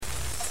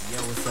Yo,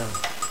 what's up?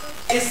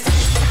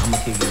 I'ma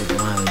kick it with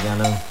mine, y'all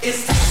know. Yo,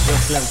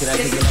 Slap, can I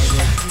kick it like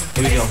this?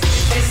 Here we go.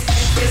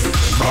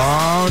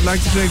 Oh, I'd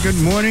like to say good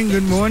morning,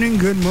 good morning,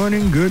 good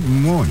morning, good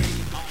morning.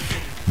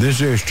 This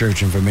is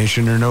Church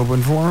Information in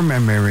Open Forum,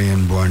 and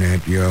Marion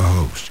Barnett, your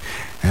host.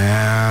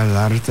 A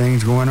lot of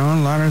things going on,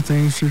 a lot of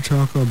things to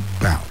talk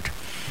about.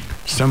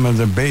 Some of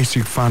the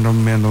basic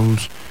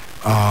fundamentals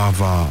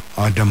of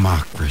a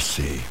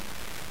democracy.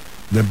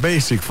 The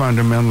basic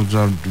fundamentals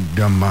of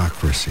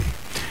democracy.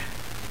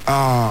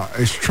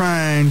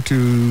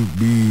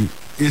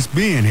 It's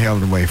being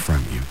held away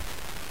from you.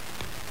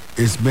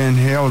 It's been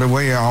held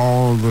away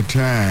all the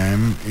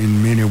time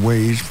in many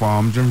ways,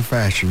 forms, and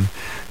fashion,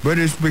 but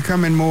it's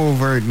becoming more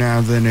overt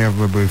now than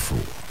ever before.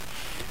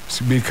 It's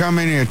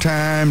becoming a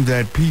time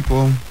that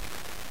people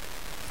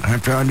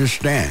have to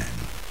understand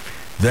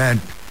that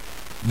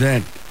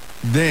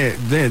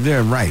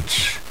their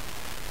rights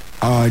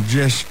are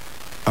just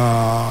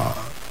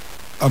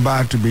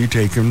about to be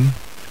taken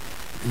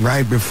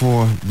right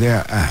before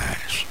their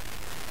eyes.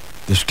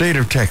 The state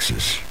of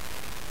Texas,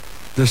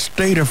 the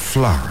state of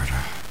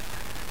Florida,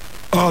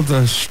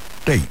 other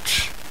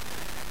states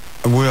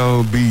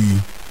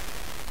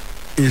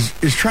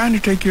is trying to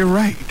take your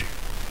right.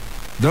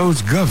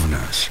 Those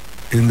governors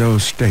in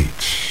those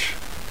states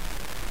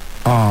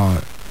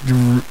are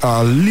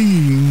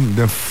leading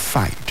the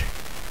fight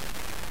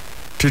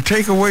to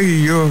take away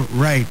your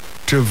right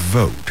to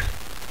vote.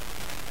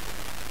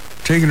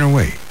 Taking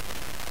away.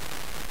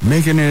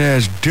 Making it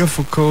as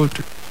difficult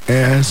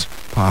as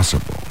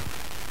possible.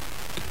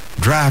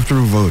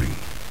 Drive-through voting.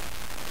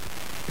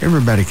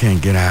 Everybody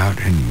can't get out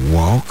and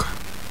walk.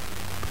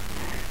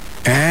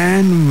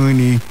 And when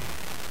you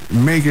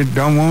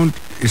don't want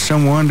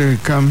someone to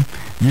come,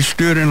 you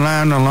stood in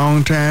line a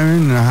long time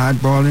in the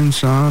hot boiling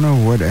sun or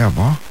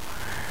whatever,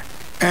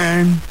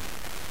 and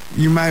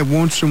you might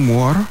want some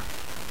water,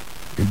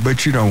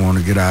 but you don't want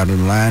to get out of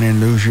the line and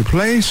lose your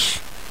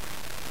place.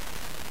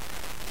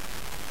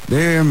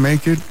 They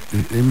made it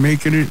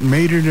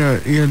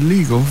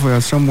illegal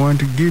for someone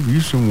to give you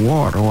some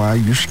water while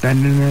you're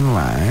standing in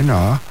line,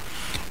 or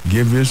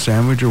give you a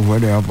sandwich or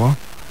whatever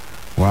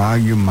while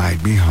you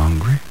might be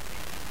hungry.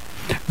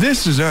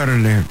 This is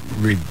utterly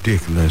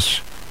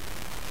ridiculous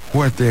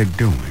what they're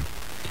doing.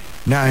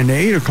 Now, in the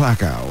 8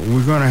 o'clock hour,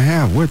 we're going to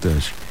have with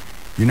us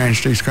United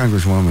States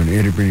Congresswoman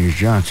Eddie Bernice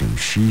Johnson.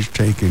 She's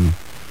taking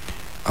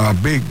a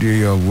big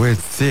deal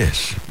with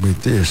this.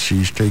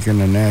 She's taking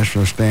a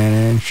national stand,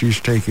 and she's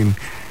taking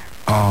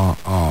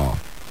a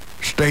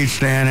state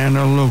stand and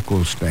a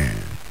local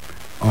stand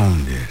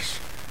on this.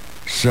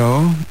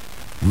 So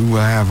we will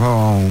have her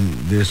on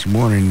this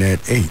morning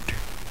at 8.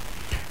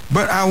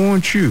 But I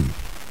want you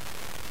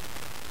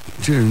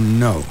to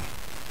know,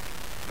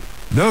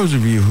 those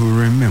of you who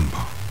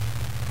remember,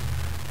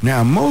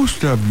 now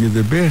most of you,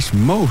 the best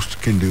most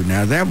can do,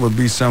 now that would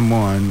be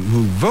someone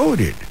who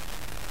voted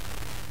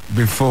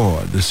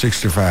before the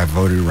 65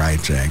 Voting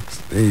Rights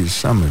Act.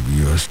 Some of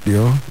you are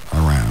still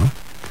around.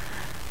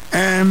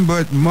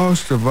 But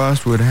most of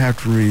us would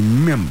have to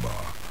remember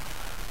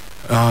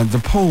the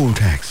poll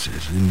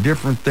taxes and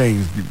different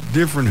things,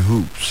 different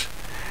hoops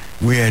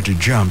we had to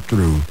jump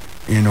through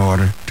in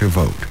order to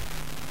vote.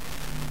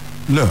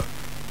 Look,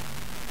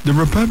 the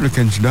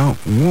Republicans don't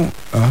want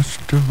us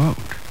to vote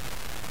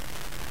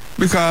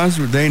because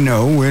they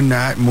know we're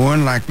not, more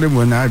than likely,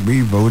 will not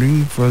be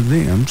voting for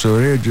them, so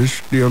they'll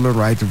just steal the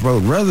right to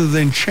vote. Rather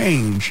than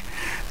change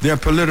their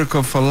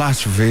political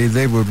philosophy,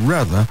 they would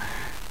rather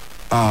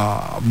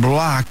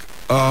block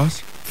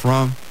us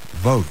from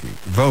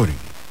voting.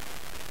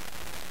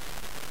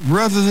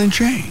 Rather than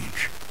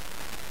change.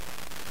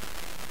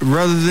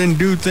 Rather than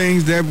do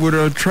things that would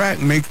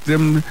make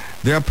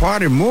their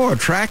party more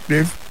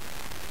attractive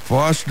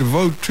for us to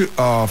vote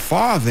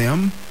for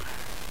them,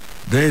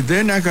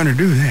 they're not going to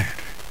do that.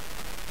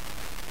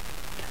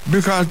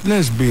 Because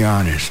let's be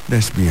honest,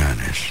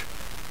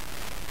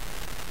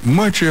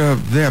 much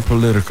of their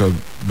political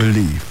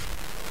belief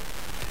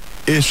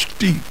is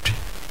steeped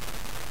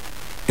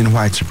in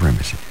white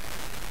supremacy.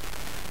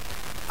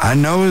 I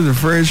know the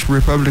first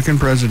Republican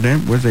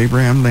president was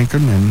Abraham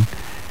Lincoln,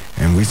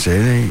 and we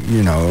say,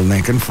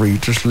 Lincoln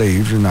freed the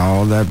slaves and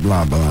all that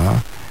blah,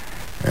 blah.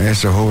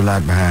 There's a whole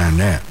lot behind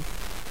that.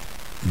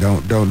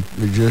 Don't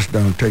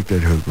take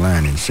that hook,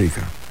 line, and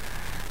sinker.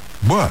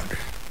 But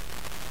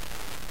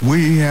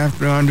we have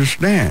to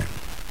understand,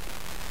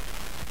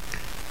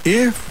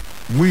 if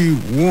we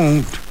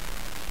want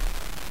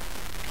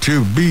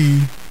to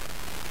be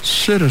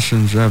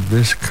citizens of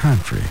this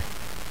country,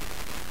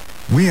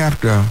 we have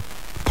to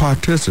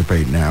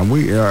participate now.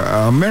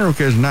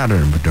 America is not a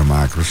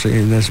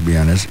democracy, let's be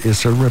honest,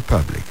 it's a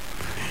republic.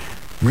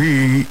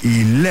 We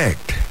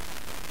elect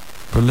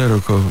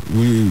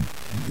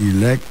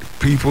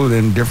people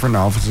in different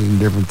offices and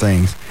different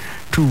things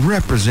to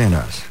represent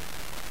us.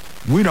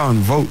 We don't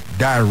vote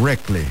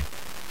directly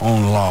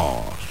on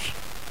laws,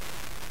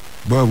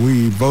 but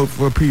we vote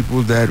for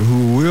people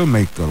who will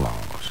make the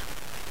laws.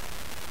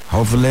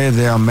 Hopefully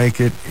they'll make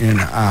it in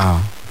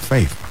our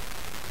favor.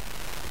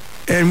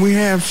 And we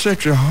have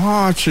such a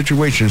hard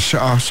situation,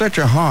 such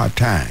a hard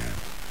time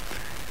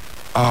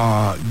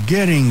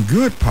getting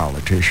good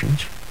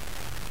politicians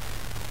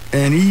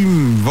and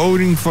even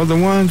voting for the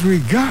ones we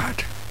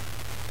got.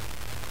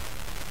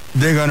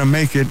 They're going to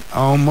make it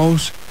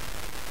almost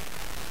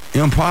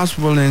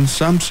impossible in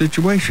some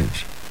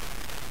situations.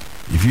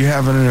 If you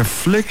have an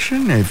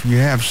affliction, if you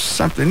have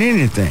something,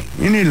 anything,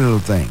 any little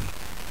thing,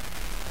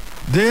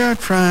 they're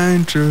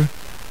trying to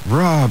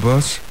rob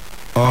us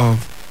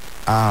of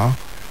our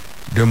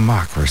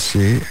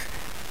democracy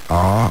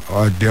or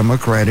a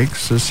democratic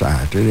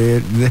society.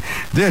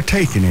 They're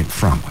taking it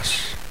from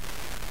us.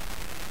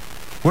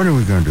 What are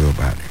we going to do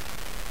about it?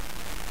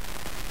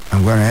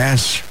 I'm going to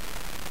ask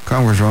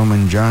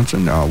Congresswoman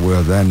Johnson,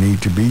 will there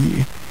need to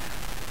be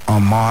a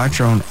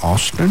march on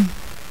Austin?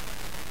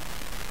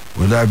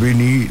 Will there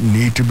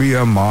need to be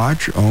a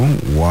march on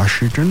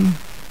Washington?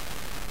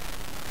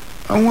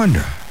 I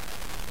wonder.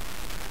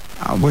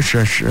 I wish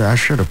I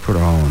should have put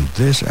on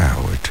this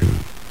hour too.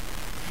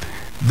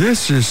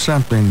 This is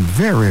something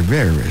very,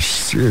 very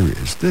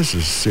serious. This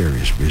is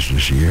serious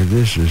business here.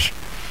 This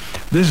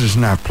is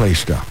not play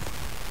stuff.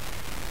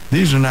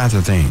 These are not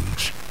the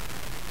things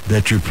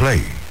that you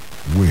play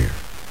with.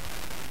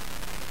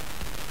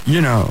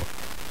 You know,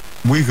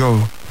 we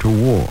go to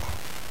war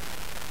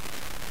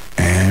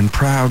and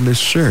proudly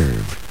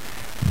serve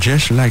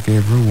just like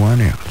everyone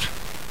else.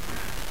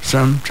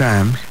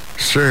 Sometimes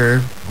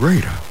serve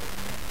greater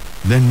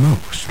than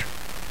most.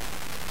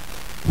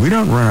 We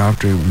don't run off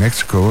to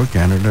Mexico or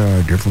Canada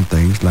or different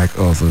things like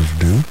others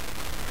do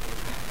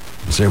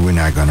and say we're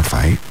not going to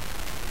fight.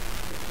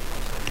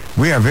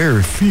 We have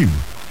very few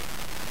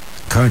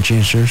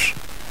conscientious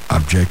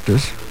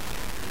objectives.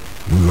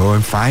 We go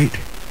and fight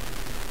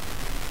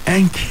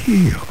and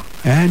kill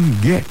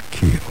and get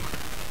killed.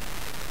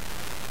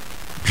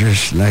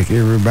 Just like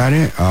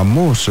everybody, or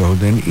more so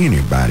than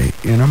anybody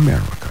in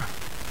America.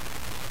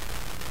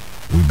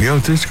 We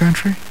built this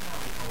country.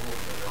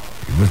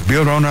 It was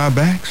built on our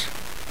backs.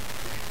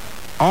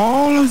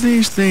 All of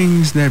these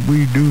things that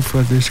we do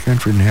for this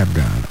country and have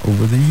done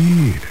over the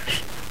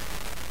years,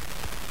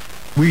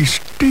 we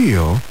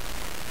still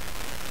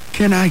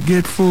cannot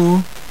get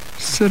full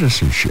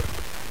citizenship.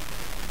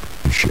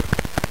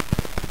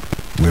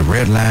 We're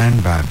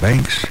redlined by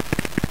banks,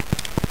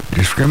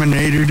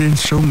 discriminated in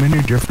so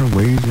many different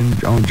ways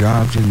on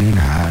jobs and in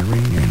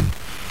hiring and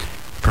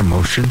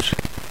promotions.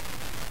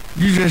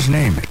 You just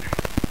name it.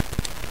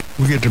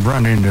 We get the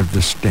brunt end of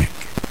the stick.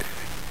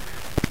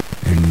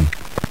 And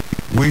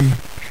we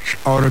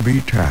ought to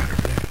be tired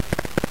of that.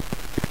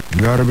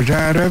 We ought to be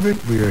tired of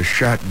it. We are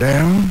shot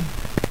down.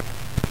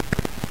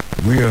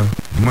 We are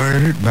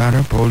murdered by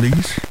the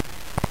police.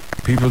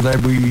 People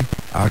that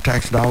our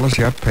tax dollars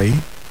help pay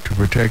to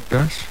protect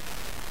us.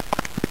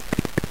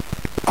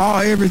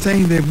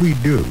 Everything that we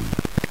do,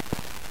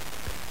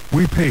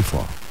 we pay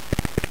for.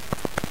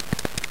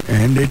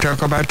 And they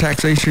talk about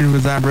taxation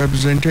without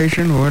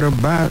representation. What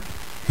about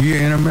here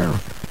in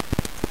America?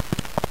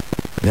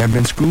 There have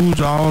been schools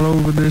all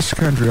over this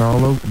country,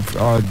 all over,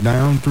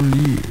 down through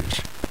the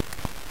years.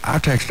 Our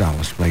tax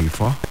dollars paid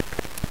for.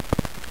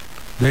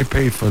 They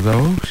pay for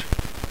those.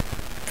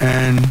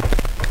 And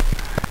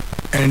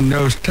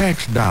those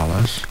tax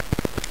dollars,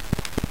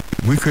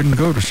 we couldn't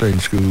go to certain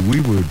schools.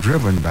 We were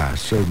driven by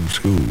certain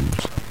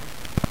schools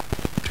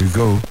to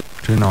go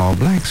to an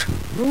all-black school,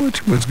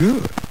 which was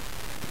good.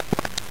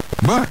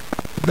 But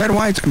that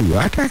white school,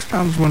 our tax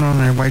dollars went on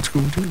that white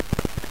school too.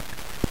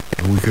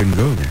 But we couldn't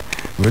go there.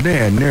 But they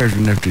had nerve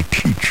enough to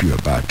teach you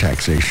about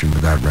taxation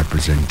without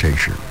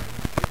representation.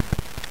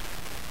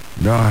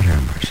 Lord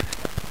have mercy.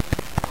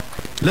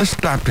 Let's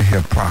stop the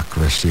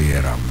hypocrisy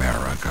in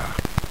America.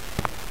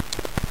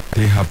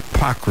 The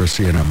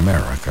hypocrisy in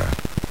America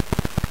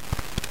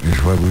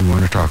is what we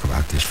want to talk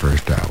about this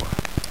first hour.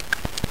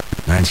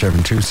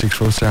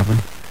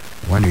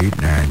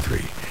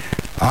 972-647-1893.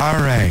 All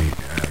right.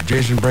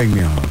 Jason, bring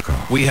me on the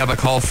call. We have a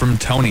call from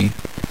Tony.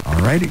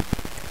 All righty.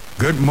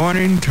 Good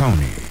morning,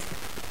 Tony.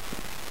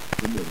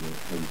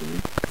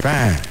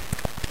 Fine.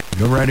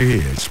 Go right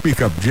ahead.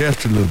 Speak up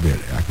just a little bit.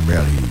 I can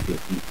barely hear you.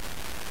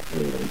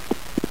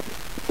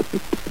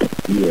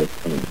 Yes,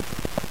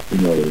 you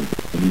know,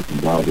 you can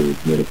bother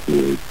with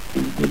metaphors.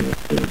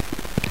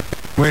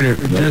 Wait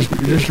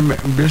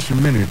just a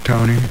minute,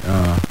 Tony.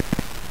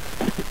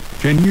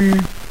 Can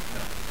you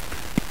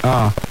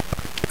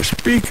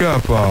speak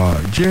up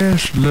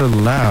just a little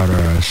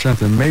louder or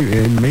something?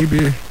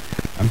 Maybe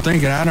I'm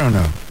thinking, I don't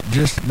know.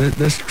 Just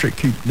let's try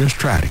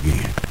it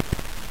again.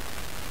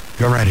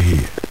 Go right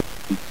ahead.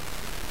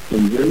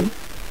 Can you hear me?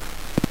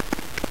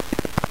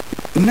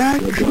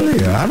 Not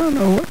clear. I don't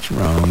know what's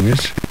wrong.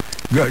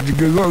 Go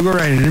right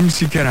ahead. Let me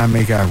see, can I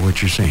make out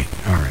what you're saying?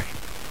 All right.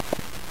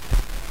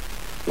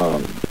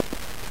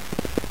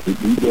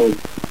 If you go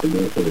to the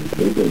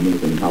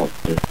American house,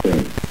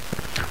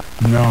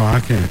 no, I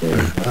can't.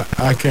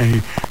 I can't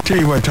hear. Tell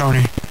you what,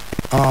 Tony.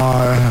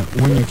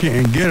 When you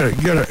can get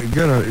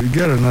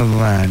another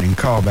line and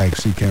call back,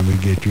 see can we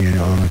get you in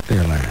on a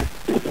clear line.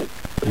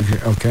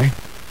 Okay.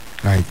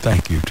 All right.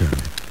 Thank you,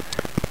 Tony.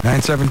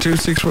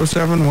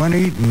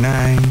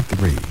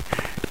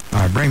 972-647-1893. All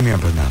right, bring me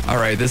up another. All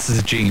right, this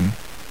is Gene.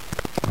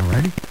 All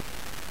righty.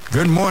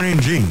 Good morning,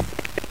 Gene.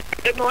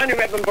 Good morning,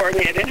 Reverend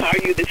Barnett, and how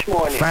are you this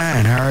morning?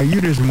 Fine. How are you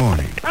this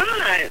morning?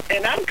 Fine.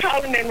 And I'm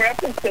calling in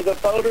reference to the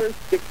voters,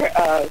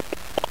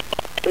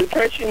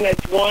 repression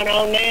that's going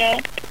on now.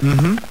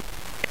 Mm-hmm.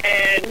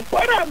 And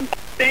what I'm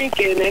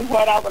thinking and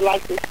what I would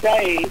like to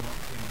say,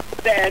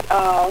 that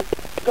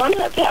going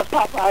to have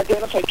proper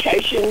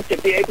identification to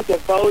be able to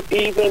vote,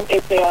 even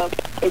if you're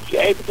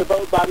able to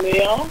vote by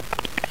mail.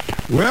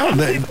 Well,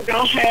 people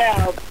don't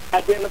have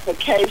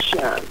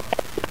identification.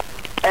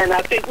 And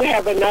I think we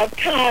have enough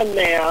time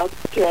now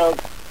to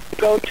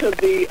go to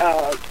the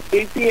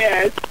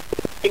BPS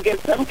and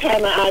get some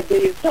kind of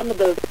ID. Some of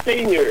the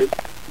seniors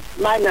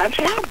might not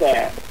have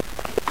that.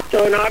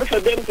 So in order for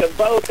them to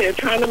vote, they're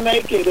trying to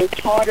make it as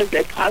hard as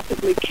they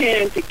possibly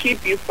can to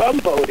keep you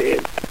from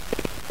voting.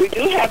 We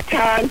do have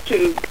time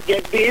to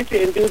get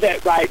busy and do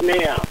that right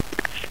now.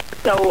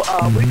 So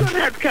we're going to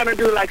have to kind of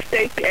do like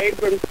Stacey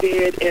Abrams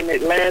did in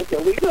Atlanta.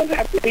 We're going to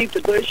have to beat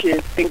the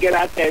bushes and get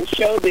out there and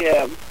show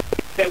them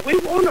that we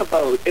want to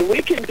vote, and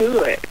we can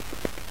do it.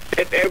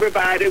 If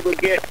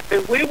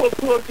we will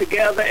pull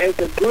together as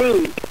a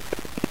group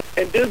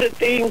and do the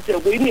things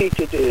that we need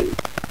to do.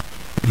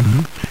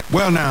 Mm-hmm.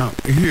 Well, now,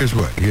 here's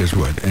what.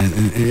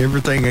 And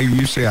everything that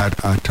you say, I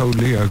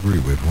totally agree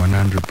with,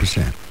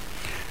 100%.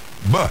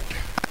 But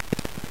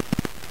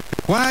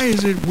why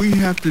is it we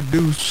have to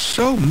do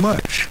so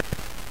much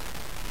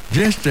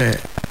just to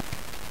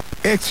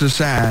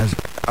exercise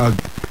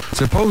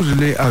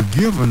supposedly a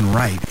given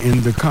right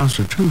in the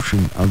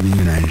Constitution of the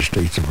United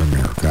States of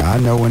America? I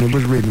know when it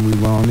was written we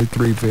were only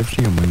 3/5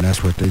 human.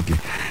 That's what they did.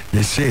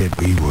 They said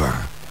we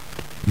were.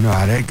 You know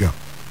how that go.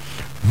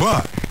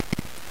 But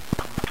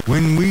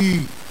when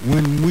we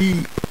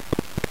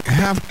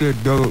have to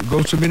go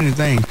so many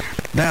things,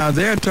 now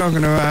they're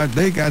talking about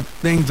they got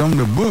things on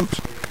the books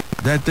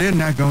that they're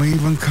not going to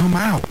even come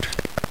out.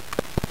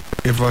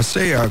 If I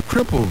say a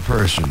crippled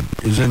person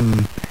is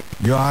in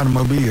your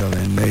automobile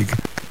and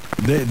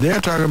they're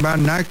talking about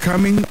not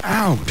coming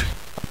out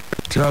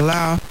to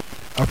allow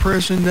a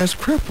person that's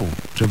crippled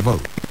to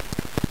vote.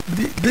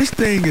 This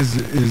thing is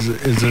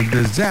a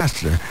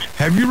disaster.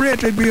 Have you read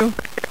that bill?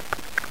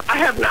 I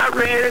have not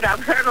read it.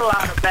 I've heard a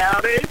lot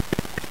about it.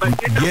 But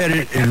get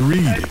it and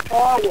read it.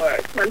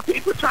 Forward. When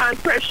people try and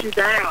press you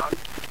down,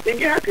 then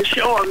you have to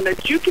show them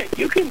that you can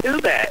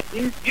do that.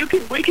 We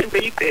can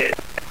beat this.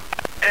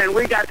 And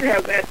we got to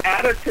have that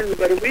attitude.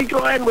 But if we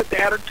go in with the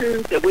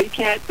attitude that we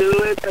can't do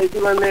it, they're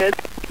doing this,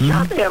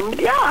 show them,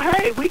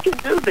 hey, we can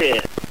do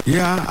this.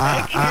 Yeah,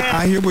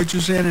 I hear what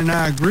you're saying, and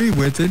I agree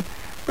with it.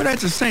 But at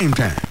the same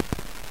time,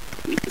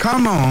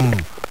 come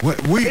on.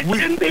 It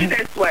shouldn't be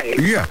this way.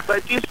 Yeah.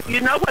 But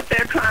you know what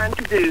they're trying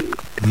to do.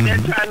 Mm-hmm. They're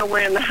trying to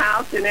win the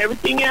House and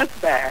everything else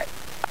back.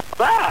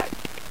 But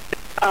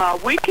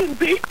we can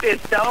beat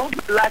this, though.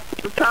 Like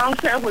the song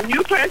said, when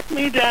you press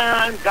me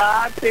down,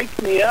 God picks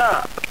me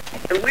up.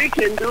 And we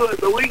can do it,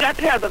 but we got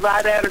to have the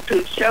right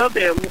attitude. Show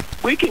them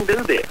we can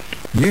do this.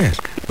 Yes.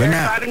 But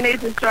everybody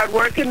needs to start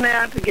working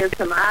now to get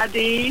some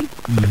IDs.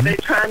 Mm-hmm. They're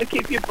trying to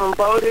keep you from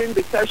voting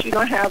because you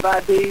don't have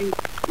IDs.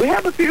 We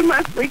have a few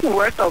months we can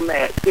work on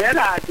that. Get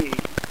IDs.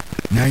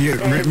 Now,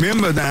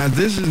 remember now,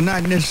 this is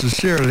not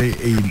necessarily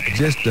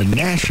just a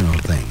national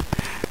thing.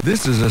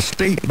 This is a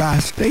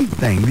state-by-state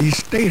thing. These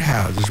state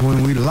houses,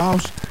 when we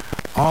lost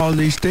all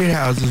these state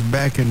houses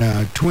back in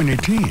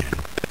 2010,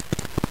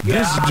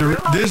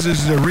 this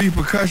is the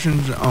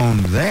repercussions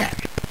on that.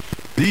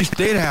 These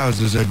state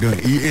houses are doing,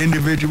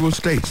 individual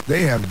states,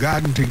 they have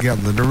gotten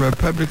together. The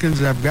Republicans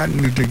have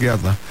gotten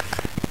together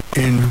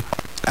in,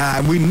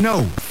 we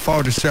know,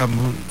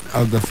 47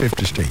 of the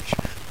 50 states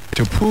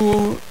to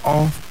pull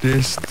off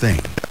this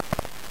thing.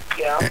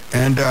 Yeah.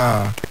 And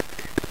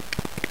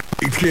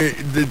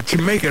to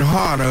make it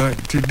harder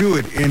to do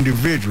it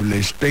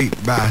individually, state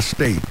by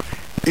state,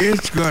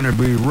 it's going to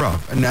be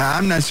rough. Now,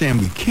 I'm not saying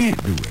we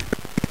can't do it,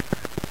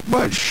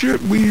 but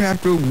should we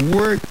have to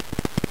work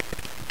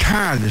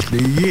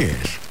tirelessly?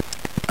 Yes,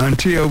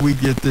 until we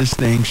get this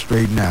thing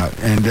straightened out.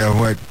 And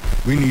what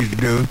we need to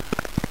do,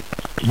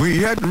 we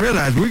have to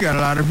realize we got a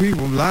lot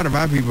of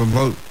our people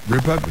vote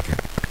Republican.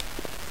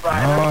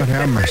 Right. Lord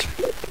have mercy.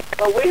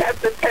 But we have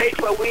to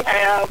take what we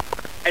have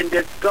and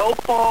just go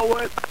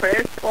forward,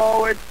 press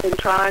forward, and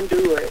try and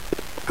do it.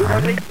 We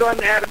don't need to go in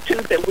the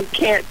attitude that we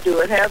can't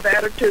do it. Have the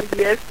attitude,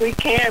 yes, we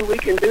can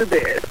do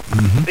this.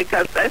 Mm-hmm.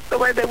 Because that's the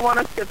way they want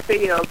us to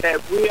feel, that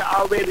we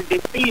are already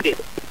defeated.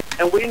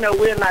 And we know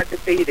we're not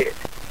defeated.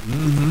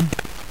 Mm-hmm.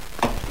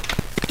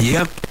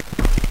 Yep.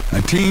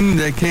 A team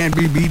that can't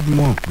be beaten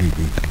won't be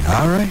beaten.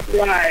 All right?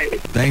 Right.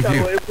 Thank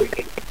you. So if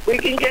we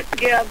can get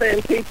together,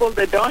 and people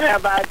that don't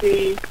have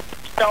ID,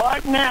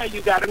 start now.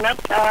 You got enough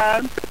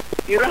time.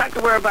 You don't have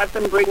to worry about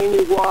them bringing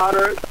you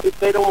water if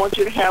they don't want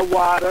you to have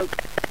water.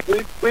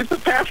 We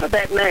prepare for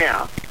that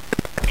now.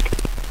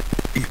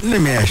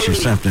 Let me ask you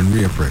something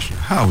real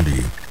personal. How old are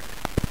you?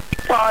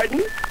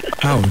 Pardon?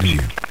 How old are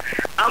you?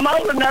 I'm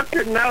old enough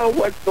to know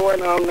what's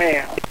going on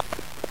now.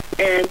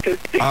 and to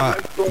see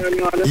what's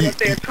going on and what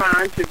they're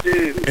trying to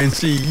do. And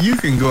see, you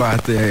can go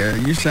out there.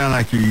 You sound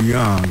like you're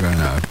young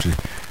enough to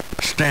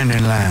stand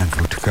in line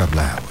for a couple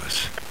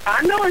hours.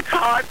 I know it's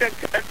hard to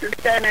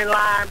stand in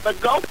line, but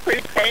go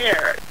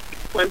prepared.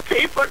 When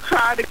people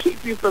try to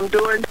keep you from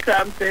doing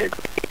something,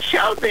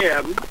 show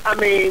them. I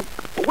mean,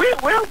 we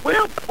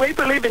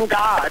believe in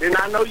God, and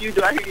I know you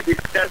do. I hear you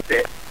discuss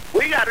it.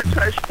 We got to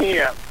trust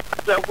Him.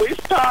 So if we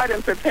start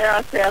and prepare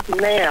ourselves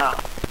now,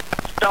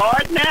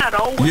 start now.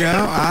 Don't wait.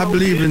 Yeah, I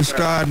believe in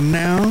starting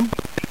now,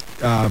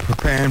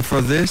 preparing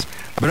for this,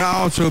 but I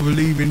also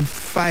believe in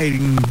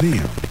fighting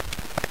them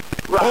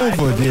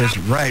over this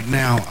right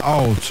now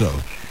also,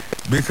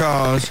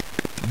 because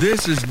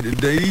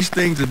these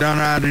things are done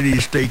out of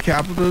these state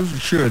capitals.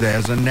 Sure,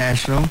 there's a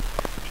national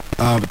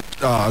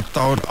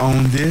thought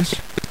on this,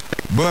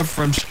 but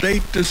from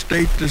state to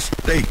state to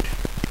state,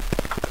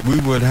 we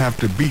would have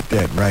to beat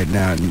that right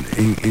now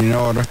in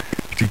order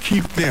to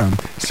keep them.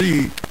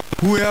 See,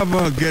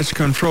 whoever gets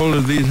control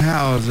of these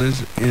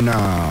houses in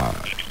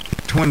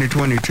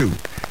 2022,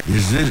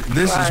 this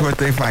is what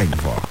they're fighting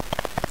for.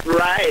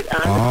 Right. I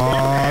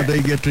understand that.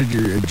 They get to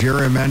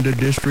gerrymander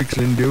districts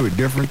and do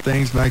different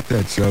things like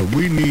that. So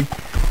we need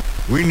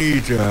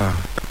to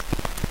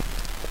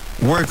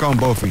work on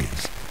both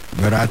ends.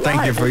 But I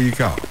thank you for your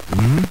call.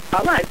 Mm-hmm.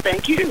 All right,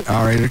 thank you.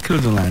 All right, the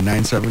cruising line,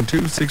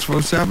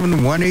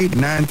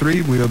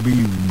 972-647-1893. We'll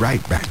be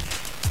right back.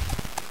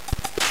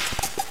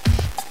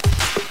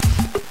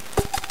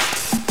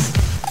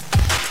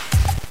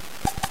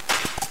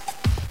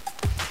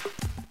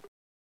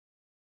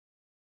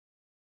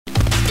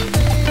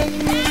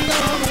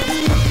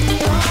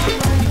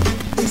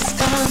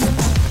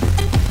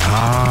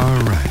 All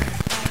right.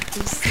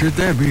 Should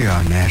there be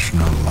a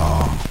national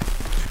law?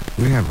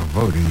 We have a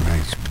voting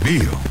rights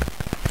bill,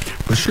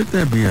 but should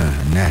there be a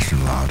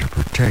national law to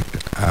protect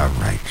our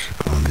rights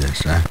on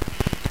this?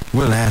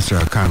 We'll ask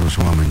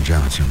Congresswoman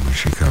Johnson when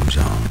she comes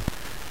on.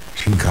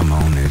 She can come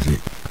on as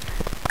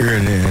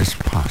early as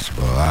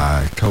possible.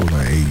 I told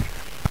her 8,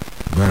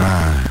 but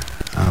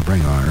I'll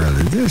bring her on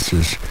early. This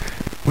is,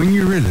 when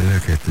you really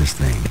look at this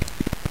thing,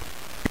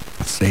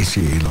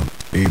 Stacey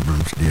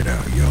Abrams did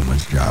a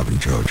yeoman's job in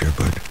Georgia,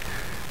 but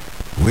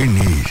we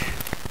need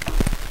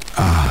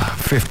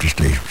 50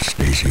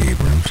 Stacey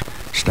Abrams,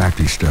 stock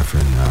these stuff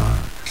in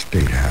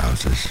state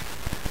houses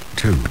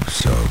too.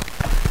 So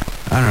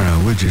I don't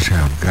know. We just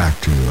have got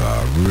to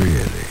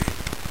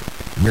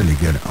really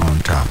get on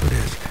top of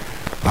this.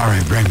 All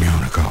right, bring me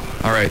on the call.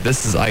 All right,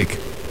 this is Ike.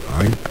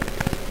 All right.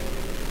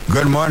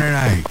 Good morning,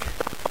 Ike.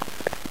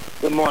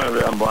 Good morning,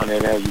 Reverend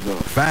Barnett. How you doing?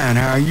 Fine.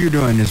 How are you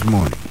doing this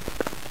morning?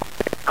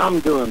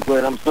 I'm doing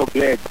great. I'm so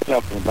glad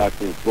you're talking about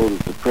this voter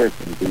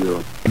suppression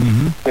bill.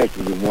 Mm-hmm.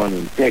 Especially the one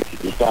in Texas.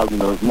 It's all,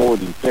 there's more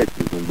than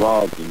Texas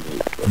involved in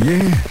this.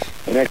 Yes.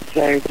 And at the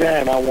same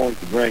time, I wanted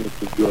to bring it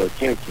to your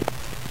attention.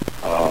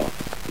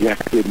 You have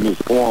to get Ms.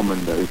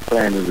 Foreman to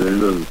explain it a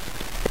little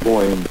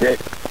more in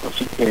depth.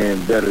 She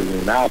can better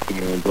than I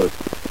can, but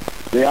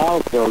they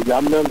also, I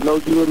know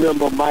you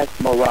remember Mike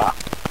Marock.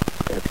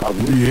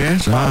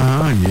 Yes,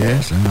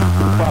 yes,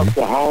 About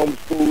the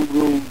homeschool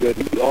rule that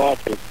he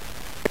authored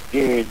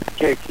in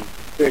Texas,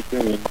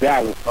 especially in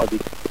Dallas, because he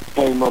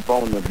came up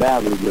on the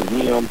ballot with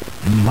him,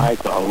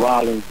 Mike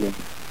Rollins, and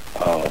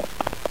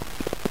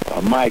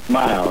Mike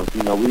Miles.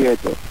 We had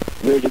to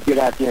really get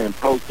out there and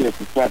protest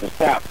and try to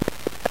stop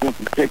him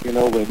from taking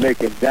over and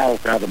making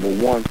Dallas out of a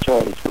one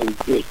charter school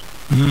district.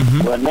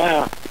 Mm-hmm. But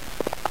now,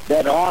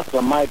 that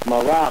author, Mike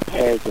Marock,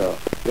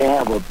 they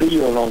have a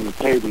bill on the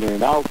table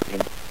in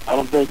Austin. I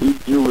don't think he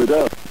drew it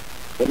up,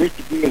 but it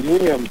should give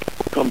him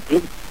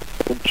complete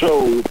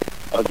control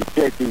of the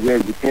Texas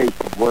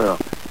education. Well,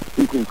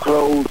 he can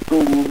close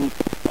schools,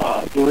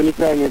 do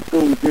anything in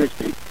school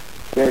districts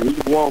that he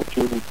wants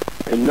to,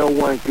 and no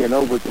one can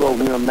overthrow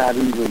him, not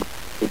even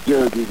the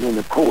judges in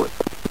the court.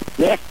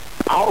 That's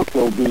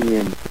also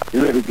being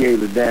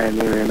litigated down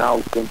there in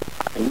Austin,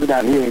 and we're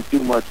not hearing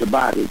too much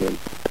about it. And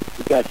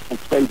we got some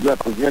state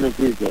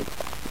representatives and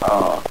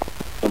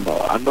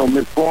I know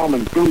Ms.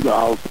 Foreman flew to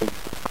Austin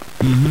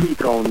to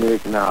speak on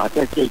this. Now, I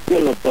think they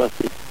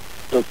filibustered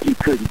so she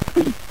couldn't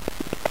speak.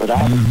 But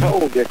I was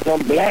told that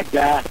some black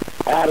guy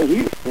out of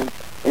Houston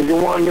is the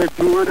one that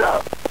drew it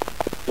up.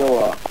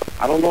 So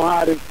I don't know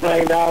how to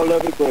explain all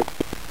of it, but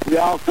we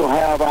also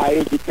have our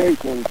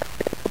education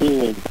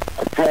being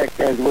attacked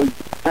as we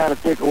try to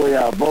take away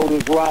our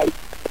voters' rights,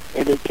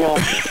 and they try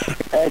to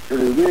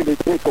actually really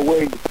take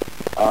away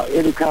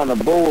any kind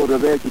of board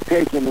of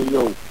education in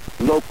your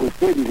local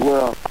cities.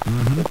 Well,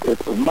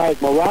 if Mike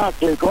Marock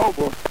take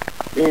over,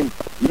 then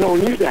you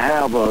don't need to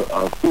have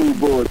a school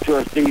board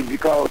trustee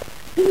because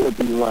he'll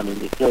be running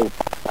it. So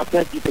I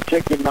thank you for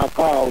taking my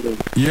call. And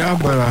yeah,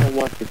 but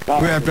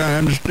we have to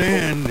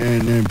understand,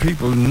 and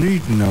people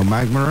need to know,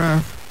 Mike Marock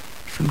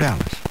is from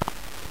Dallas.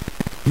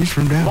 He's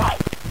from Dallas.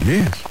 Right.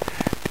 Yes.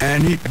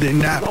 And they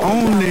not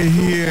only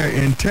here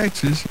in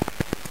Texas,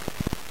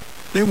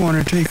 they want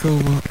to take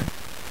over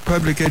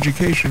public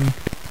education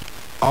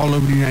all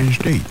over the United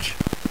States.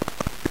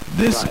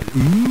 this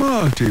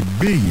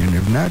multi-billion,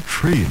 if not $1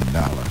 trillion,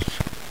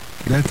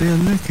 that they're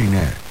looking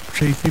at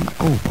taking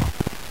over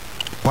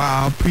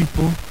while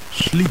people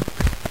sleep.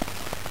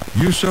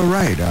 You're so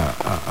right,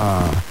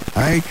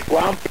 Ike.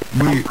 Well, I'm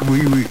gonna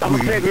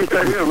take this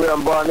right here,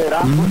 Reverend Barnett.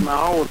 I put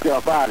my own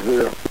self out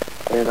here,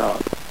 and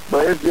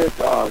but it's just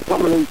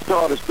some of these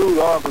charter school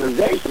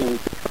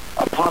organizations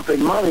are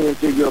pumping money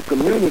into your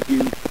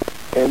community,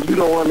 and you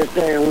don't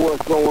understand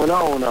what's going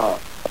on.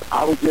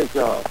 I was just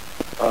the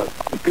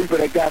people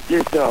that got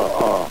this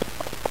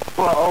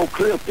for Oak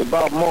Cliff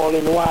about more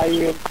than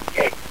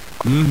YMCA.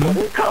 So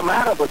they come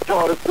out of a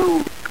charter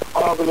school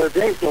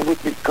organization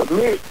which is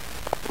commit,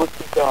 which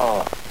is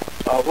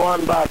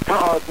run by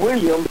Todd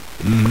Williams,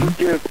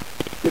 which is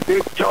the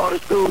big charter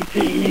school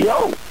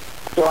CEO.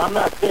 So I'm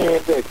not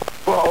saying that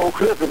Fort Oak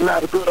Cliff is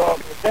not a good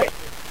organization,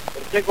 but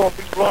if they're going to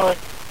be run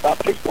by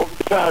people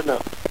who trying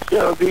to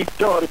shove these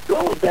charter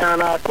schools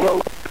down our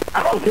throat,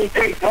 I don't think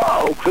they for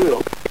Oak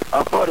Cliff.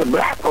 For the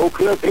black Oak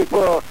Cliff, they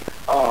for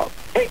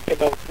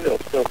taking Oak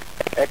Cliff. So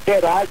at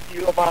that, I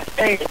feel my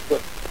stance,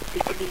 but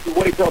people need to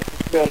wake up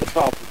and smell the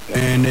coffee.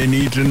 And they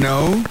need to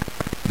know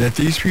that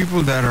these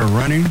people that are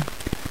running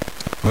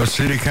for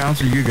city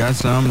council, you got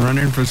some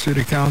running for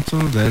city council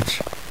that's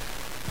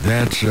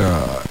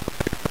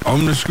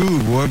on the school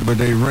board, but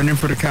they running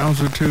for the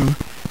council too.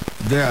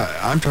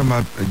 I'm talking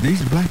about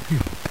these black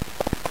people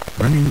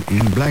running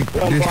in black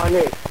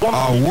districts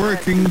are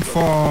working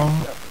for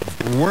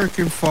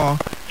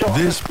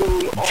this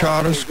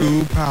charter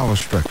school power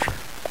structure.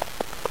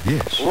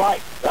 Yes.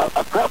 Right.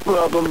 A couple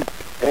of them,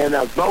 and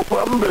both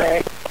of them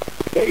black.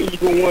 They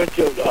even went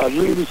to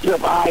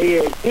leadership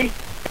IAC,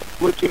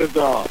 which is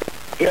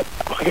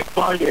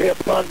funded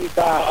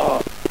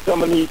by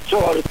some of these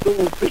charter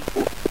school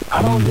people.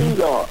 I don't need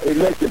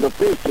elected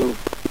officials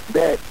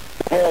that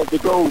have to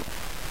go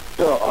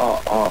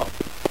to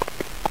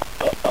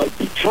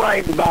be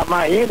trained by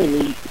my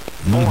enemies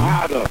on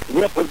how to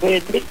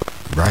represent me.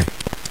 Right.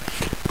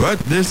 But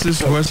this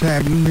is what's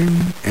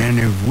happening, and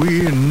if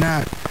we're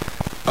not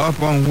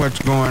up on what's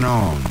going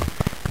on,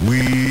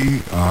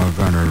 we are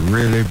going to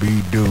really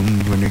be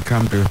doomed when it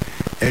comes to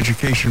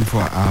education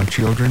for our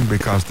children,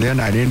 because they're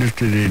not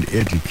interested in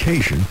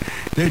education.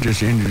 They're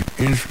just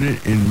interested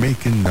in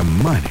making the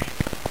money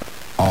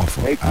off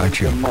of our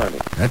children.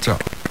 That's all.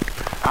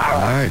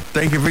 All right.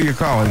 Thank you for your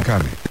call and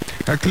comment.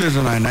 Our clears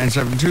on line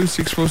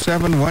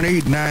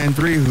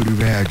 972-647-1893. Who do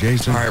we have,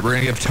 Jason? All right, we're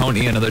going to give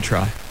Tony another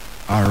try.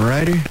 All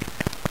righty.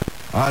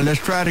 Let's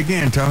try it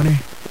again, Tony.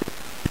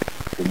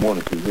 Good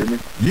morning. Can you hear me?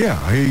 Yeah,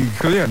 I hear you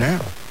clear now.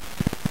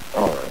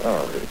 All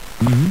right.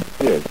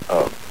 Yes,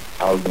 I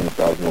was going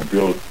to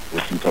build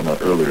what you were talking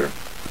about earlier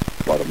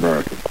about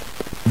America.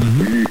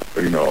 We,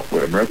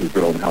 where America's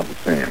built on the house of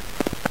sand,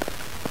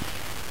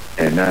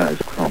 and now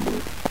it's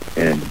crumbling.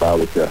 And the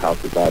Bible said house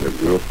divided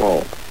will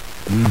fall.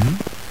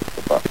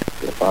 For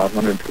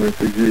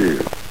 526 years,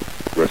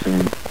 the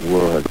Western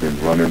world has been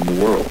running the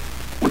world,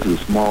 which is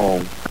a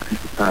small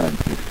piece of time,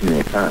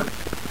 continual time.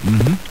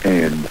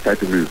 And the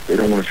fact of it is, they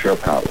don't want to share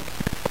power.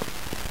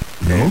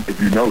 And if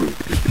you notice,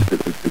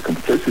 the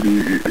complexity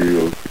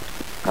is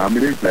how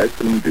many black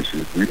food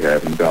dishes we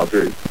have in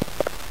Valdez.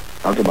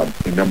 I'm talking about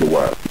in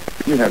number-wise.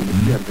 You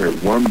haven't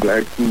heard one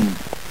black food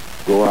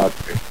go out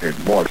and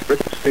more,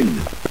 especially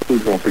seniors,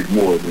 who's going to take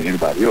more than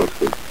anybody else.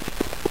 But,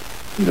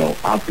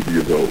 I'm 50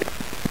 years old.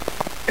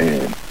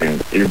 And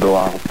even though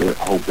I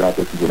hope God bless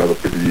me for another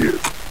 50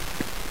 years,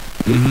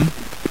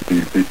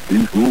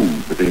 these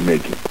rules that they're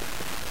making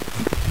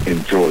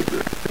in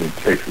Georgia, in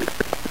Texas.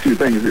 See, the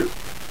thing is this.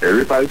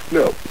 Everybody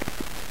slept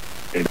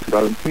in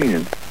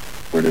 2010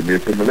 when the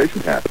midterm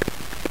election happened.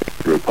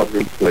 The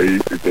Republicans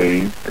played the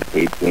game and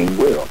played the game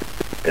well.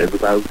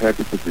 Everybody was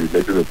happy because they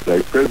elected a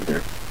black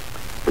president.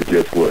 But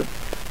guess what?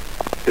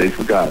 They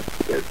forgot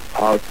that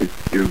politics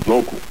is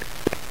local.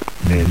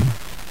 And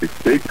the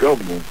state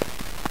government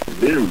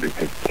literally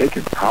has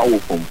taken power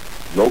from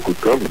local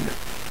government.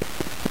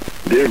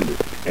 Literally.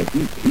 And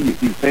he's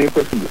the same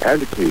person who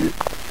advocated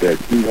that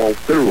he wants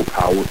federal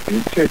power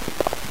in Texas.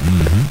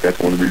 That's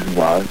one of the reasons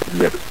why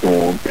you had the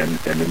storm and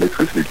the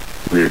electricity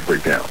grid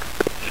breakdown.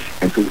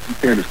 And so what you're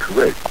saying is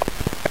correct.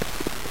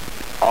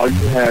 All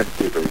you have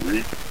is a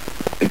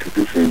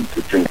reintroducing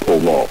to Jim Crow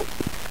laws.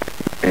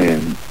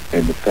 And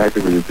the fact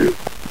of it is this,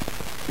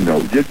 you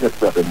just have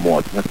to have that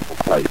march, you have to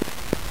fight.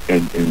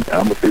 And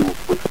I'm going to say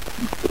what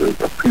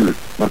the previous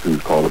message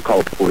is called,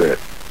 before that,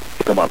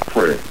 it's about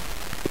prayer.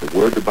 The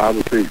word the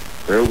Bible says,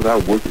 prayer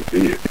without work is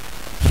dead.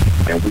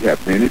 And we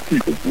have many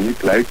people, many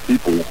black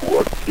people who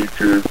are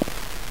teachers,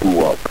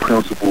 who are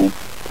principals,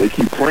 they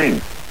keep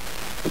praying.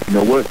 But you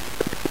know what?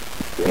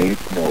 They ain't,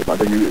 my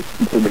thing is,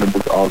 you put them in the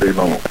books all day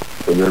long.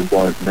 So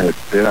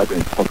they're not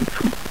being taught the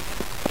truth.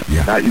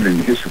 Yeah. Not even in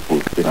the history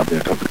books, they're not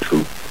being taught the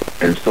truth.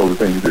 And so the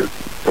thing is this.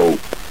 So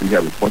we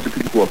have a bunch of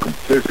people who are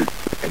complicit,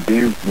 and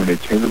then when they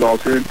change the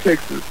laws here in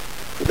Texas,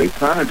 so they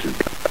trying to,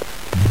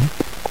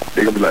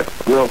 they're going to be like,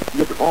 well,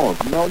 you have the arms.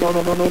 No.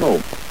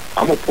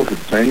 I'm going to point to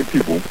the same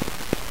people,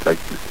 like,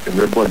 and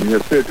everybody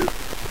here said this.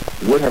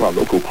 What have our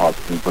local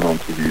politicians been on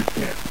TV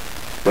again?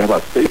 But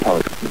about state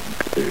politics,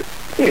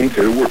 they ain't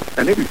said a word.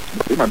 And they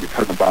might be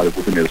talking about it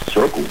within their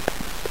circle,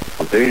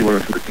 but they ain't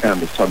running to the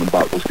cameras talking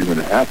about what's going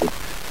to happen.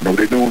 You know what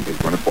they're doing? They're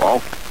running for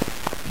office.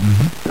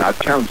 Mm-hmm. And I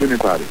challenge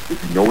anybody,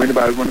 if you know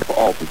anybody running for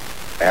office,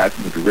 ask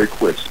them a direct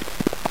question.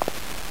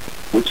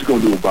 What you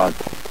going to do about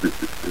the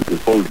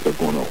voting stuff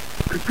going on?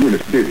 Because you're in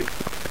the city,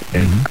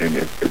 and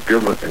if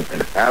government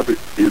and Abbott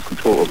is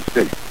control of the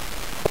state,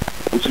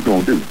 what you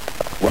going to do?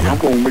 Well, I'm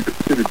going to make the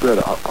city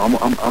better.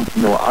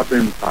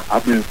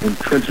 I've been in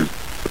trenches.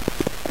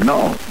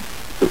 No,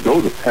 so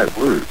those are pat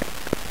words.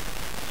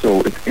 So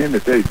at the end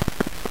of the day,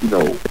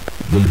 you're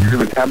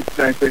going to have the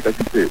United States, like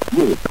you said,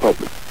 we're the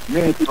public.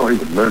 Man, you don't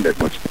even learn that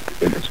much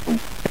in this school.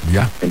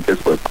 Yeah. And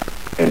guess what?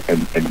 And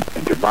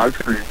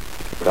democracy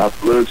without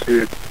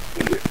bloodshed,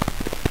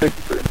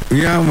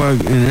 yeah, well,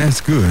 and that's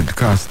good,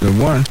 because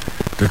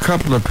the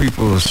couple of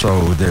people or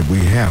so that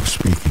we have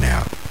speaking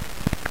out,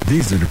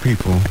 these are the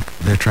people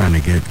that are trying to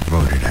get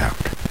voted out.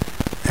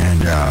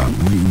 And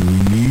we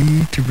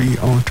need to be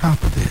on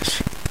top of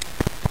this.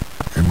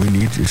 And we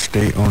need to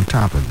stay on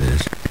top of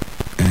this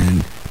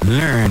and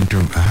learn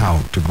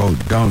how to vote.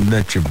 Don't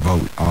let your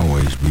vote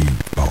always be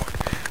bought.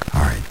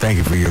 All right, thank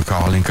you for your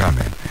call and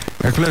comment.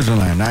 Collision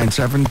line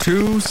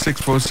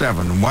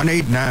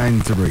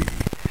 972-647-1893.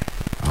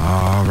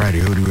 All righty,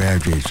 who do we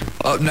have, Jason?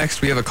 Up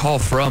next, we have a call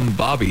from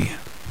Bobby.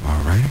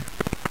 All right.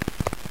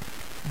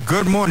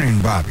 Good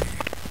morning, Bobby.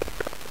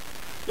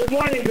 Good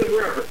morning, good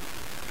Reverend.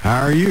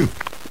 How are you?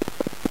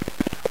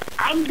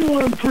 I'm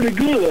doing pretty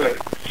good.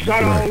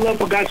 I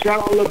got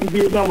shot all up in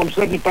Vietnam. I'm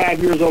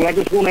 75 years old. I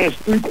just want to ask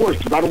 3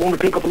 questions. I don't want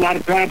to take up a lot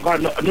of time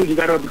because I know you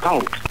got other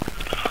callers.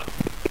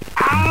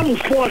 I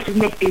was fortunate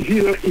enough to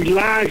hear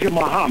Elijah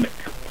Muhammad.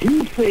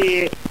 He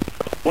said,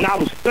 when I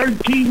was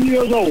 13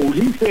 years old,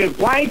 he said,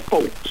 white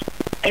folks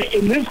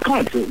in this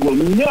country will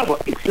never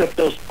accept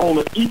us on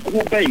an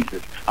equal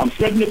basis. I'm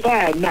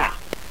 75 now.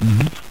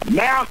 Mm-hmm.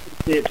 Malcolm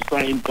said the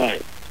same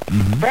thing.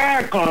 Mm-hmm.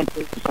 Farrakhan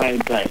said the same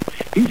thing.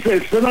 He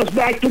said, send us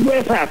back to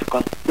West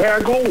Africa.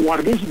 Barry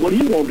Goldwater, this is what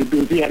he wanted to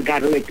do if he had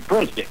got elected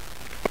president.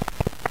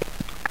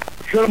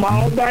 Send them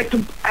all back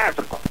to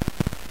Africa.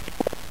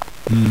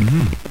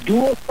 Mm-hmm.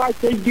 Do us like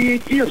they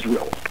did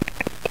Israel.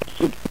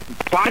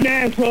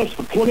 Finance us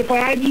for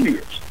 25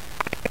 years.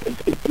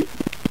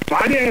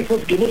 Finance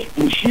us, give us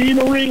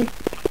machinery,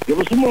 give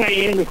us some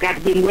land. It's got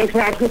to be in West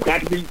Africa, it's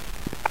got to be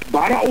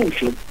by the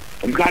ocean,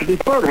 and it's got to be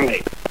fertile.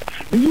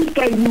 Do you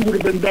think we would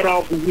have been better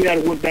off if we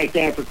had went back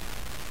to Africa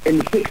in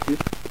the 60s?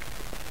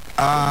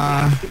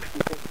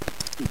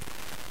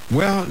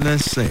 Well,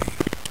 let's see.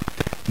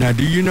 Now,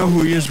 do you know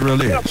who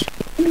Israel is?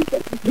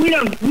 We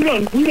done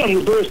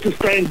reversed this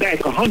thing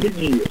back 100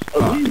 years.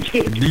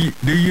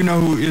 Do you know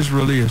who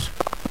Israel is?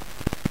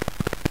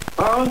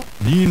 Huh?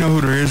 Do you know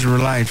who the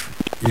Israelites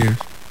is?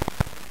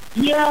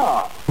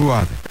 Yeah. Who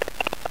are they?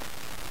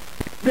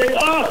 They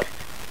are.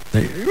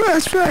 Well,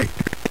 that's right.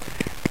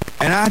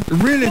 And I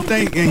really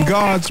think in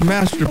God's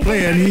master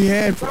plan, he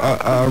had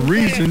a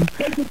reason.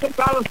 They took the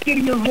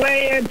Palestinian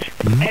land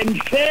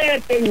and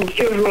said they were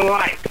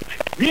Israelites.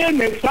 Then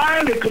they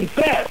finally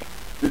confessed,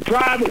 the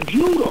tribe of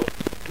Judah.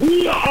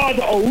 We are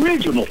the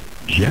original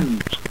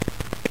Jews.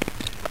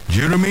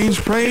 Judah means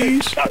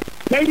praise.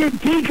 They didn't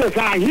teach us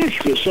our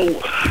history,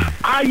 so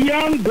our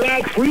young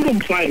black freedom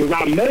fighters,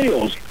 our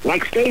males,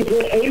 like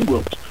Stacey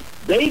Abrams,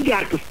 they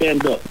got to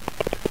stand up.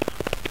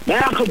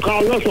 Malcolm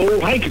called us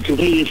old handkerchief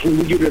heads when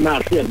we get in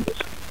our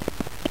 70s.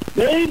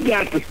 They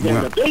got to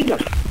stand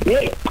up.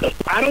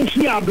 I don't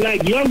see our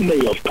black young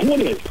males,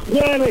 20s,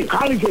 where are they,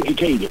 college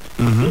educated?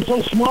 They're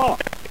so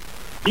smart.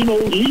 He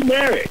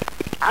married.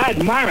 I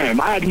admire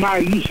him. I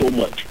admire you so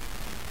much.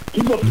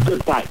 Keep up the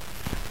good fight.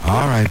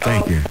 All right,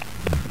 thank you.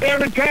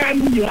 Every time,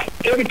 let me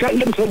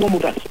say one more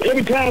time.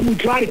 Every time we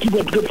try to keep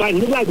up the good fight, it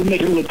looks like we're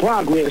making a little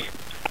progress.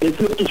 They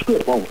flip the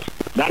script on us.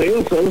 Now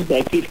they'll tell us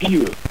back 50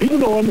 years. People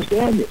don't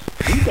understand this.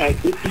 We back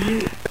 50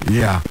 years.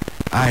 Yeah.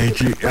 I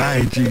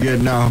hate you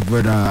getting off,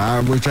 but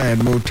I wish I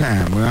had more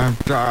time. Well,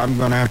 I'm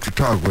going to have to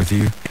talk with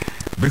you,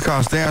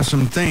 because there are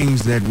some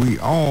things that we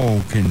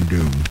all can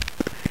do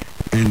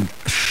and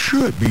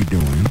should be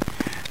doing,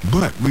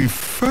 but we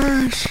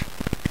first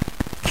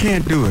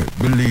can't do it.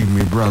 Believe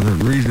me, brother.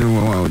 The reason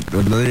why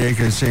the lady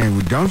is saying,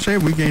 well, don't say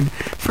we can't.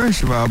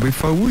 First of all,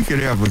 before we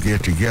could ever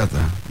get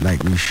together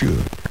like we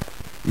should,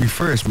 we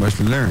first must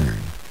learn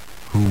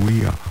who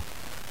we are.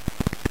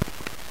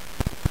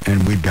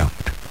 And we don't.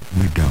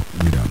 We don't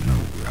know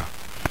who we are.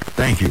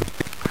 Thank you.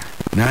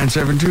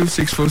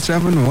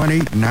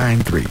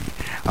 972-647-1893.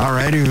 All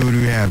righty, who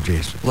do we have,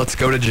 Jason? Let's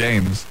go to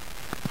James.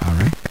 All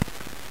right.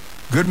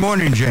 Good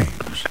morning,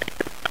 James.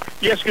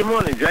 Yes, good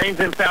morning, James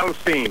in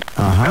Palestine.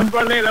 Uh-huh. I'm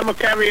going to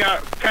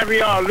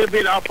carry on a little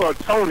bit off of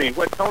Tony,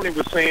 what Tony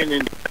was saying,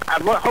 and I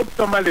hope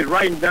somebody's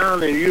writing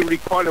down and you're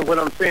recording what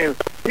I'm saying.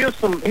 Here's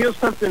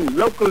something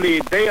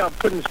locally. They are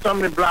putting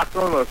stumbling blocks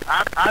on us.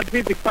 I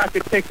did the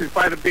Crockett, Texas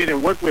quite a bit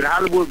and worked with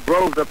Hollywood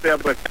Groves up there,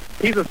 but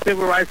he's a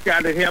civil rights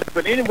guy that helped.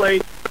 But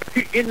anyway,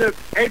 in the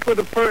April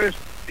the 1st,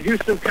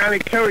 Houston County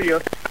Courier.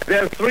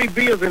 There are 3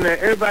 bills in there.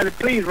 Everybody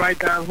please write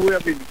down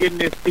whoever is getting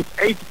this. It's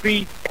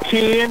HB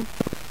 10,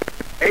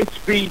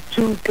 HB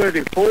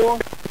 234,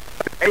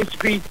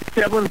 HB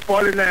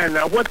 749.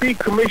 Now, what these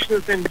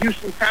commissioners in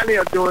Houston County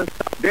are doing,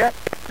 they're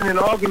in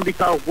Oregon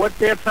because what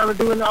they're trying to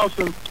do in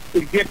Austin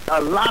is get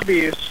a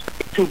lobbyist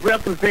to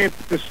represent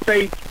the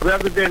state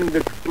rather than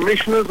the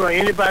commissioners or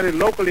anybody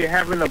locally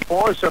having a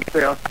voice up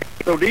there.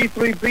 So these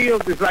 3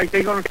 bills is like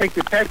they're going to take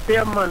the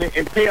taxpayer money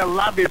and pay a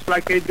lobbyist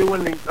like they're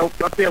doing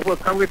up there where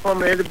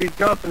Congresswoman Eddie B.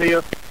 Johnson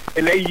is,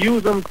 and they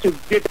use them to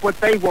get what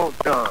they want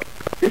done.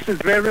 This is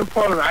very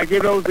important. I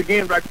give those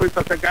again right quick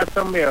because I got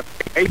some there.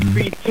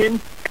 HB 10,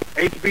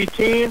 HB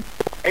 10,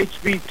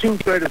 HB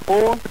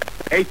 234,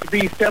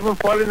 HB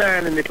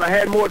 749. And if I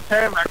had more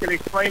time, I can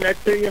explain that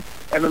to you.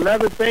 And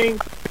another thing,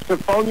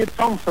 Sophronia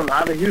Thompson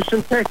out of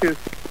Houston, Texas,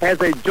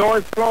 has a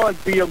George Floyd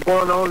bill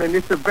going on, and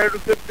it's a very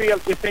good bill.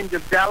 It's in the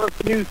Dallas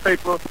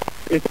newspaper.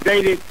 It's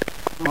dated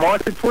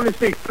March the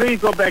 26th. Please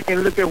go back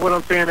and look at what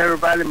I'm saying,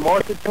 everybody.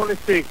 March the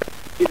 26th.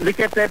 Look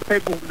at that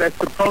paper, that's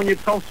Sophronia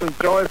Thompson,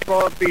 George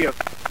Floyd bill.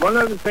 One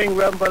other thing,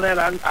 Reverend Burnett,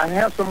 I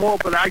have some more,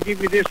 but I'll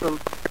give you this one.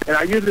 And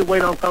I usually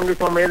wait on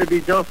Congresswoman Eddie B.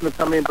 Johnson to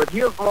come in. But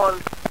here's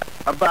one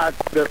about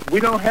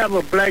we don't have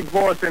a black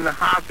voice in the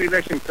House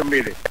Election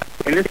Committee.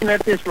 And listen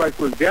at this right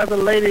quick. There's a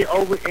lady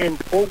over in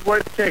Fort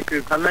Worth,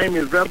 Texas. Her name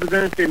is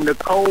Representative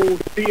Nicole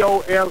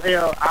Collier.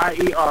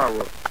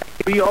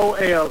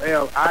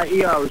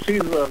 Collier.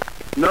 She's a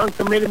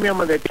non-committee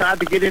member that tried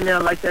to get in there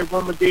like that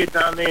woman did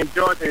down there in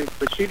Georgia,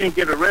 but she didn't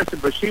get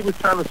arrested. But she was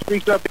trying to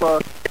speak up.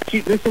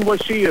 Listen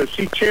what she is.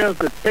 She chairs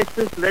the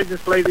Texas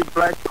Legislative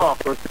Black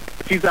Caucus.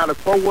 She's out of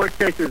Fort Worth,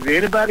 Texas. If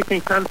anybody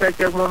can contact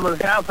that woman,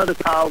 have her to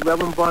call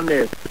Reverend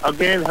Barnett.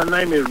 Again, her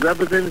name is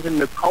Representative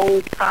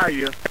Nicole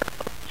Collier.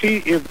 She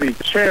is the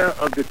chair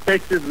of the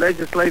Texas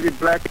Legislative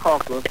Black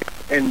Caucus,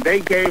 and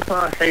they gave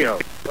her hell.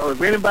 So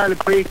if anybody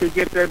please could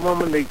get that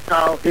woman to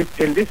call,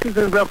 and this is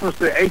in reference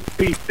to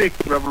HB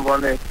 6, Reverend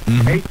Barnett.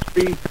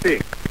 HB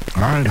 6.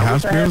 All right,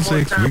 House Bill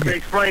 6. We can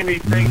explain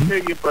these things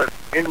to you, but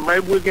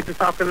maybe we'll get to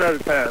talk another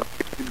time.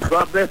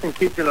 God bless and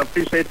keep you, and I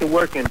appreciate the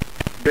work, and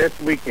best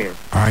weekend.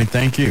 All right,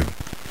 thank you.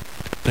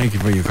 Thank you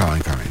for your call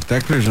and comment.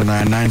 That clears the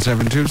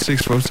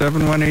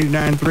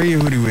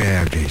 972-647-1893. Who do we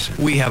have, Jason?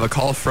 We have a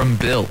call from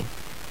Bill.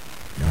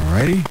 All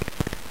righty.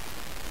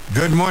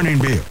 Good morning,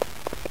 Bill.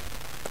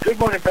 Good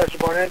morning, Pastor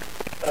Barnett.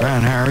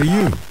 Fine, how are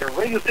you? The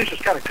radio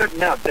station's kind of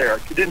cutting out there.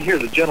 You didn't hear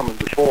the gentleman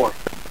before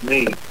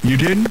me. You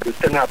didn't? It was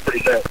cutting out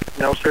pretty bad.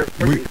 No, sir.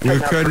 We're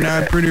cutting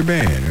out pretty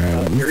bad.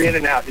 You're in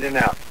and out,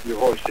 your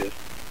voice is.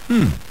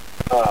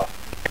 Well,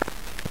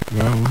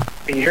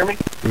 can you hear me?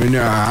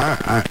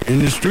 I in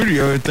the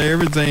studio, it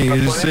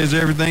says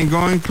everything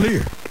going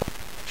clear.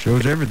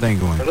 Shows everything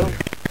going clear.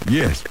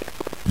 Yes.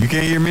 You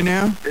can't hear me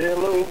now?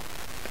 Hello.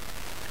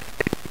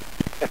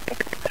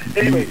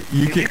 Anyway, if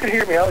you can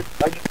hear me,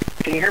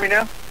 can you hear me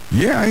now?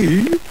 Yeah, I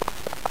hear you.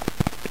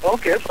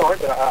 Okay, I'm sorry,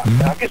 but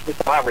I guess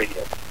it's my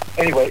radio.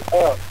 Anyway,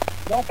 no,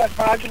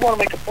 Pastor, I just want to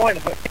make a point.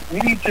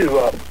 We need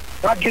to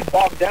not get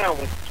bogged down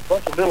with a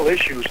bunch of little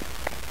issues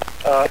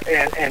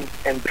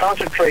and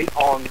concentrate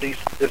on this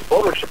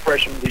voter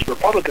suppression these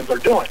Republicans are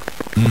doing.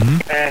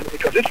 And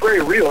because it's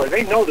very real, and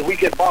they know that we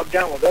get bogged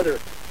down with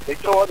they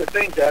throw other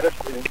things at us,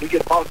 and we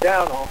get bogged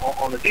down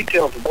on the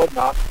details and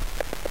whatnot.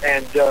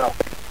 And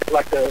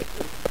like the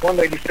one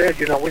lady says,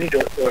 we need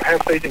to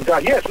have faith in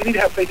God. Yes, we need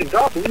to have faith in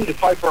God, but we need to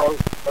fight for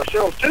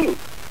ourselves too.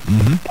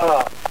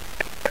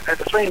 At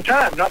the same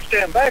time, not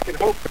stand back and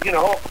hope for a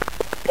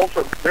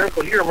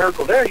miracle here, a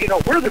miracle there.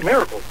 We're the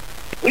miracle.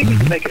 We need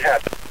to make it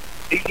happen.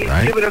 He's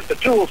giving us the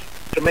tools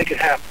to make it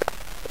happen.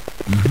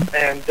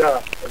 And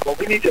but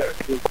we need to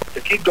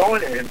keep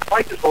going and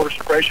fight this voter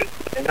suppression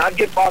and not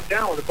get bogged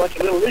down with a bunch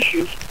of little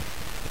issues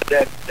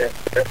that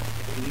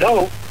we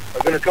know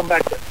are going to come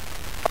back to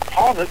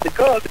haunt us,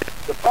 because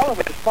the problem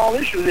with the small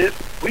issue is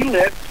we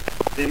let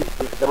the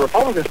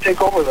Republicans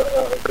take over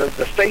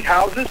the state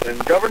houses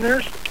and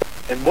governors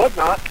and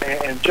whatnot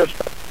and just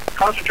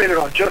concentrated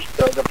on just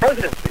the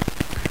presidency.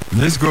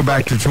 Let's go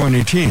back to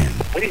 2010.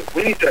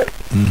 We need to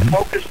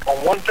focus on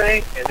one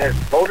thing, and that's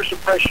voter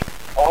suppression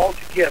all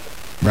together.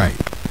 Right.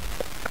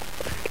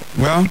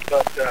 Well,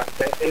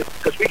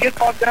 because we get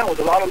bogged down with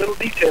a lot of little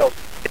details,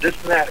 this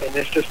and that, and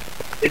it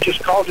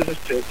just causes us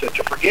to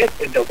forget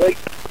and to wait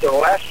till the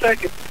last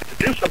second to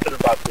do something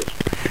about this.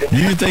 Do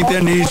you think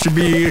there needs to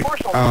be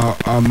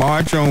a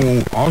march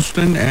on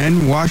Austin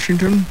and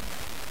Washington?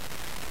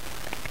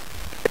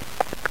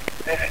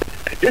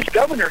 This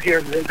governor here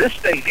in this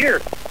state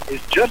here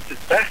is just as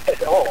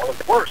bad or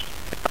worse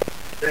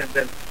than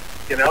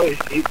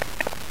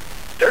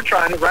they're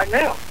trying it right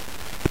now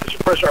to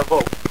suppress our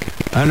vote.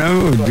 I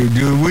know.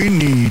 Do we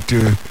need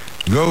to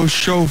go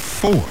show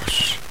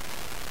force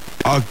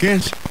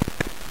against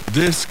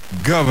this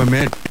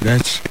government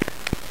that's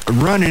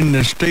running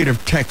the state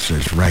of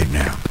Texas right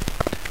now?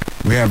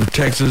 We have a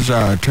Texas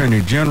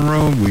Attorney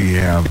General. We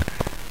have,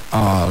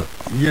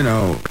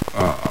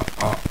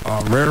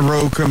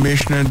 Railroad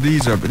Commissioner.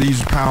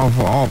 These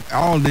powerful,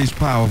 all these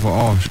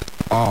powerful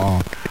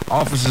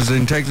offices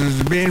in Texas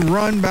is being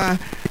run by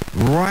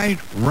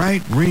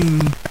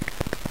right-wing.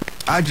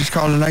 I just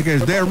call it like it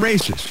is. They're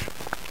racist.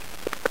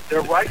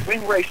 They're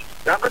right-wing racists.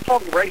 Not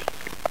Republican racists.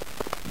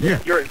 Yeah.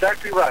 You're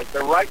exactly right.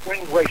 They're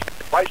right-wing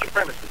racists. White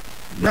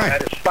supremacists. Right.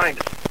 That is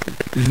finest.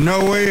 There's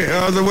no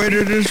other way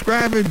to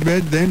describe it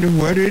but than to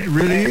what it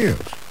really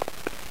is.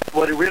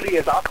 What it really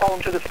is, I'll call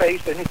them to the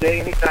face any day,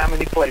 any time,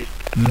 any place.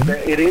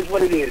 It is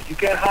what it is. You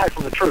can't hide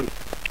from the truth.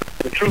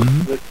 The truth,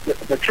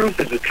 the truth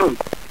is the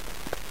truth.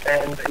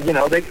 And you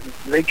know they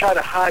try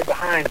to hide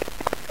behind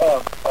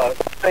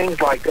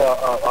things like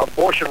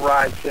abortion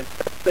rights and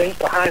things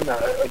behind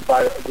the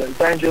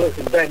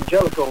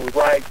evangelical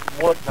rights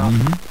and whatnot.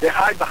 They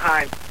hide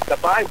behind the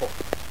Bible.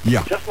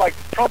 Yeah. Just like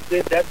Trump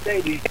did that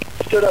day, he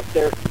stood up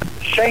there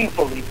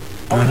shamefully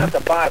holding up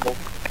the Bible,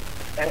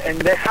 and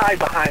they hide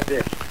behind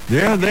this.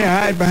 Yeah, they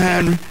hide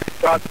behind.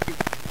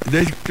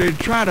 They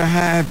try to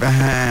hide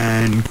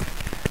behind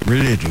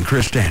religion,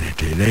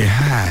 Christianity. They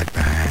hide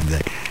behind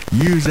that.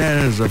 Use that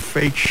as a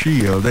fake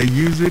shield. They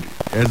use it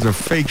as a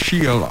fake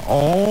shield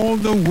all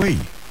the way.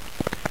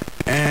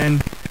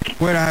 And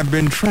what I've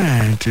been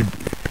trying to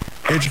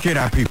educate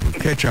our people,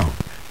 catch on.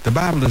 The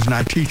Bible is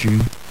not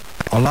teaching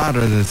a lot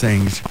of the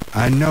things.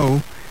 I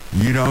know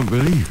you don't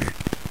believe it.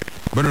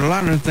 But a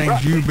lot of the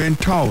things you've been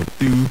taught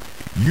through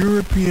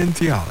European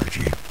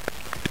theology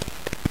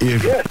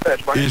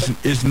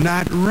is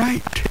not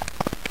right.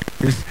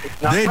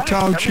 They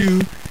taught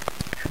you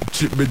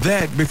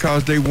that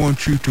because they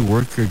want you to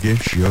work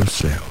against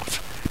yourselves.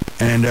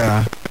 And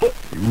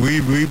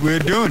we're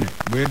doing it.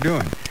 We're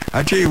doing it.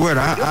 I tell you what,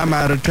 I'm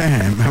out of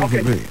time.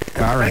 Okay.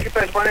 All right.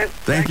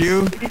 Thank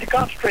you. You need to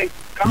concentrate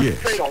on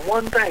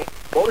one thing.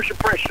 Voter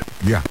suppression.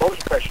 Yeah. Voter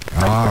suppression.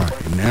 All right.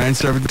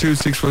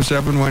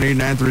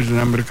 972-647-1893 is the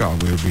number to call.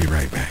 We'll be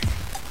right back.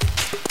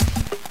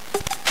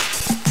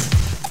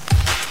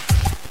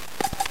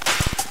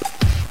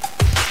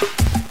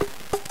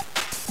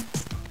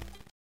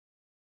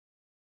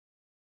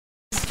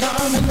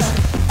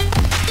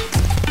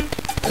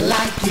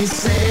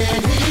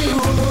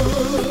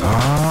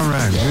 All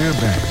right, we're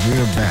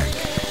back.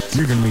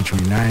 You can reach me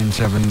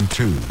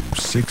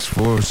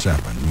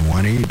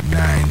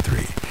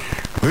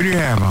 972-647-1893. Who do you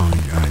have on,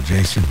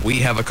 Jason? We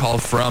have a call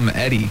from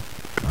Eddie.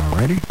 All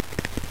righty.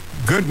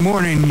 Good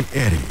morning,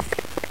 Eddie.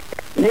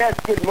 Yes,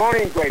 good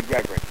morning, Great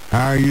Reverend.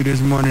 How are you this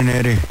morning,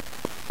 Eddie?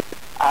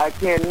 I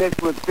can't miss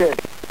with this.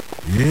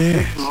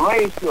 Yes. This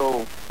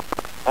racial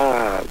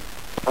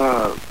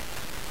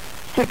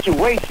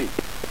situation.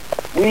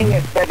 We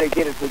had better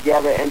get it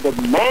together and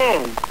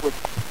demand with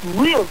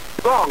real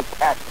strong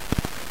passion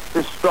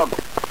this struggle.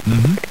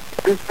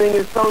 This thing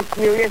is so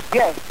serious.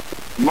 Yes,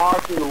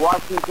 march in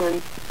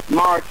Washington,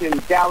 march in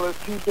Dallas,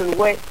 Houston,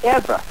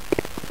 wherever.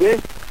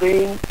 This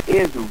thing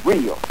is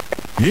real.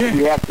 Yeah.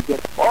 We have to get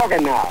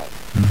organized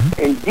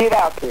and get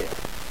out there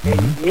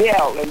and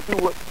yell and do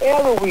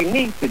whatever we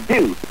need to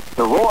do.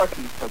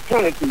 Sororities,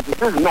 fraternities, it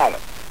doesn't matter.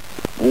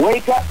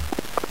 Wake up.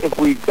 If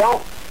we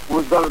don't,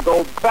 we're going to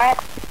go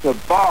back to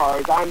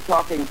bars. I'm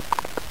talking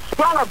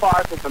stronger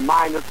bars with the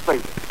mind of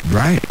slavery.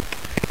 Right.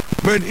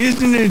 But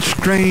isn't it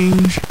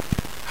strange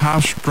how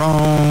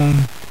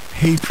strong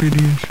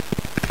hatred is?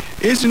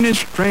 Isn't it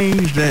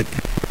strange that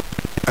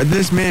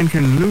this man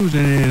can lose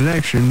in an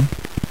election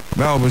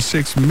by over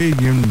 6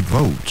 million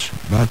votes,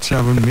 about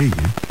 7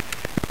 million,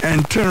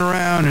 and turn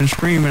around and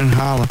scream and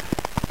holler,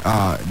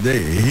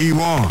 he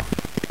won.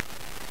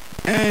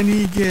 And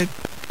he get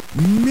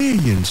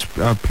millions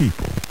of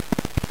people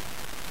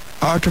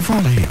to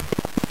follow him.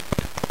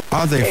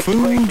 Are they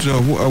fools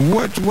or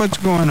what's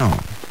going on?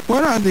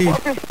 What are these? Well,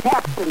 this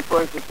captain,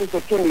 for instance, this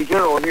attorney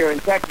general here in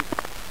Texas,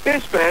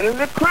 this man is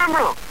a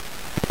criminal.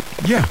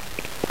 Yeah.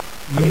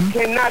 It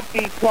cannot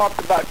be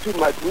talked about too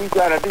much. We've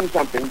got to do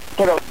something.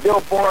 Put up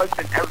billboards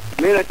in every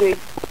community.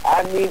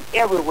 I mean,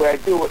 everywhere.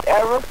 Do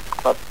whatever,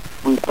 but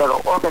we better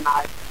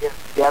organize, get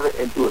together,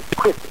 and do it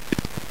quickly.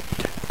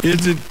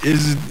 Is it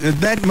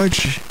that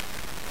much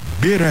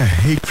bitter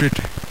hatred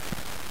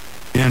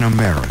in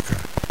America?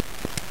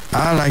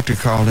 I like to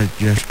call it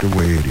just the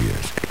way it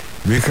is,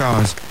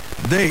 because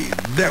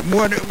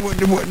what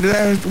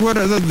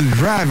other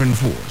driving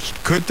force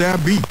could there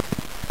be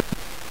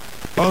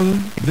other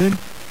than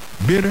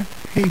bitter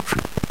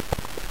hatred?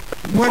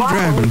 What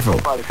driving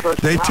force?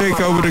 They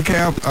take over the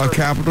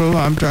Capitol.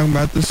 I'm talking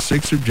about the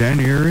 6th of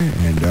January,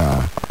 and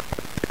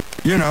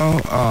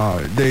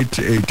they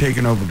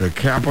taking over the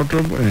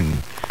Capitol,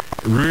 and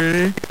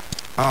really,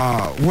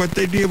 what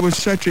they did was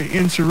such an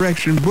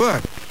insurrection.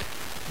 But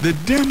the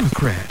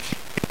Democrats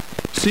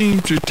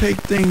seem to take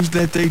things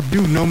that they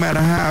do, no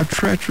matter how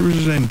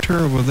treacherous and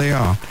terrible they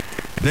are,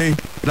 they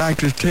like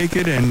to take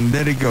it and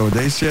let it go.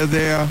 They said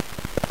they are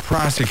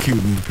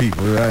prosecuting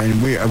people,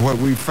 and what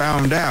we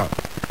found out,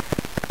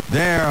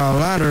 there are a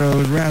lot of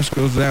those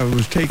rascals that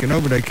was taking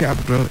over the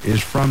Capitol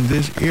is from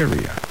this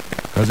area,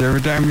 because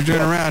every time you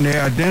turn around,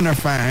 they're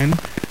identifying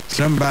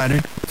somebody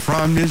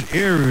from this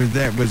area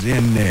that was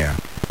in there,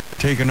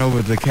 taking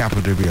over the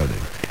Capitol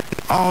building.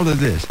 All of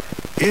this.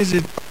 is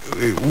it?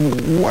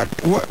 What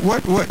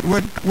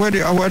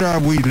are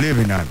we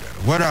living under?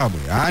 What are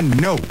we? I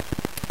know.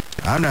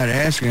 I'm not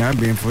asking. I'm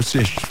being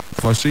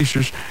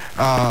facetious.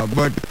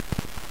 But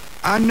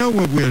I know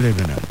what we're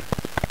living under.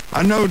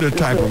 I know the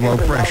type of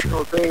oppression.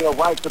 Thing of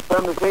white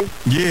supremacy.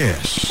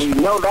 Yes. We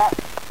know that.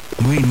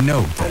 We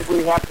know that. And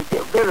we have to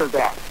get rid of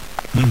that.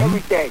 Mm-hmm. Every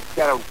day,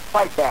 gotta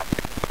fight that.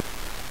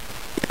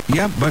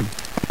 Yeah, but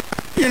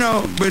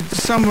but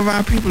some of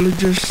our people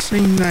just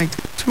seem like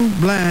too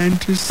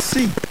blind to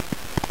see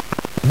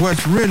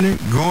what's really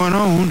going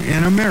on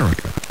in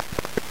America.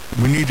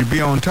 We need to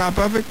be on top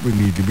of it. We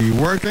need to be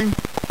working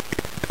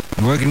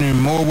in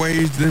more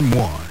ways than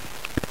one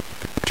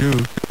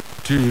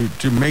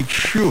to make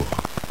sure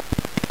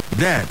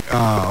that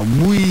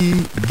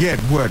we get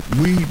what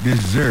we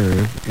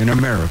deserve in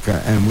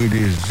America, and we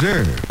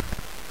deserve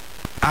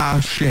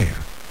our share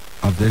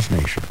of this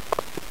nation.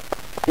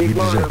 You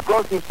go to the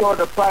grocery store,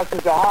 the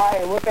prices are high,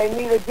 and what they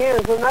need again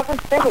is another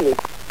stimulus.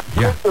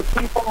 Yeah. Give the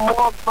people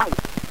more money.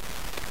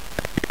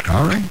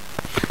 All right.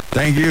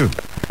 Thank you.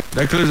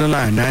 That clears the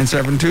line.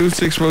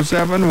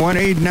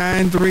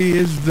 972-647-1893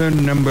 is the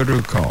number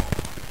to call.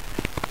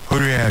 Who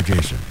do we have,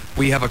 Jason?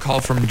 We have a call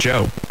from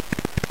Joe.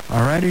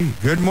 All righty.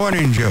 Good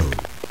morning, Joe.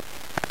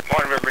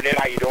 Morning, Reverend Ned.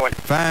 How you doing?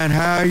 Fine.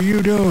 How are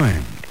you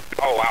doing?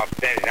 Oh,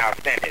 outstanding.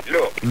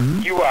 Look,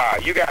 you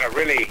got a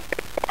really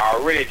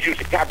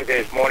juicy topic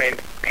this morning,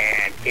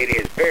 and it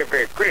is very,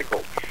 very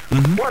critical.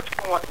 What's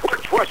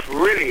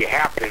really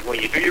happening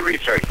when you do your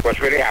research? What's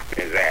really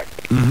happening is that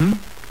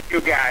you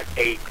got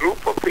a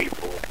group of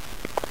people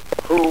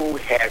who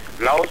has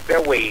lost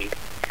their way.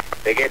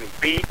 They're getting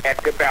beat at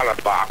the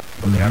ballot box.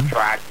 So they're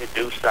trying to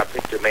do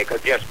something to make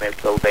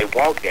adjustments so they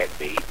won't get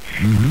beat.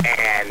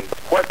 And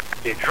what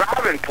the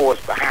driving force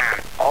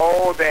behind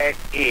all that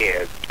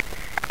is,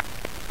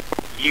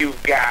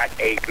 you've got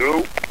a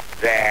group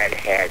that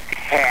has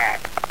had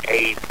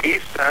a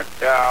decent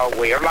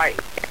way of life.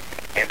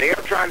 And they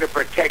are trying to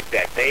protect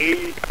that.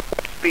 They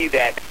see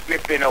that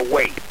slipping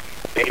away.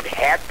 They've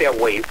had their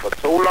way for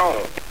so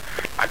long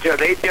until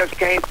they just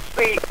can't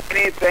see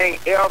anything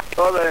else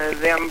other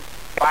than them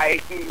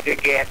fighting to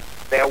get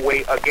their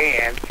way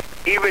again,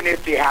 even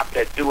if they have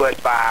to do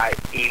it by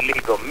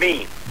illegal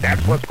means.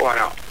 That's what's going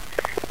on.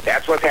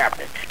 That's what's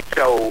happening.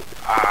 So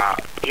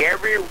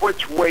every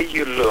which way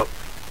you look,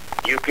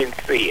 you can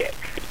see it.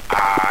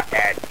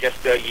 At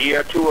just a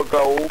year or two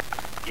ago,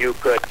 you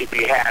could, if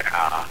you had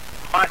a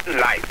hunting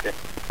license,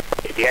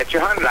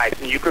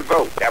 you could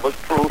vote. That was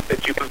proof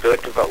that you was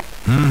good to vote.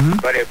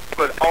 But if it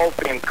was off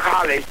in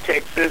college,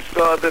 Texas,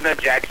 Southern, or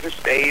Jackson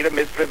State, or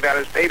Mississippi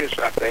Valley State or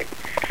something,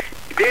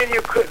 then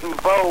you couldn't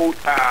vote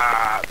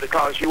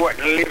because you weren't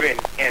living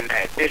in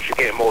that district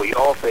anymore. You're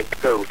off at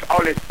schools.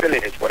 All this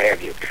silliness, what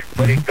have you.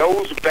 But it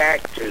goes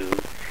back to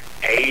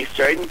a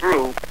certain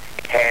group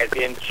has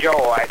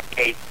enjoyed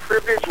a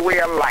privileged way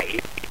of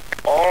life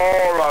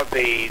all of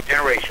the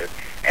generations,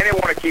 and they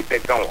want to keep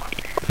it going.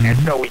 And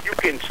so you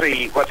can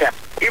see what's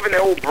happening. Even the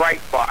old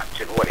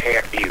Breitbarts and what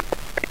have you.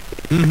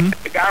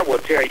 The guy will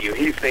tell you,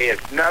 he says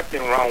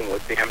nothing wrong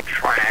with them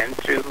trying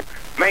to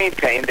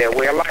maintain their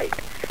way of life.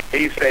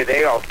 He said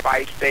they are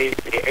fight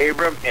Stacey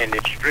Abrams in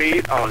the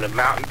street, on the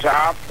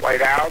mountaintop,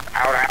 White House,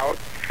 out,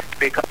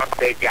 because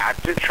they got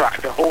to try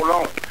to hold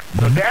on.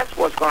 So that's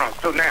what's going on.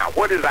 So now,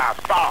 what is our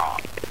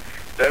solve?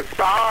 The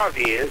solve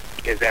is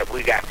that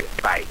we got to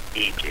fight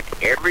each and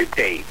every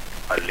day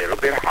a little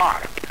bit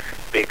harder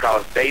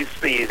because they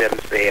see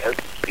themselves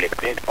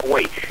slipping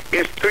away.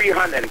 It's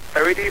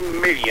 330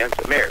 million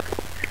Americans,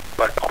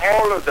 but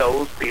all of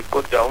those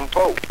people don't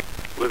vote.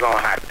 We're going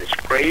to have to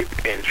scrape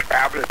and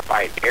travel and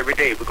fight every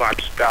day. We're going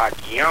to start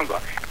younger.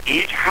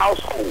 Each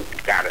household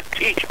got to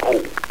teach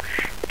old.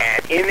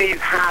 And in these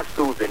high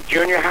schools and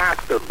junior high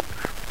schools,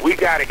 we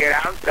got to get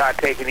out and start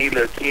taking these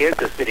little kids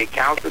to city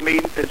council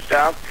meetings and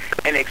stuff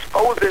and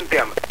exposing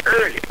them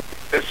early.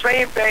 The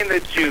same thing the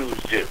Jews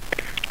do.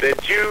 The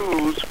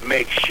Jews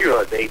make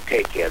sure they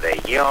take care of their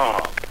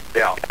young,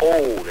 their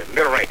old, and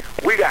middle range.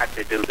 We got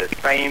to do the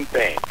same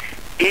thing.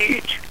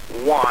 Each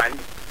one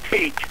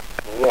teach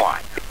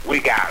one. We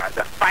got to.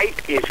 The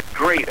fight is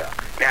greater.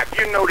 Now, if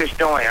you notice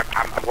during,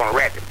 I'm going to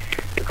wrap it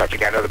because you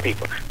got other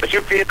people, but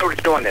if you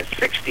notice during the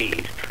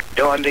 60s,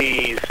 during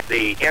the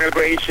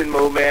integration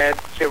movement,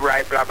 civil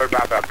rights, blah, blah,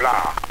 blah, blah,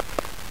 blah,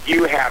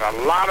 you had a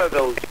lot of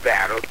those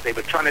battles. They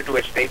were trying to do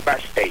it state by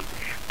state,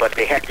 but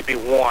they had to be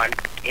won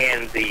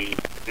in the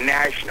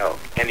national,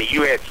 in the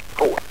U.S.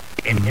 court,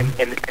 in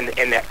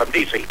that, from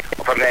D.C.,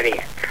 or from that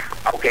end.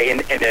 Okay, in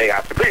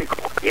the Supreme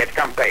Court. He had to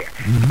come there.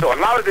 So a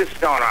lot of this is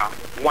going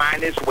to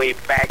wind its way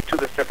back to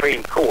the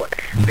Supreme Court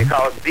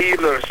because these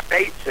little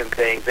states and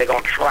things, they're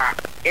going to try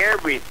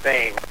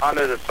everything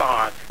under the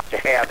sun to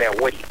have their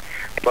way.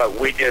 But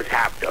we just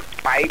have to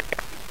fight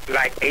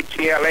like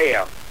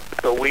ATLL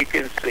so we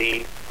can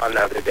see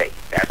another day.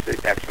 That's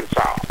the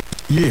solve.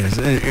 Yes,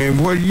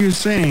 and what you're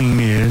saying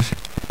is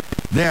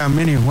there are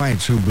many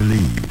whites who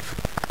believe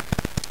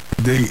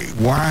the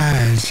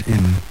wise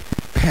in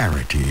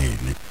parity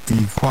and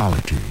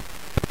equality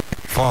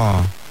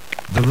for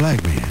the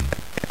black man.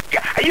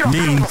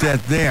 means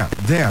that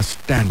their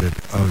standard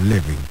of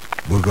living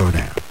will go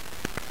down.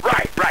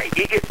 Right.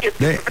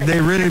 They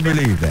really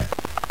believe that.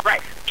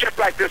 Right. Just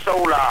like this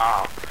old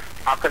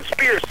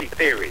conspiracy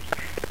theories.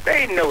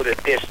 They know that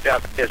this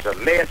stuff is a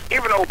mess.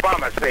 Even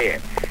Obama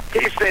said.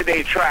 He said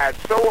they tried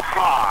so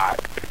hard,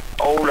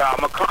 old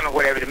McConnell,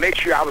 whatever, to make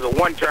sure I was a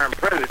one-term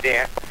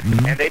president.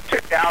 And they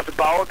took out the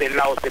ball. They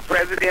lost the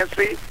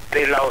presidency.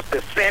 They lost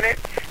the Senate.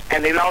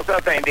 And they lost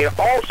other things. They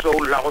also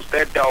lost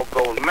their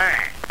doggone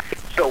mind.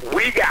 So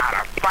we got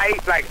to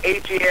fight like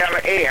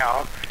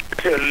HELL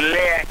to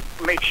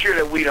make sure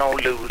that we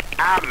don't lose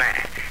our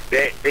mind.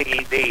 They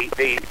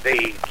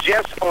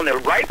just on the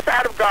right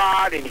side of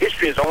God, and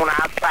history is on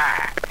our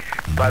side.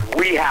 But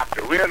we have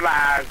to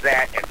realize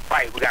that and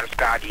fight. We got to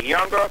start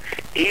younger.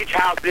 Each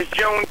house this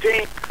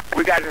Juneteenth,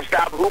 we got to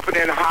stop hooping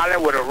and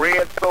hollering with a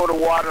red soda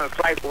water and a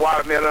slice of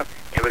watermelon,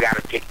 and we got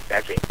to kick.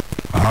 That's it.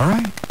 All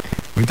right.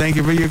 We thank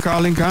you for your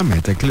call and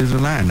comment. That clears the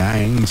line,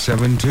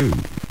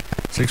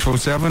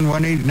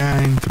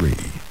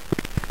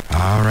 972-647-1893.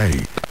 All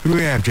righty. Who do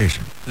we have,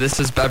 Jason? This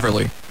is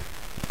Beverly.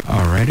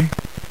 All righty.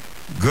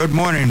 Good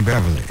morning,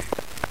 Beverly.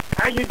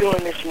 How you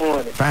doing this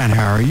morning? Fine.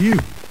 How are you?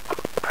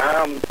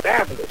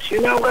 Fabulous.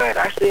 You know what?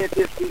 I said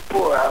this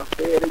before. I'll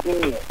say it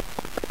again.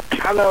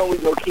 How long we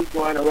gonna keep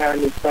going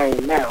around this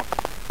thing now?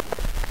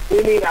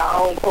 We need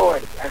our own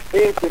party. I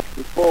said this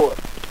before.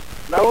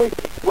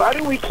 Why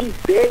do we keep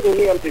begging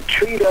them to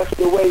treat us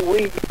the way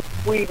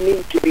we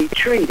need to be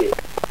treated?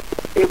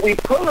 If we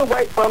pull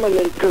away from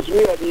them, because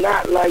we are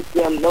not like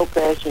them, no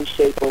fashion,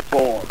 shape, or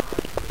form.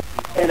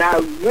 And I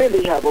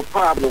really have a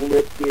problem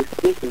with this.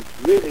 This is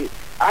really,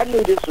 I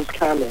knew this was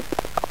coming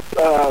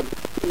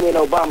when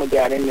Obama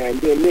got in there, and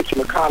then Mitch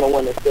McConnell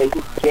wanted to say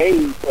he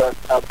gave us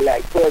a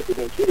black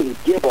president. He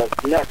didn't give us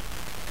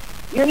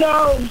nothing. You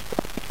know,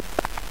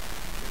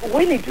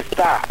 we need to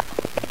stop.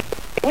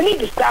 We need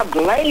to stop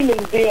blaming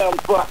them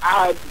for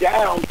our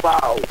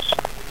downfalls.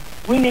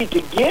 We need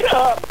to get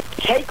up,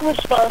 take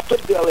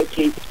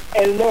responsibility,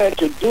 and learn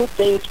to do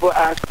things for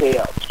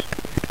ourselves.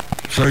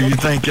 So you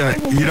think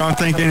you don't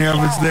think any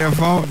of it's their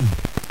fault?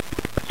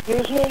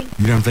 Excuse me?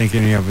 You don't think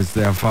any of it's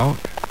their fault?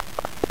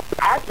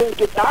 I think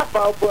it's our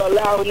fault for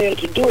allowing them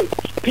to do it.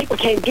 People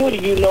can't do to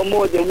you no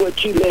more than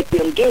what you let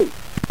them do.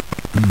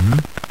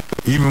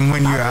 Even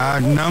when you're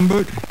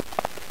outnumbered?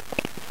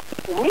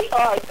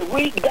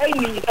 They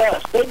need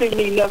us. They've been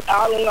needing us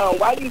all along.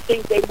 Why do you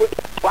think they was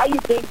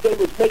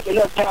making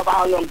us have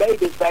all them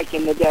babies back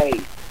in the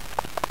day?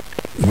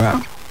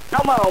 Well,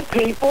 come on,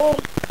 people.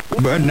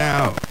 But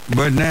now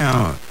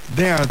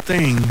there are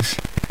things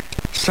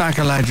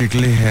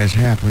psychologically has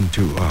happened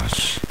to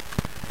us.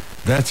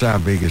 That's our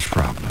biggest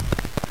problem.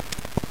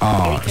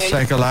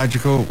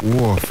 Psychological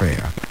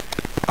warfare.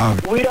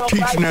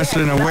 Teaching us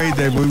in a way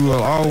that we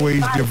will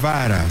always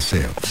divide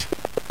ourselves.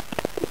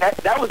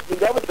 That was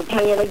the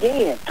plan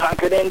again.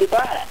 Conquer and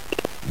divide.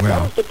 Well,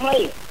 that was the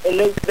plan,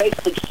 and they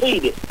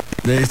succeeded.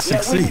 They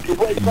succeeded.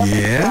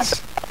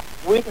 Yes.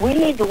 We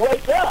need to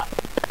wake up.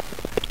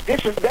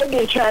 They've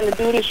been trying to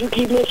do this. You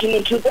keep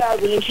mentioning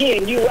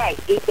 2010. You're right.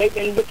 They've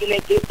been looking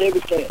at this ever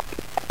since.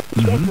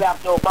 Especially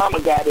after Obama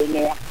got in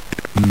there.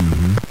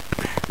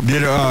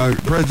 Did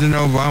President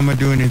Obama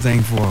do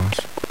anything for us?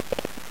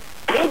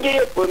 He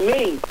did for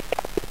me.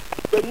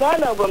 But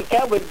none of them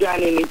ever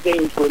done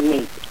anything for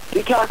me.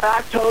 Because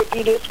I told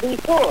you this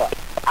before.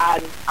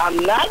 I'm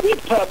not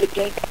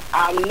Republican.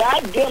 I'm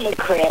not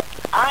Democrat.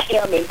 I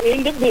am an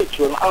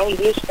individual on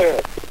this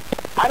earth.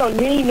 I don't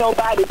need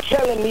nobody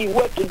telling me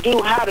what to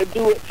do, how to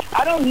do it.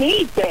 I don't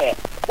need that.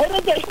 What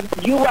are they?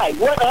 You're right.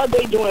 What are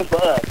they doing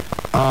for us?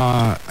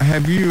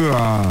 Have you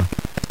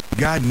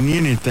gotten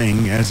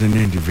anything as an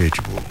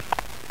individual?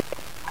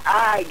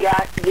 I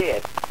got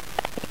this.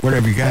 What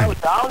have you got? That was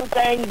the only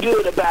thing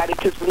good about it,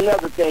 because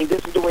another thing,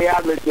 this is the way I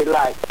look at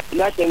life.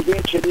 Nothing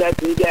ventured,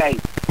 nothing gained.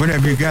 What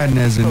have you gotten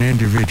as an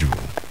individual?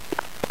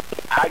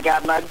 I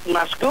got my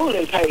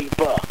schooling paid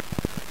for.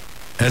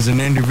 As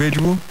an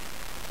individual?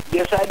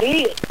 Yes, I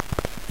did.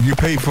 You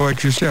paid for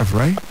it yourself,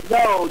 right?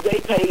 No, they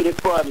paid it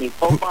for me.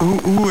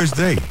 Who is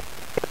they?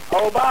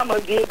 Obama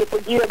did the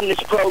forgiveness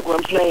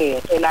program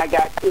plan, and I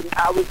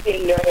was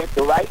in there at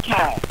the right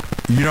time.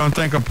 You don't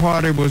think a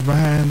party was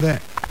behind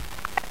that?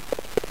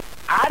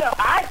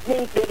 I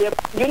think that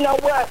you know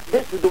what?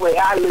 This is the way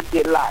I look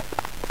at life.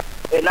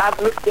 And I've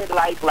looked at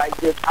life like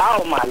this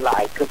all my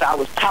life, because I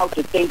was taught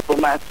to think for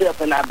myself,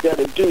 and I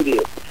better do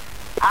this.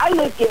 I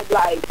look at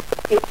life,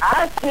 if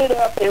I sit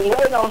up and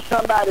wait on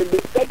somebody,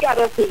 they got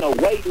us in a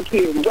waiting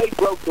period. Wait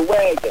broke the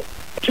wagon.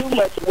 Too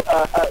much,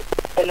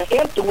 and an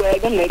empty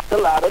wagon makes a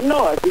lot of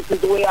noise. This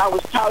is the way I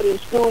was taught in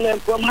school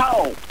and from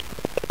home.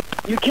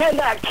 You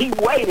cannot keep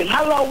waiting.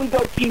 How long we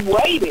gonna keep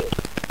waiting?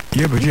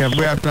 Yeah, but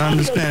we have to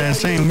understand that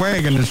same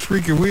wagon, the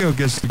squeaky wheel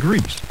gets the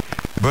grease.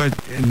 But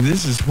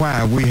this is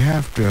why we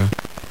have to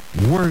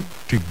work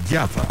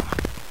together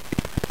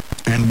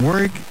and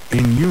work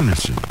in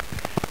unison.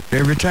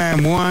 Every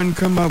time one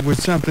come up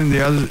with something,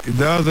 the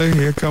other,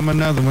 here come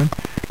another one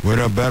with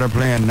a better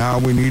plan. Now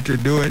we need to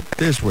do it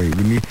this way.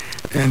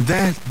 And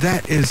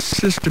that is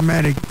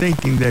systematic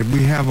thinking that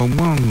we have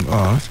among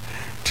us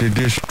to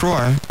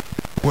destroy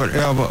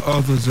whatever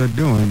others are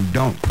doing.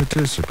 Don't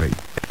participate.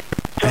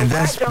 And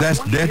that's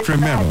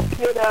detrimental.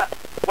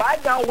 Why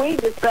don't we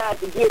decide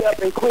to get up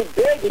and quit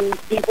begging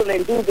these people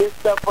and do this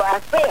stuff for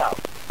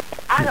ourselves?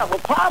 I have a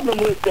problem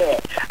with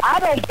that. I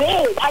don't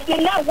beg. I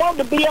did not want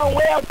to be on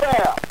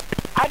welfare.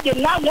 I did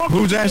not want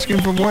Who's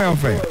asking for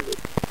welfare?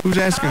 Who's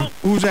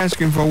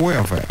asking for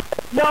welfare?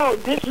 No,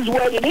 this is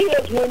what it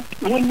is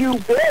when you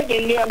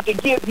begging them to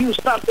give you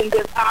something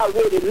that's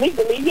already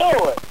legally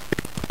yours.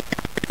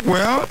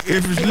 Well,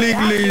 if it's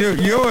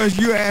legally yours,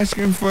 you're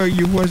asking for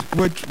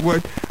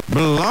what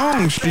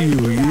belongs to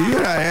you.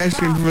 You're not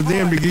asking for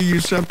them to give you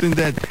something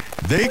that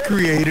they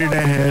created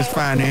and has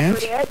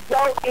financed.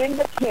 Go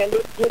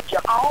independent, get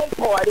your own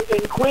party,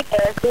 and quit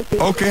asking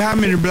people. Okay, how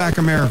many black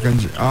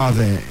Americans are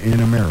there in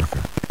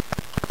America?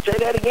 Say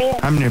that again?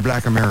 How many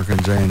black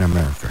Americans are in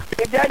America?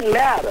 It doesn't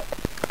matter.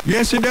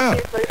 Yes, it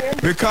does.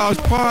 Because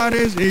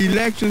parties,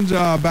 elections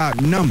are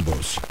about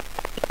numbers.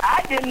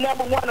 I didn't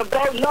never want to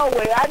vote no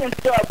way. I didn't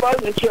start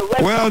voting until...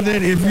 Well,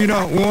 then, if you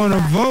don't want to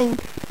vote,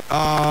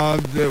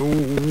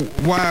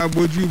 why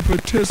would you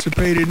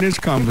participate in this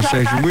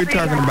conversation? We're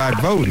talking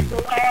about voting.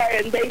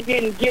 And they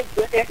didn't get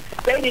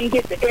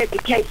the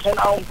education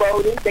on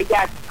voting. They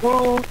got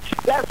screwed.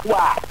 That's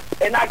why.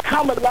 And I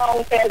come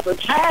along as a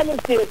time as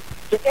this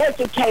to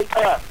educate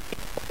us.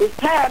 It's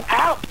time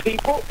out,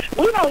 people.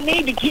 We don't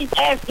need to keep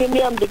asking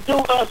them to do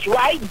us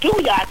right. Do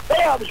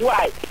yourselves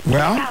right.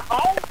 Well, our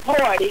own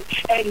party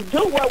and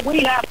do what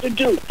we have to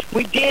do.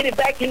 We did it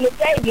back in the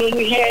day when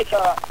we had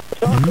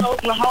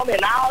Oklahoma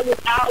and all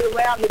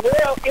around the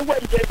world. It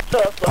wasn't just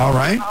Tulsa. All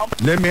right.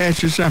 Let me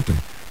ask you something.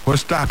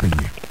 What's stopping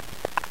you?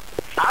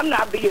 I'm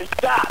not being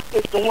stopped.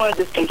 It's the one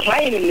that's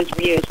complaining that's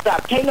being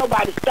stopped. Can't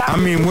nobody stop me. I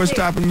mean, what's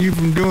stopping you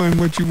from doing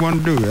what you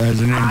want to do as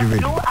an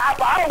individual?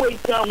 I've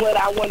always done what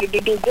I wanted to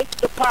do. This is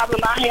the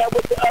problem I have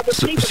with the other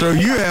people. So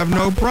you have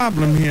no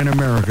problem here in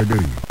America, do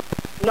you?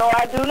 No,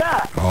 I do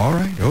not. All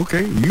right.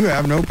 Okay. You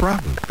have no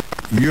problem.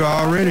 You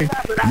already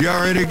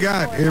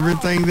got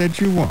everything that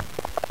you want.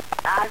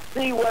 I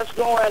see what's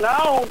going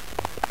on.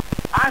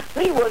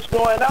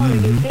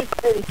 And it's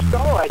just been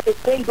started.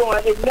 It's been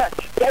going.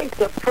 They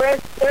suppress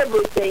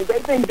everything.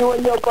 They've been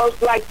doing your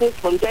votes like this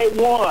from day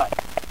one.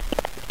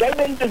 They've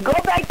been to go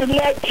back to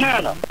Nat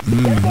Turner.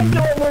 They've been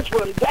doing this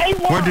from day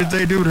one. What did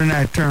they do to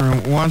Nat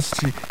Turner once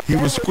he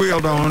was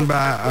squealed on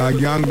by a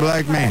young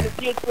black man?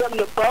 Get them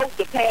to vote,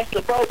 to pass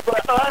the vote for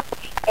us,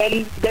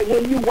 and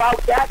when you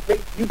walked out,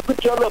 you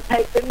put your little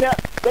paper in there.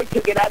 They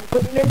took it out and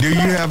put it in. Do you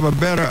have a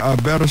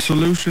better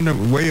solution, a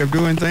way of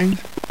doing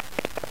things?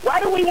 Why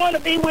do we want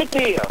to be with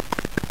them?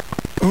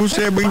 Who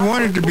said we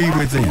wanted to be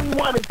with them? We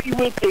want to be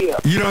with them.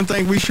 You don't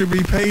think we should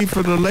be paid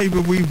for the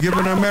labor we've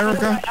given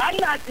America? I'm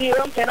not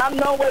them, and I'm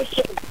no way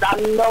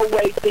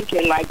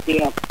thinking like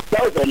them.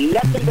 Those are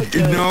nothing but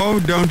them. No,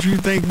 don't you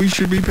think we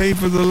should be paid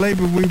for the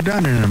labor we've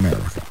done in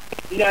America?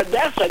 Now,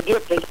 that's a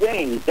different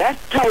thing. That's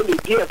totally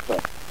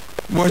different.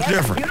 What's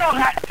different?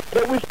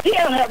 But we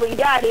still haven't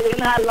got it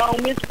in how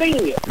long it's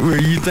been.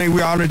 Well, you think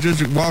we ought to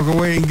just walk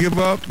away and give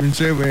up and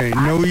say we ain't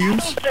no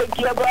use? I don't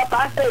say give up.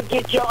 I say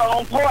get your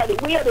own party.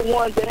 We are the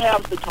ones that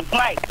have the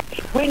complaints.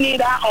 We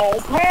need our own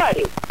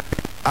party.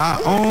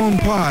 Our own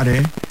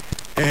party,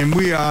 and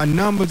our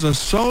numbers are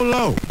so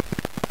low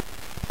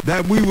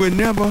that we would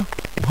never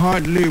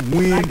hardly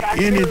win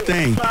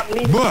anything.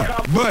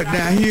 But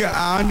now here,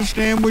 I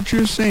understand what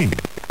you're saying.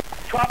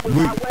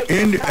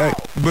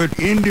 But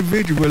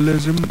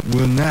individualism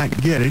will not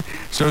get it.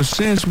 So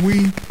since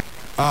we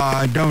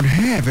don't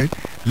have it,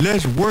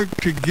 let's work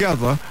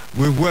together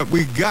with what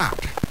we got.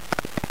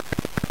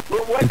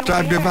 And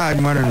stop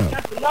dividing one another.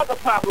 That's another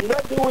problem.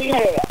 What do we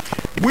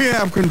have? We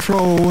have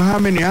control. How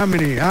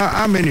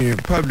many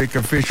public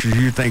officials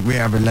you think we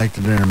have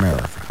elected in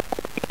America?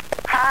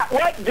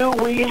 What do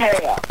we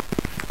have?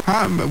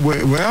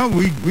 Well,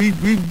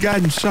 we've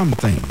gotten some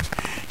things.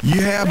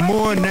 You have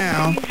more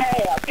now.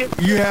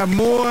 You have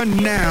more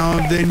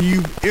now than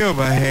you've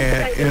ever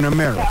had in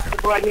America.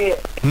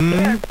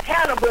 There's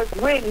cannabis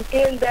written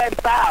in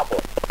that Bible.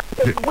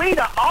 If we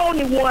the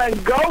only one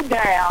go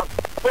down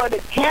for the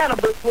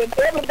cannabis when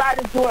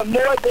everybody's doing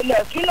more than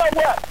us, you know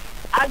what?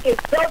 I get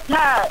so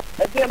tired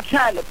of them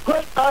trying to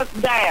put us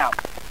down.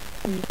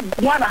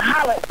 Want to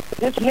holler,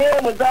 this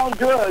man was on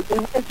drugs.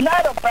 It's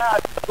not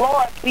about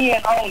Lord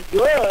being on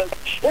drugs.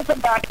 It's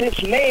about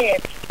this man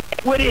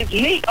with his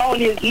knee on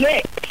his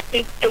neck.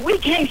 We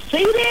can't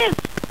see this?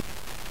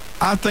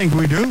 I think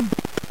we do.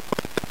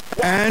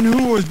 And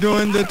who was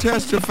doing the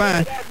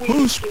testifying?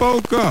 Who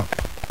spoke up?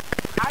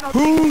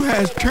 Who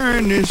has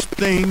turned this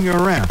thing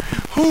around?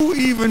 Who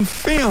even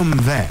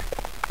filmed that?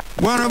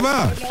 One of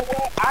us.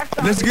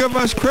 Let's give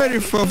us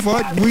credit for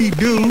what we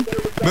do,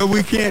 but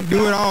we can't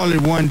do it all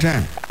at one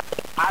time.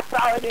 I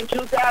saw it in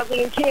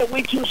 2010.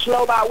 We too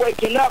slow by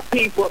waking up,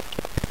 people.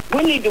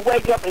 We need to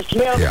wake up and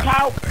smell the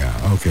talk.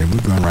 Yeah, okay,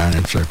 we're going around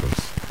in circles.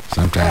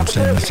 Sometimes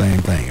saying the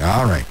same thing.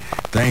 All right,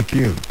 thank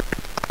you.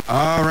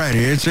 All righty,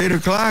 it's 8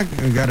 o'clock.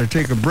 I got to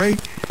take a break,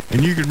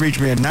 and you can reach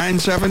me at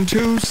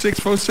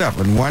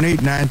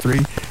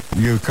 972-647-1893.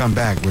 You'll come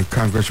back with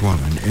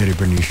Congresswoman Eddie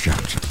Bernice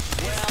Johnson.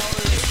 Well,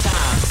 it's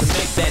time to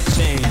make that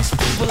change.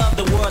 People of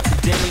the world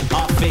today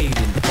are fading.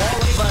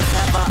 All of us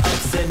have our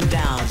ups and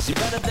downs. You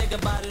better think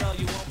about it or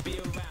you won't be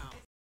around.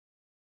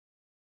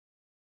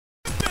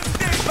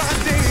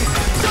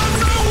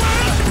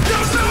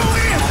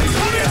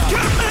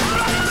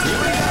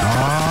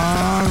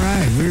 All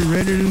right, we're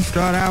ready to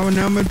start hour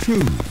number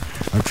 2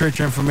 of Church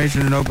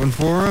Information and Open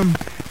Forum,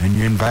 and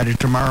you're invited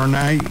tomorrow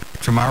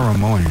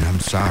morning,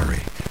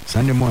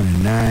 Sunday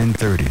morning,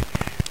 9:30.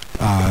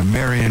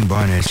 Marion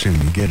Barnett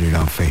soon. You get it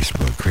on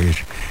Facebook, Chris.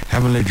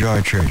 Heavenly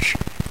Joy Church,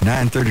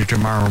 9:30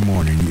 tomorrow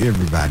morning.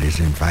 Everybody's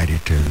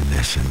invited to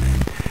listen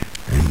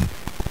and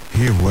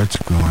hear what's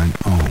going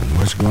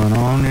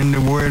on in the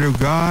Word of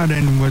God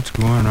and what's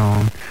going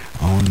on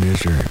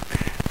this earth.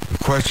 The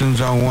questions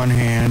on one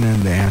hand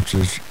and the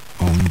answers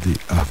on the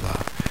other.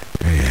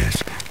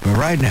 Yes. But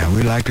right now,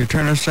 we'd like to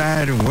turn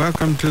aside and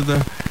welcome to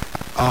the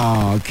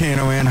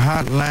KNON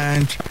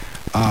Hotlines,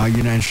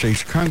 United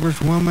States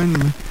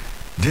Congresswoman,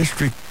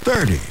 District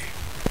 30,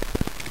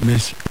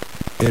 Miss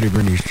Eddie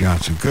Bernice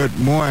Johnson. Good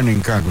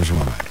morning,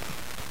 Congresswoman.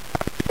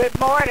 Good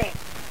morning.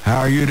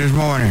 How are you this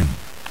morning?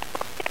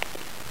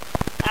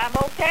 I'm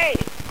okay.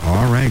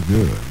 All right,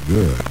 good.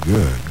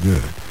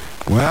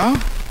 Well,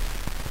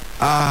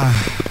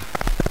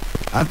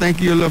 I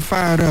think you're a little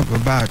fired up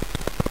about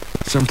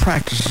some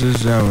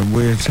practices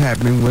where it's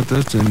happening with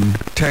us in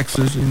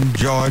Texas and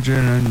Georgia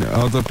and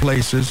other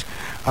places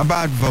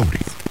about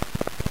voting.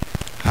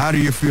 How do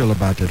you feel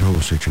about that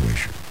whole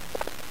situation?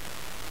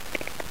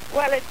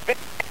 Well, it's very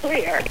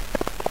clear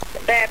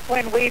that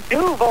when we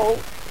do vote,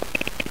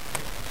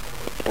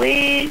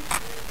 we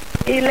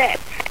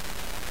elect.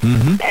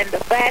 Mm-hmm. And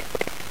the fact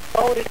that we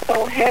voted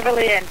so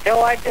heavily in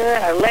Georgia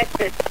and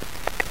elected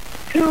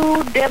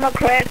 2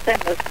 Democrats in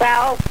the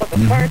South for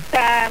the first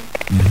time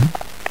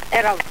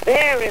in a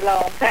very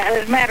long time.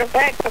 As a matter of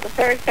fact, for the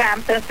first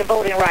time since the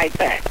Voting Rights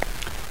Act.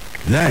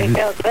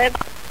 Because that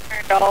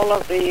turned all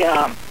of the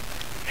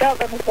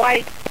Southern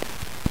white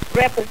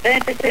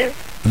representatives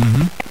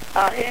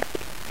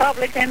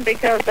Republican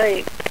because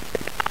they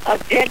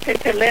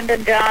objected to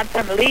Lyndon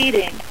Johnson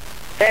leading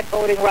that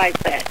Voting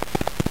Rights Act.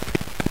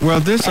 Well,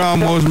 this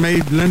almost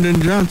made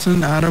Lyndon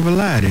Johnson out of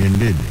Aladdin,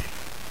 didn't it?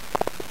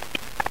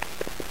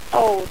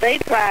 Oh, they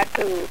tried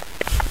to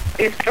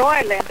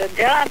destroy Lyndon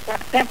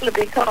Johnson simply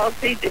because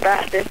he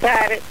decided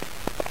that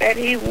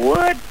he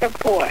would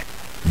support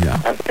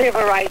a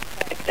Civil Rights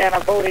Act and a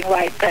Voting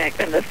Rights Act.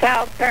 And the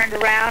South turned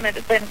around and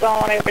it's been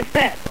gone ever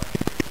since.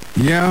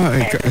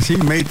 Yeah, because he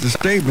made the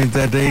statement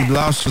that they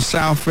lost the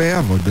South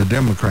forever, the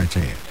Democrats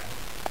had.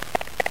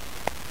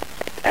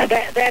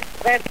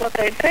 That's what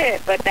they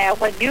said. But now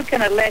when you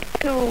can elect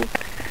 2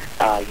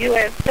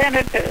 U.S.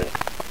 senators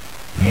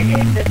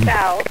in the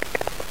South,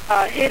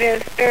 it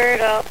has stirred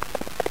up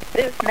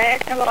this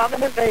national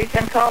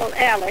organization called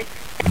ALEC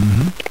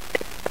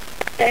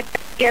that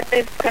get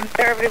this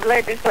conservative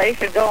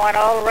legislation going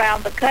all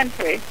around the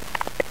country.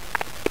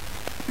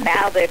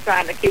 Now they're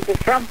trying to keep us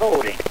from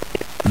voting.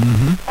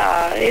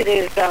 It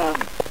is, and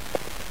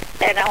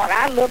when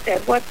I looked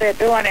at what they're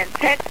doing in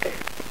Texas,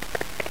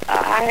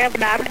 I have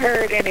not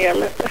heard any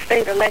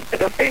state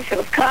elected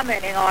officials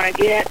commenting on it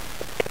yet,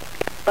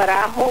 but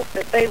I hope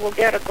that they will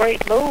get a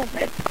great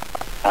movement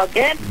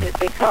against it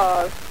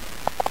because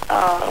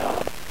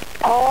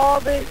all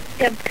the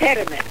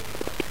impediments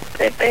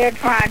that they're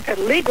trying to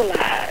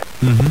legalize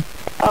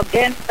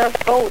against us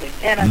voting.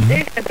 In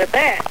addition to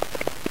that,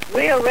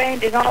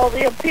 rearranging all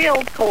the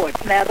appeals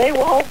courts. Now, they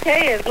were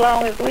okay as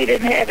long as we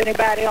didn't have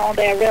anybody on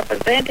there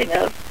representing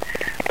us,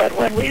 but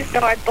when we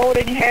start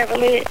voting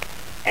heavily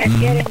and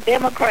getting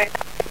Democrats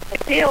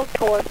appeals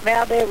courts,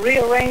 now they're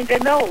rearranging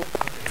those.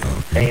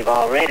 They've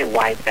already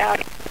wiped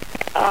out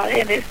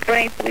any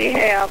strength we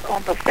have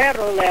on the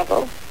federal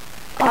level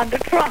under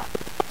Trump.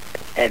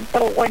 And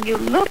so when you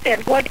look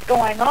at what's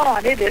going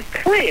on, it is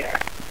clear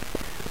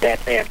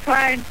that they're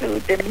trying to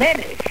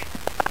diminish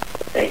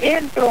the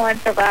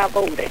influence of our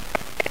voting,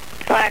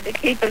 trying to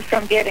keep us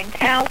from getting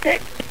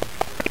counted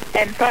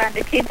and trying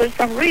to keep us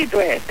from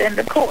redress in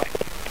the courts.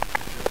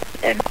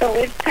 And so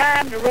it's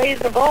time to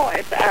raise a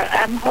voice.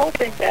 I'm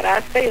hoping that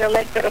our state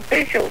elected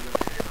officials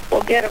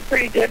will get a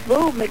pretty good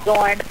movement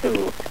going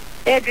to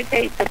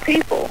educate the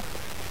people.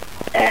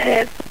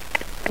 And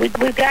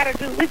we've got to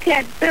do, we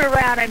can't sit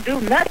around and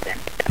do nothing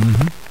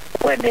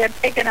when they're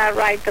taking our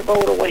right to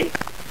vote away.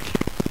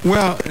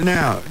 Well,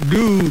 now,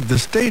 do the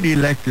state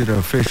elected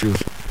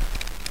officials,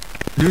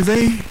 do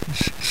they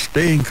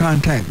stay in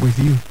contact with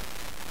you?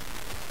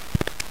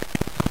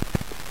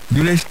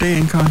 Do they stay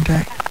in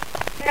contact?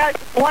 Yeah,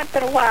 once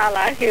in a while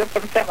I hear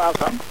from some of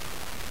them.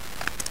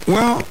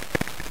 Well,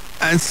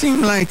 it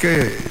seemed like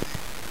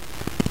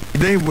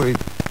they would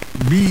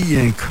be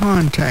in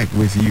contact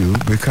with you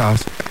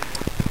because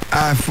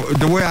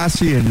the way I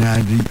see it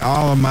now,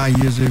 all of my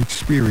years of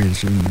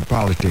experience in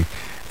politics,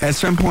 at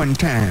some point in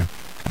time,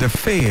 the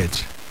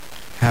feds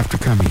have to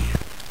come in.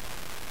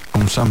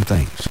 on some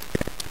things.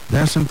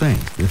 There's some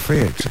things. The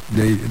feds,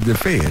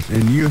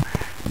 and you're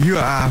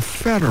our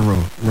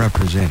federal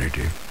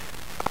representative.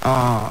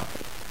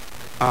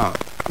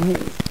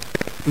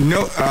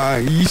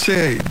 You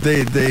said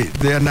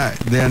they're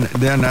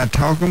not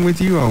talking with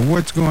you, or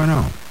what's going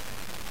on?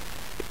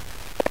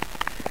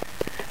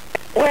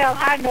 Well,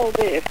 I know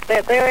this,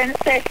 that they're in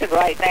session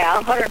right now,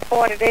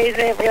 140 days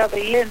every other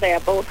year, and they're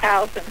both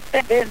House and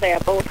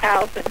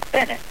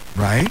Senate.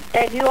 Right.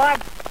 And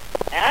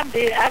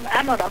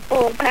I'm on a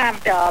full-time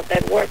job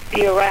that works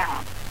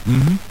year-round.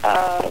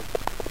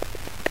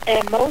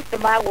 And most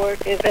of my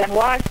work is in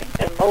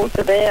Washington. Most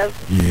of theirs,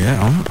 theirs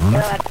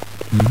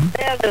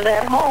is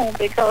at home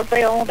because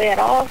they're only in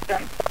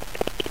Austin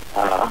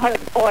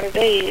 140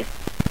 days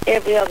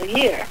every other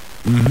year.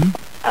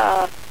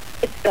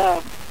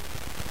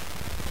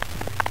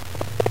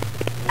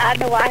 I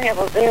know I have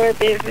a very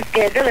busy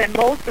schedule, and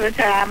most of the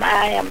time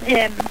I am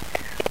in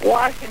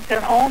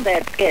Washington on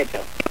that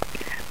schedule.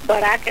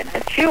 But I can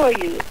assure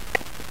you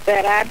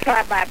that I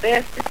try my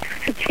best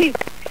to keep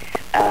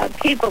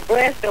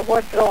abreast of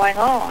what's going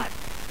on.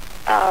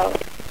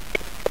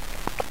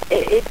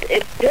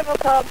 It's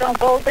difficult on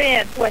both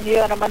ends when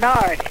you're in a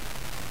minority.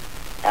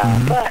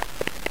 But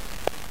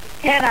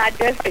cannot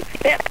just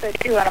accept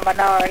that you're in a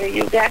minority.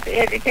 You've got to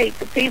educate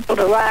the people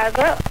to rise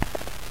up,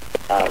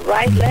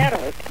 write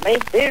letters,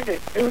 make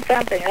visits, do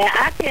something. Now,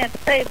 I can't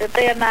say that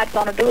they're not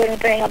going to do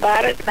anything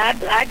about it.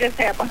 I just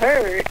haven't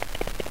heard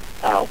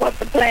what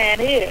the plan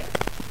is.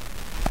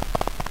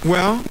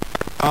 Well,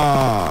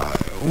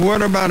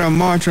 what about a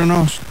march on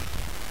Austin?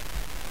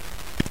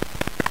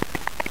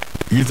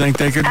 You think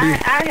they could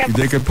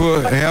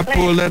pull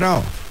that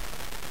off?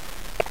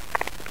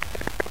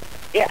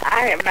 Yeah,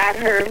 I have not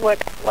heard what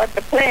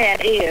the plan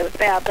is.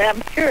 Now,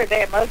 I'm sure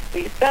there must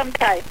be some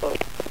type of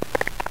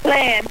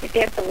plan to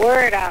get the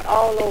word out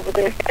all over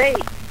this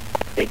state,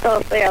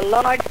 because there are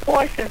large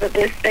portions of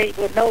this state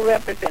with no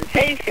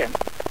representation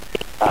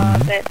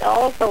that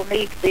also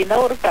need to be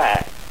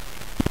notified.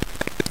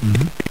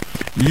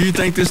 Do you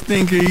think this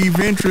thing could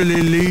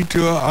eventually lead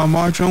to a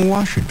march on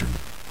Washington?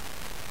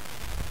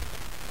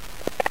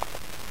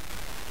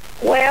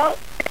 Well,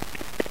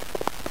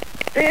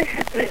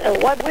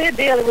 what we're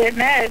dealing with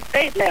now is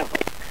state level.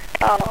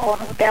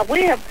 That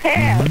we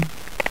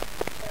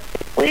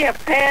have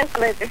passed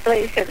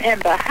legislation in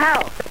the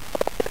House,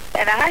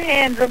 and our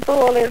hands are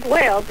full as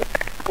well.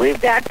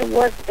 We've got to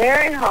work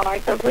very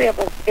hard because we have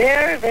a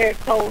very, very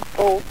close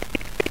vote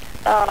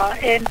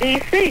in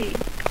D.C.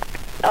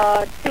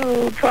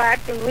 To try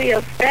to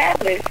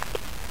reestablish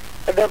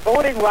the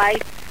voting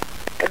rights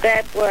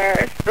that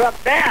were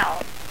struck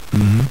down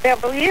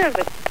several years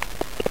ago.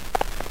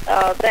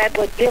 That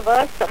would give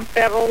us some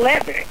federal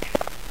leverage.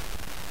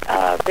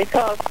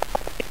 Because,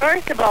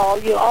 first of all,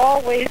 you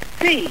always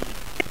see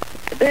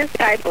this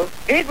type of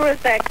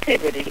vigorous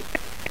activity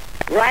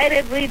right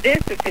at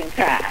redistricting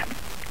time.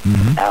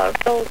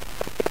 So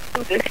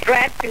to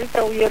distract you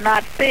so you're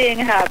not seeing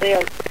how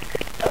they're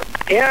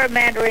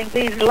gerrymandering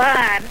these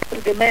lines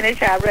to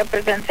diminish our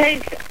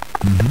representation.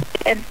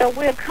 And so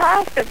we're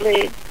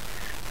constantly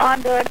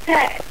under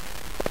attack.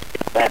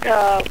 But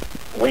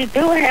we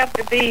do have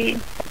to be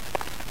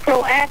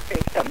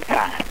proactive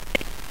sometimes.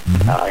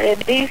 In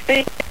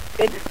D.C.,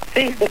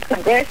 the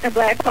Congressional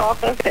Black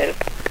Caucus has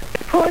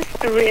pushed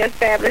to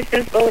reestablish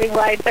this Voting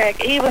Rights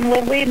Act. Even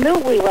when we knew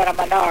we were a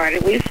minority,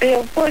 we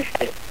still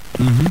pushed it.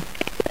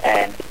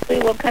 And we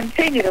will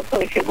continue to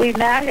push it. We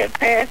now have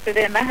passed it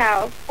in the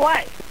House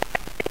twice,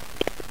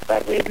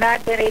 but we've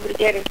not been able to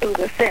get it through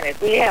the Senate.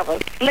 We have a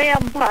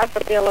slim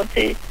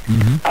possibility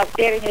of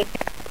getting it to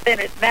the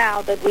Senate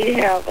now that we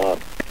have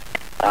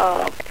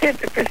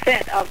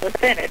 50% of the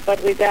Senate, but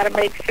we've got to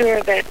make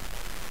sure that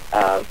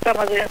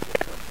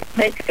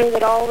make sure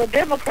that all the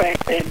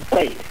Democrats are in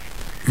place.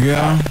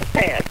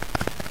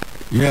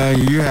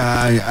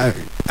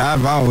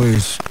 I've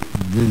always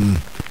been,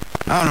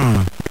 I don't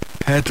know,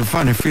 had the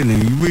funny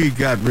feeling we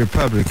got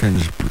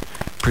Republicans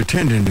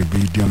pretending to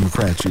be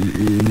Democrats,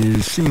 and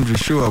it seems to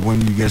show up when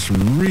you get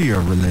some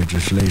real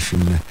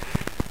legislation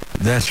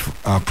that's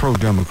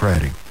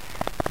pro-democratic.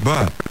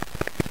 But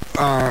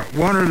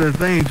one of the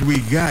things we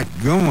got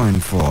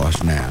going for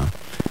us now,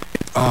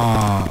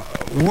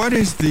 what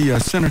is the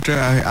senator?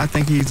 I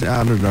think he's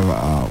out of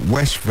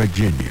West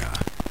Virginia.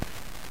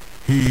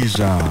 He's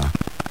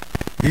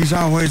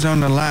always on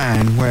the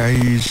line where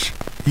he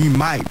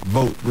might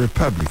vote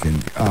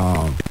Republican.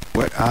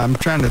 What I'm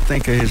trying to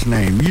think of his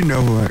name. You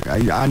know who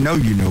I know.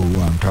 You know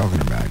who I'm talking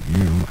about.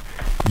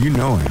 You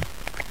know him.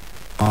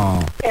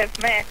 Yes,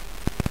 ma'am.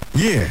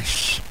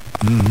 Yes.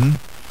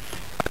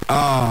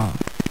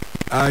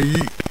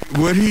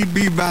 Would he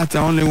be about the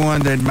only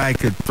one that might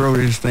could throw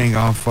this thing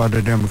off for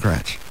the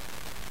Democrats?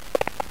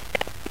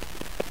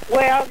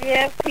 Well,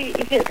 yes,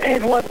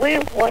 and what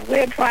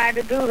we're trying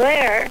to do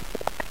there,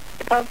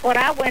 because when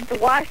I went to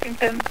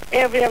Washington,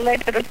 every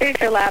elected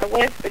official out of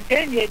West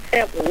Virginia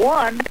except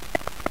one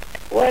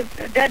was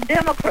a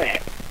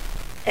Democrat,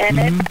 and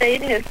that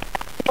state has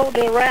rolled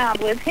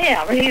around with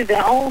him. He's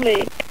the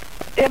only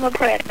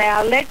Democrat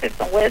now elected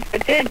from West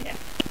Virginia.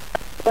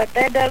 But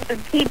that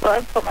doesn't keep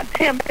us from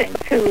attempting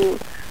to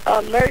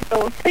alert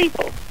those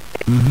people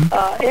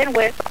in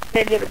West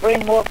Virginia to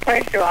bring more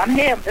pressure on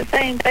him. The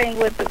same thing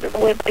with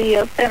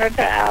the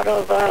senator out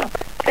of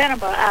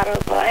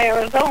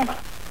Arizona.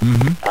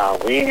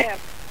 We have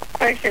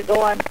pressure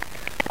going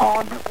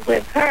on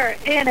with her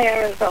in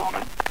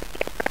Arizona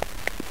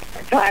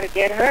and try to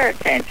get her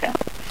attention.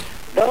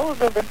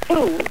 Those are the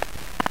tools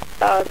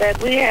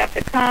that we have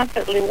to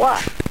constantly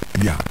watch.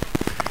 Yeah.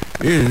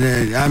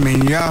 I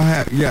mean,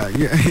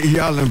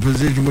 y'all in a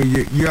position where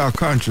y'all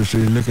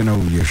consciously looking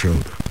over your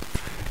shoulder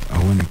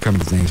when it comes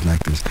to things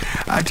like this.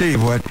 I tell you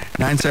what,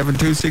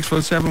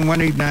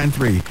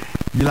 972-647-1893.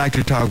 You like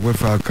to talk with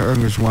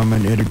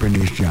Congresswoman Eddie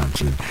Bernice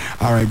Johnson.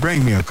 All right,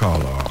 bring me a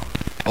caller.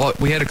 Well,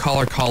 we had a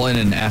caller call in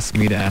and ask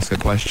me to ask a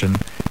question.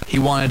 He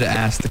wanted to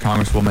ask the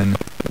Congresswoman,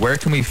 where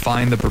can we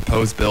find the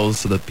proposed bills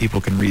so that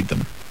people can read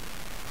them?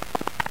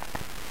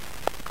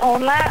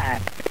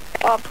 Online.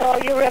 Or call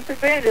your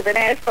representative and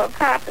ask for a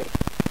copy.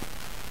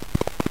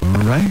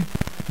 All right.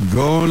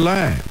 Go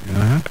online.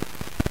 All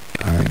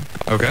right.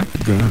 Okay.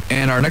 Good.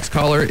 And our next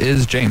caller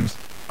is James.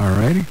 All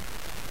righty.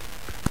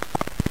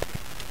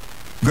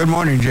 Good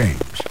morning,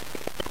 James.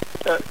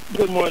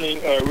 Good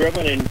morning,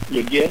 Reverend, and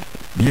your guest.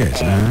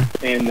 Yes,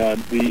 and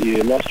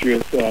the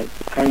illustrious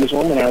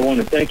Congresswoman. I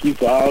want to thank you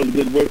for all the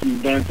good work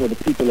you've done for the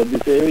people of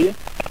this area,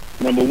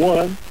 number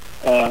one.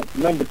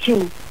 Number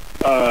two,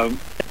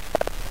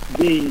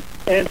 the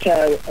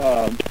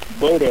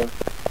anti-voter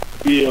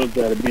bills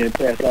that are being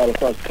passed all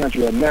across the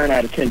country are 9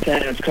 out of 10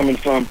 times coming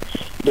from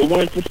the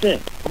 1%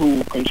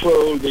 who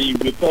control the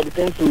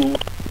Republicans, who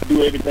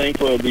do everything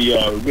for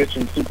the rich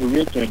and super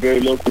rich and very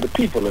low to the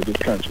people of this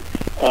country.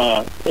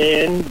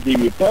 And the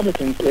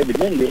Republicans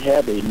evidently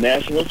have a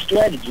national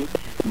strategy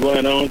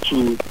going on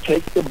to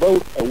take the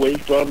vote away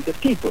from the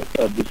people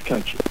of this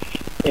country.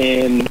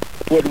 And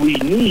what we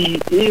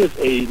need is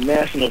a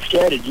national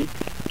strategy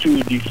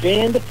to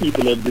defend the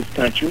people of this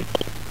country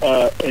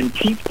and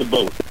keep the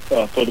vote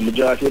for the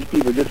majority of the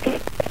people of this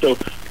country. So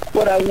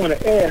what I want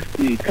to ask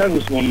the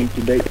Congresswoman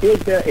today, is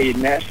there a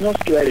national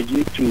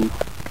strategy to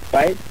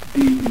fight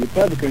the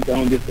Republicans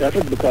on this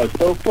effort? Because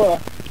so far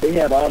they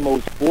have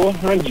almost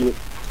 400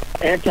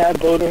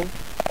 anti-voter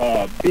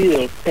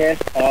bills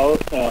passed out,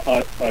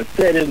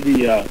 set in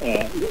the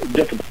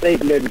different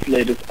state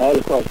legislators all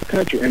across the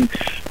country. And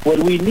what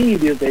we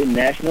need is a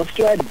national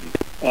strategy.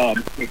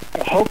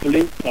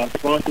 Hopefully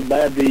sponsored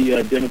by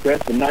the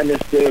Democrats, but not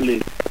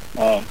necessarily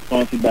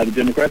sponsored by the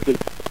Democrats. But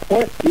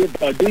what is,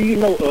 do you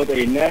know of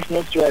a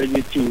national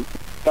strategy to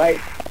fight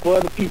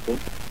for the people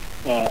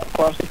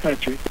across the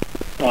country,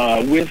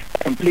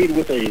 complete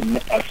with a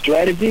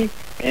strategy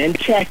and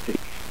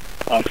tactics,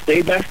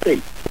 state by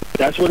state?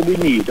 That's what we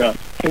need.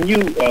 Can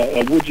you,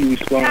 would you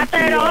respond Not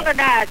that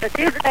organized.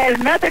 There's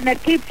nothing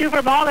that keeps you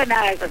from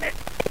organizing it.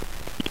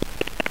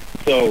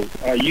 So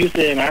are you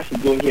saying I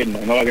should go ahead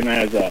and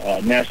organize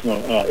a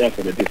national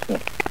effort at this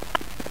point?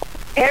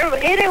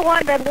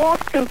 Anyone that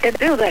wants to can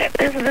do that.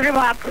 This is a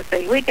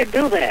democracy. We can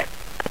do that.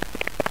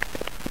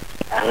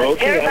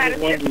 Okay, I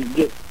just wanted to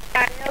get...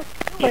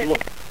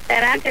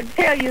 And I can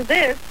tell you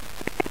this,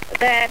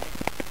 that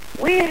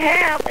we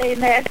have a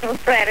national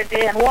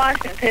strategy in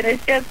Washington.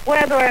 It's just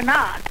whether or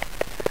not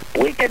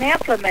we can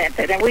implement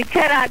it. And we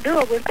cannot do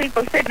it with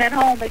people sitting at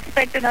home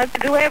expecting us to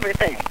do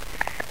everything.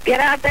 Get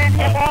out there and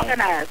help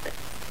organize it.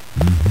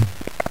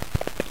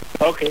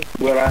 Okay.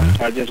 Well,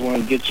 I just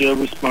want to get your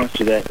response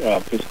to that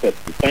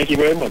perspective. Thank you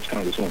very much,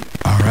 Congresswoman.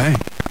 All right.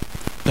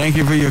 Thank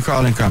you for your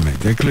call and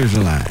comment. That clears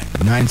the line.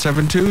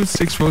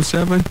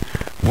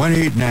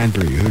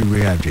 972-647-1893. Who do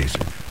we have,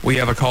 Jason? We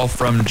have a call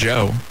from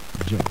Joe.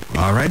 Joe.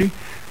 All righty.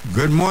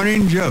 Good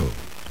morning, Joe.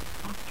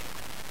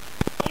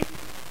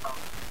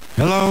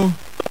 Hello?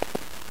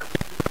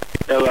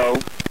 Hello.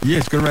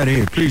 Yes, go right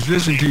ahead. Please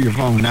listen to your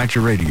phone, not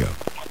your radio.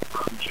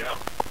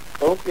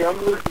 Okay, I'm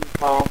listening,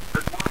 Paul.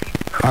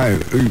 All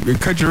right,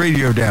 cut your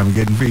radio down. We're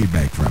getting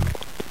feedback from it.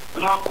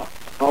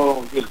 Hold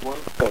on, just one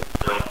second.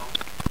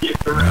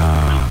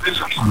 Yeah.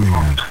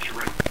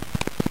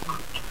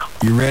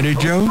 You ready,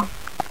 Joe?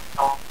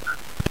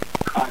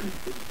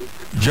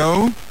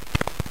 Joe?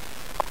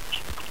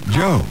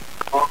 Joe?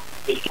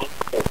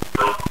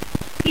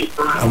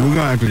 We're going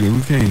to have to,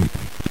 we can't,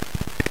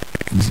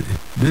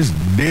 this is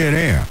dead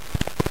air.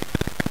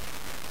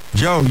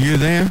 Joe, you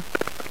there?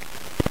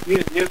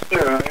 Yes,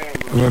 sir, I am.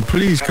 Well,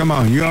 please, come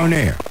on, you're on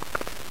air.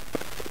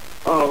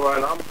 All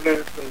right, I'm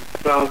blessed and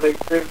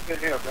salvation to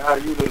him. How are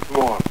you this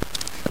morning?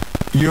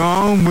 You're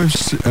on with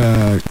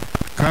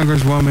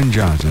Congresswoman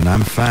Johnson.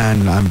 I'm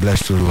fine. I'm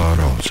blessed to the Lord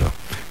also.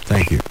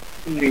 Thank you.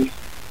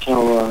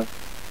 All right.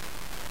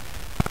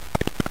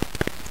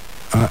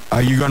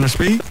 Are you going to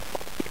speak?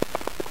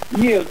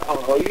 Yes,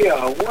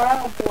 what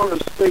I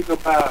want to speak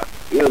about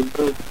is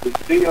the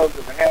deal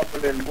that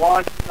happened in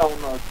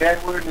Washington on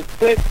January the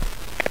 6th.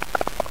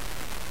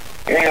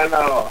 And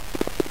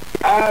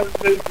I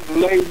listened to the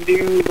late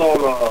news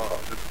on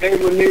the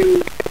cable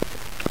news,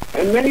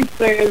 and they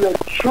say that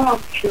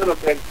Trump should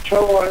have been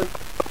charged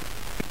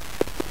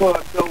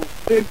but those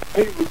 6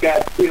 people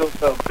got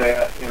killed up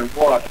there in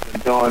Washington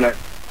during that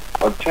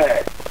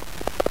attack.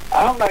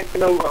 I'd like to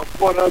know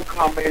what her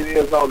comment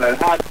is on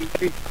that. How do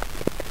you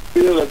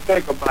feel and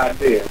think about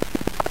this?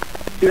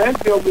 See,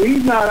 that Joker,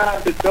 he's not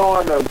out there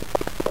doing a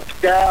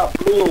sky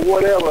blue or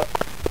whatever.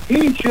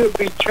 He should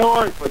be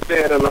charged for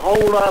that and a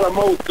whole lot of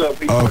more stuff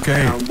he put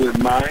down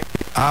with mine.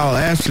 I'll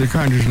ask the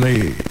country's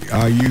lady,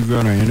 are you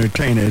going to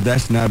entertain it?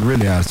 That's not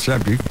really our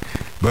subject,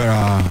 but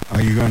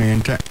are you going to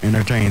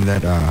entertain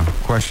that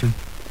question?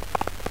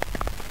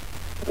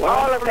 Well,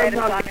 all of that is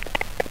on it.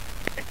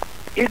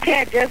 You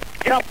can't just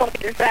jump up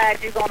and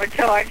decide you're going to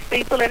charge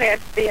people. It has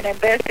to be an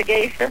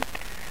investigation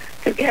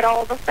to get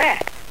all the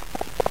facts.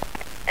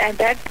 And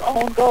that's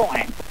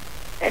ongoing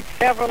at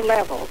several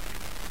levels.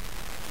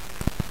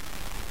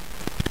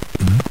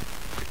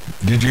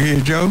 Mm-hmm. Did you hear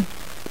Joe?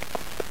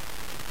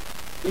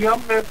 Yeah,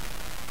 man.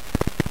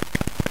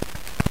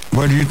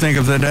 What do you think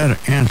of that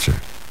answer?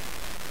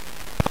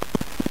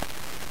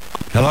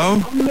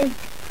 Hello?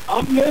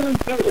 I'm listening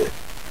to it.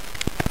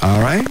 All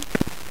right.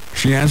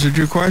 She answered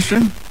your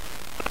question?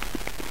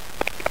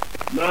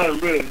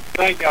 Not really.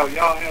 Thank y'all.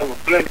 Y'all have a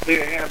blessed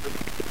day, happy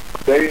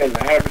day, and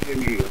a happy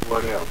new year,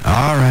 whatever.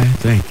 All right.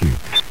 Thank you.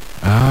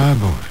 Ah,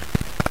 boy.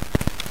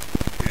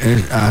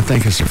 I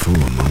think it's a full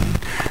moon.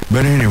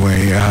 But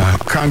anyway,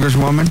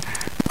 Congresswoman,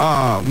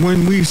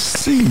 when we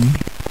see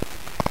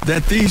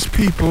that these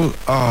people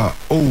are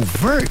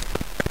overt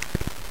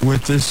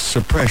with this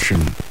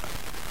suppression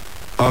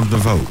of the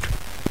vote,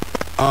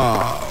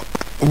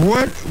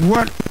 what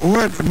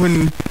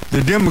when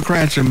the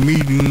Democrats are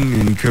meeting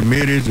in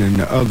committees and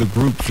other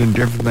groups and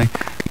different things,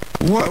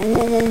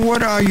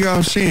 what are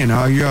y'all seeing?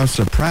 Are y'all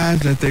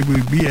surprised that they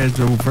would be as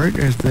overt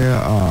as they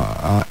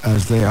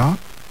are?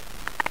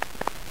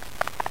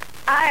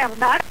 I am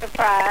not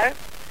surprised.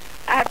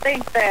 I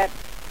think that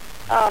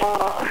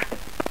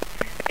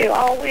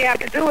all we have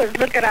to do is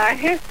look at our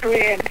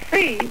history and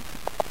see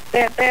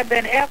that there have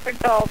been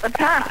efforts all the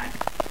time.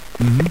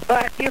 Mm-hmm.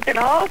 But you can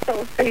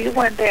also see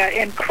when there are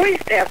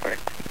increased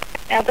efforts.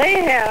 Now,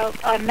 they have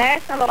a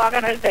national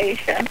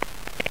organization.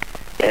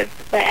 The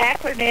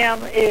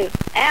acronym is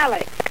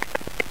ALEC,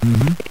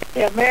 mm-hmm.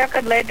 the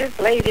American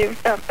Legislative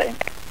something,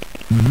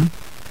 mm-hmm.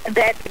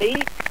 that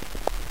meets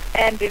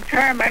and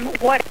determine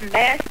what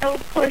national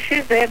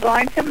pushes they're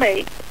going to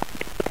make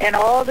in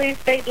all these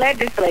state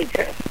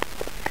legislatures.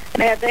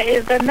 Now, there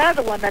is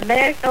another one, the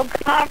National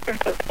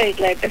Conference of State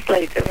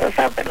Legislatures or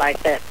something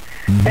like that.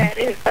 Mm-hmm. That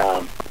is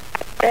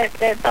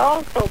that's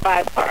also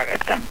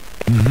bipartisan,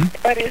 mm-hmm.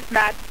 but it's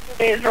not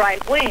is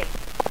right wing.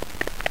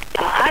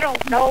 I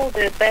don't know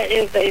that there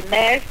is a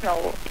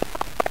national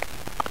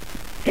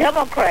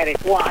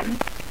Democratic one,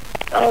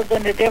 other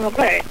than the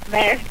Democratic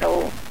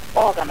National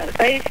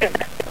Organization.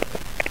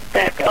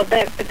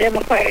 That's the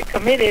Democratic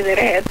Committee that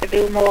has to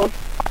do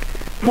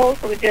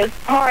mostly just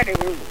party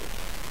rules.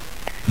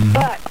 Mm-hmm.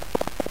 But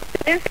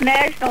this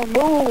national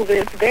move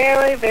is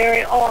very,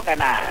 very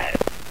organized.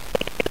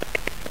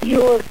 You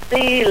will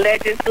see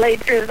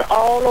legislatures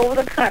all over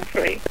the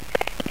country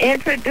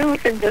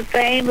introducing the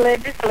same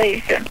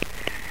legislation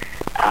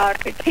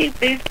to keep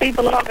these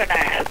people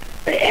organized.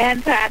 The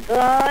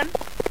anti-gun,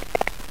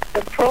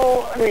 the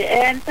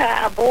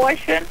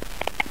anti-abortion,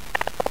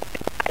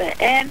 the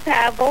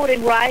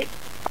anti-voting rights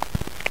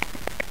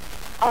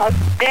are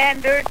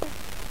standard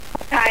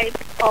type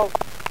of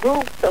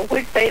groups of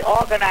which they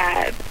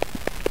organize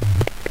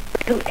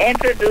to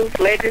introduce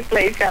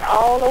legislation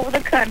all over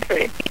the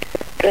country,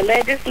 the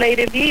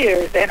legislative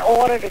years, in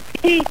order to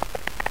keep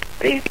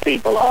these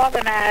people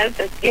organized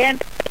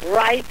against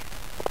rights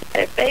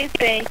that they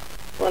think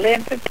will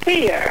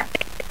interfere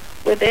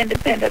with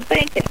independent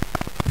thinking.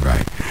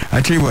 Right.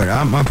 I tell you what,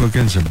 I'm up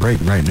against a break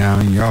right now,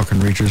 and y'all can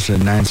reach us at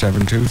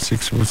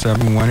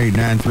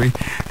 972-647-1893,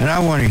 and I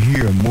want to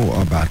hear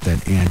more about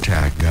that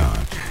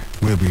anti-gun.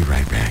 We'll be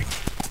right back.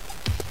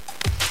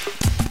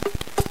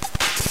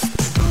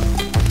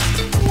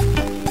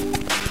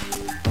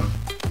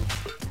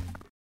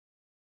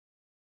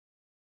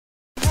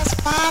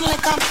 Finally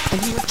come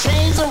and you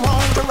change the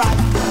wrong to right.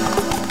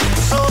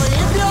 So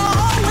if you're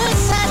always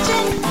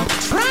searching,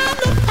 trying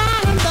to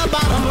find the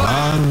bottom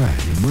line. All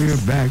right, we're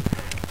back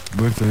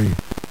with the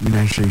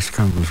United States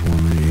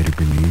Congresswoman Eddie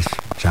Bernice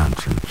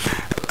Johnson.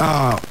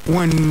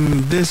 When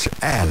this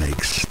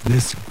Alex,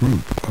 this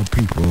group of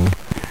people,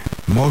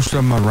 most of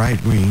them are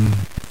right-wing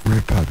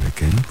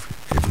Republican,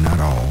 if not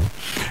all,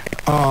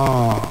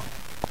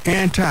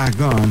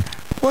 anti-gun,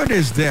 what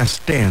is their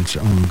stance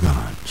on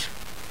guns?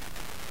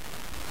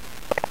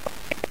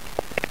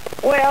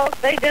 Well,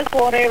 they just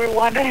want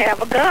everyone to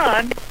have a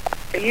gun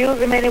to use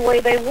them any way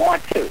they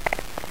want to.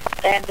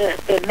 And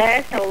the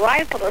National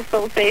Rifle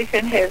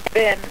Association has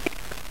been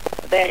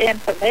their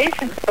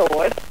information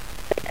source.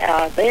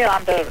 I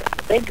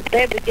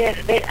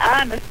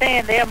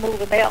understand they're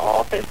moving their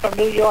office from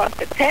New York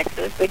to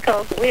Texas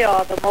because we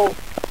are the most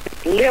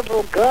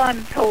liberal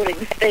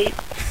gun-toting state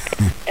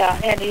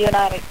in the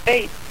United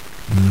States.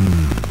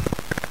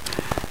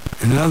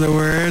 In other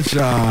words,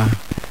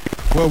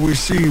 what we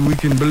see, we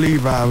can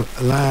believe our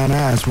lying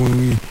eyes when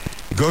we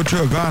go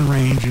to a gun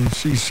range and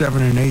see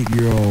 7 and 8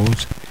 year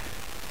olds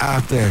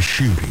out there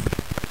shooting.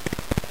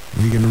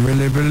 We can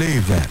really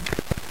believe that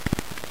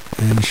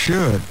and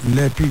should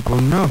let people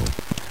know.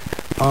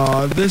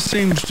 This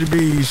seems to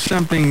be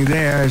something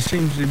there. It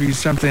seems to be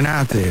something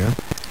out there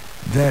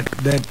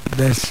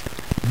that's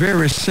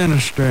very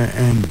sinister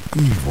and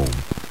evil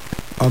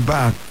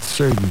about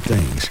certain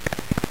things.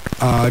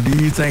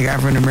 Do you think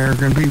African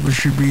American people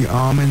should be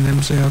arming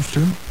themselves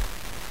too?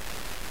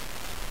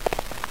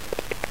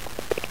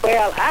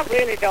 Well, I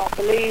really don't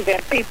believe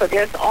that people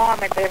just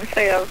arming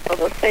themselves for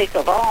the sake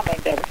of arming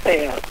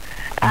themselves.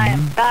 I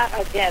am not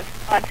against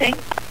hunting.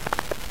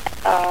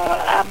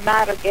 I'm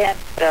not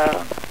against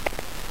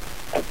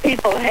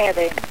people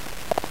having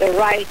the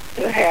right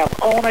to have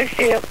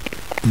ownership.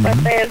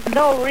 But there's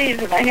no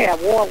reason to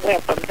have war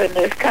weapons in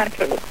this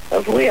country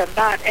because we are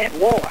not at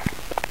war.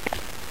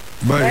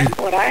 But that's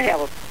what I have.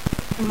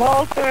 A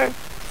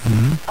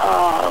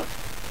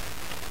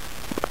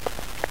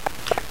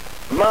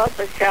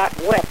multi-shot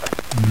weapon.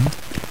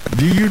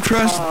 Do you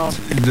trust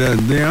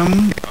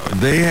them?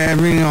 They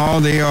having all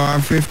the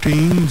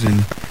AR-15s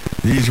and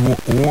these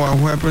war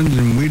weapons,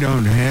 and we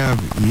don't have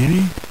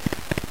any?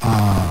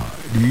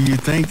 Do you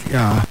think,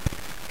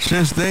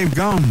 since they've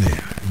gone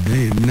there,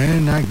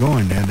 they're not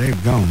going there,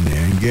 they've gone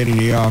there and getting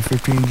the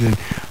AR-15s and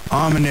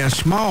arming their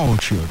small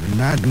children,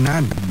 not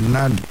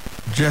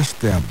just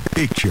their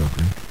big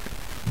children,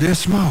 they're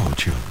small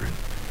children.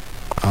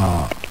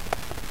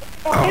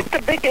 It's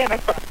a big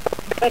enterprise.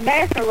 The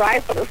National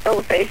Rifle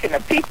Association, the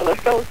people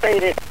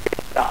associated,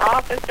 the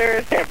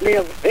officers have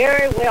lived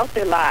very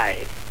wealthy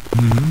lives.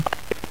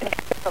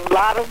 It's a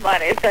lot of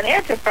money. It's an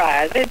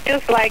enterprise. It's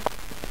just like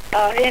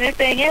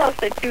anything else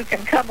that you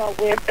can come up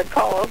with to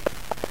cause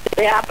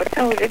the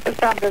opportunity for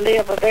some to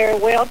live a very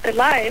wealthy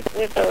life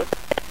with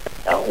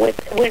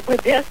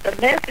just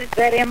a message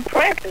that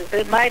impresses.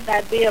 It might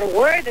not be a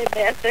worthy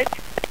message,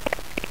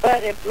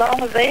 but as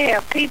long as they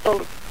have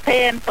people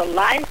paying for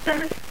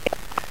license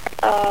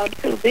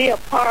to be a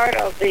part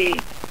of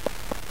the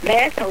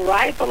National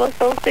Rifle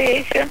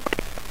Association,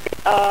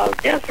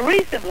 just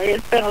recently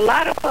it's been a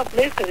lot of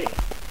publicity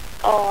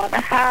on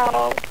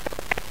how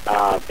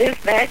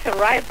this National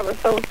Rifle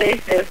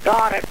Association has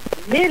garnered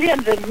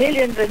millions and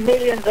millions and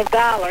millions of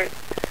dollars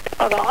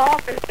for the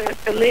officers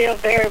to live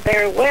very,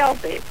 very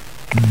wealthy.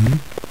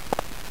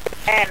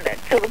 And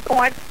to the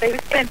point that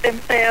they've sent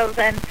themselves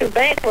into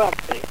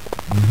bankruptcy.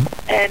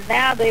 And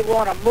now they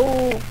want to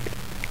move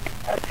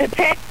to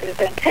Texas,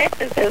 and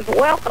Texas has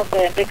welcomed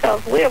them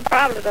because we're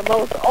probably the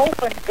most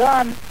open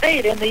gun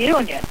state in the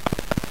Union.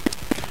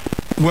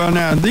 Well,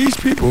 now, these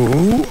people,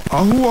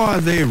 who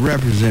are they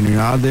representing?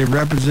 Are they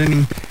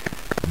representing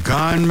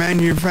gun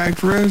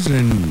manufacturers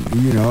and,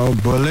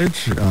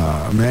 bullets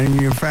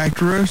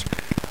manufacturers?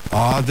 Or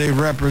are they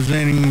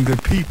representing the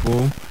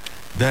people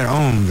that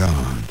own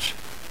guns?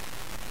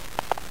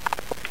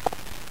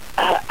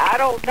 I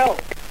don't know.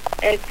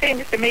 It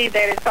seems to me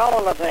that it's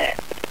all of that,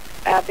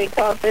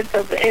 because it's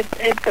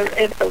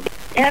a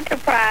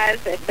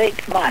enterprise that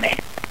makes money.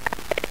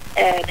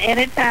 And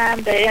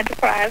anytime the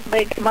enterprise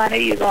makes money,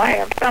 you're going to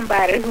have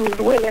somebody who's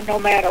willing, no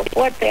matter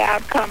what the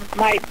outcomes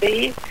might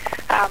be,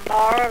 how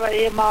moral or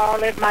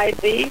immoral it might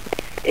be.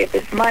 If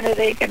it's money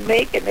they can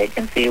make and they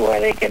can see where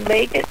they can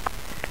make it,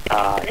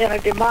 in a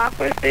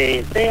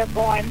democracy, they're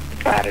going to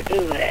try to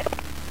do that.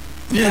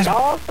 Yes. But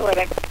also in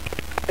a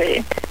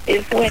democracy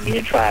is when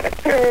you try to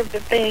curb the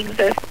things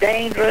that's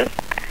dangerous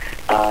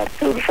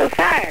to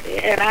society.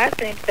 And I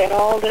think that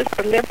all this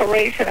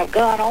proliferation of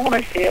gun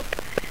ownership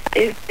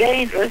is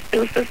dangerous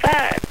to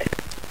society.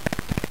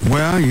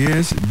 Well,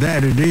 yes,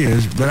 that it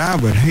is, but I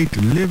would hate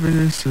to live in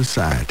a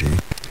society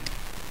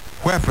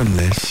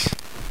weaponless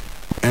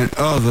and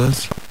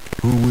others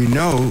who we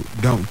know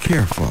don't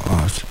care for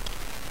us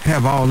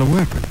have all the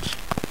weapons.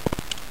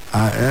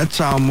 That's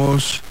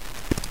almost,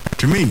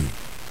 to me,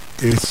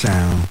 it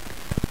sounds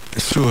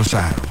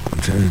suicidal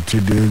to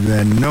do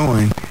that,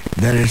 knowing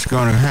that it's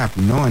going to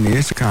happen, knowing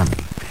it's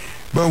coming.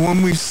 But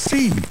when we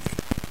see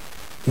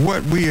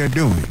what we are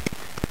doing,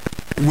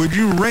 would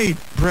you rate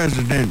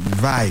President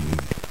Biden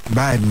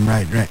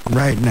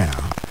right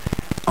now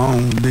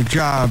on the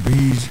job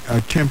he's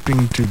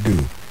attempting to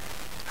do?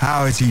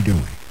 How is he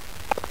doing?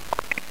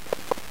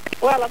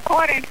 Well,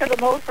 according to the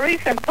most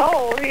recent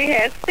poll, he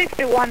has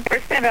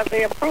 61% of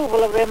the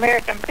approval of the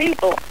American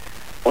people,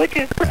 which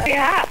is pretty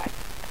high.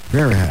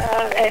 Very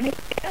high. And he's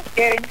just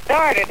getting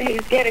started.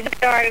 He's getting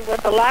started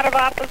with a lot of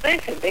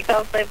opposition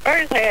because they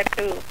first had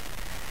to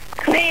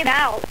clean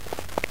out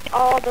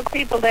all the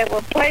people that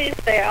were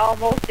placed there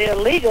almost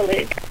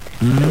illegally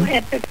to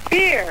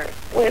interfere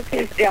with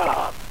his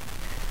job.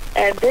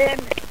 And then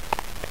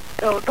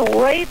the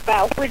rate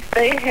by which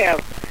they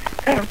have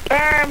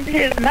confirmed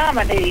his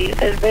nominees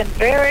has been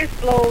very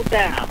slowed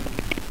down.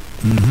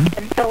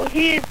 And so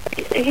he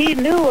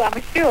knew,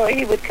 I'm sure,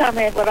 he would come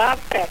in with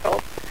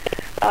obstacles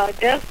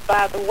just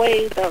by the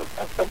way the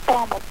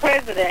former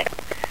president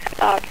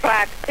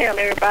tried to tell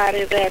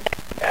everybody that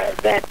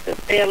that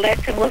the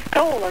election was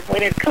stolen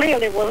when it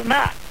clearly was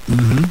not.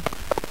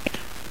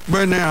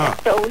 But now,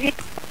 So he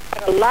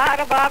had a lot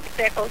of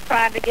obstacles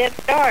trying to get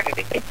started.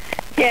 He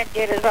can't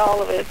get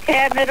all of his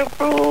cabinet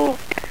approved.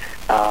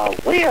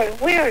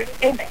 We're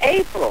in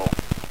April.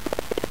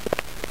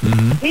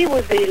 He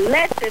was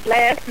elected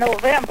last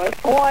November,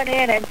 sworn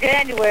in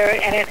January,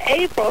 and in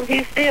April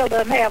he still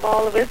doesn't have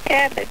all of his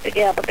cabinet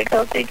together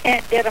because he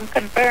can't get them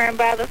confirmed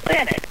by the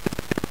Senate.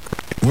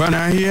 well,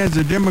 now he has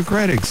a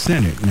Democratic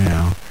Senate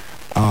now.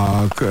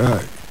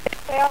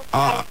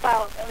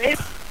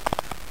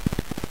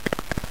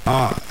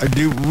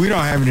 We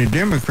don't have any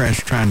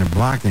Democrats trying to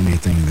block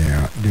anything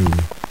there, do we?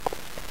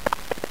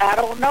 I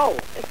don't know.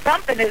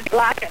 Something is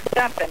blocking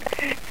something.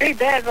 See,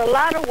 there's a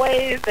lot of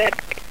ways that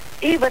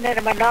even in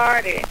a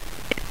minority,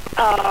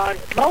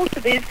 most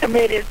of these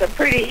committees are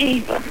pretty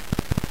even.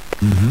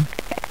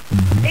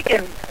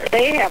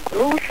 They have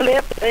blue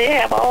slips. They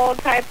have all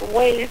type of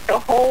ways to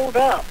hold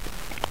up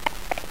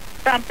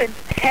something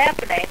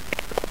happening,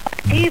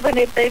 even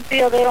if they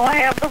feel they don't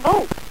have the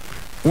vote.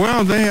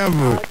 Well, they have.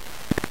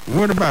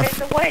 What about?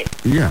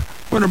 Yeah.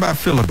 What about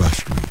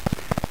filibustering?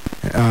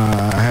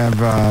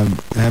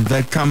 Have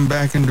that come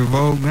back into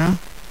vogue now?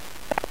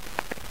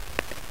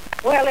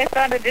 Well, it's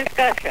under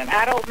discussion.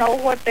 I don't know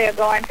what they're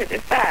going to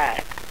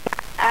decide.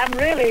 I'm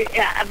really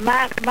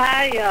my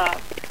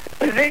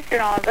position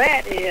on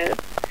that is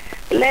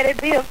let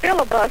it be a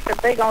filibuster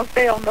if they're gonna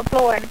stay on the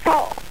floor and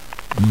talk.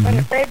 But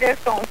if they're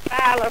just gonna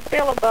file a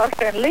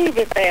filibuster and leave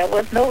it there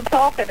with no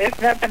talking,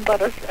 it's nothing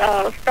but a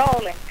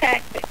stalling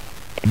tactic.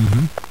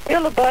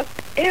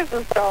 Filibuster is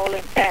a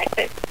stalling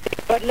tactic,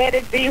 but let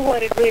it be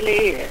what it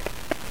really is.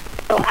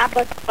 So,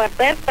 but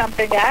that's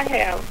something I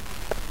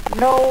have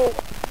no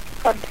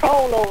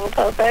control over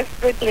because that's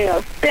strictly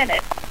a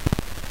Senate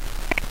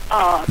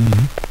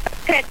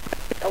text,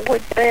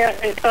 which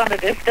it's under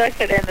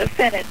discussion in the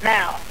Senate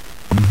now.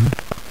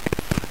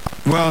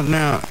 Well,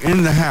 now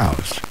in the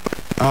House,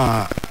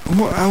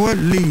 what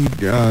lead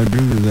do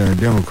the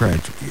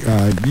Democrats?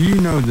 Do you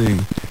know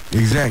the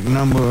exact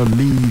number of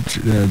leads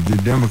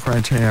the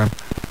Democrats have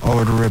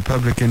over the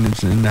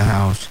Republicans in the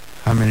House?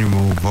 How many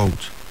more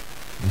votes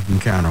you can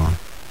count on?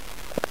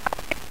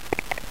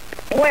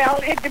 Well,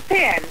 it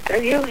depends.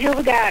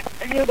 You got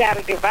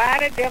a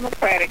divided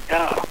Democratic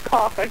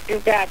caucus. You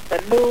got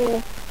the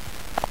new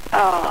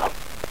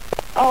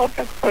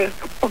ultra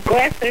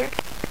progressive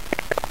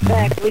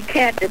that we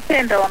can't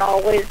depend on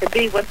always to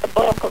be with the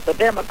bulk of the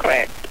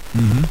Democrats.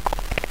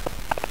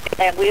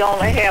 And we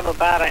only have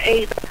about an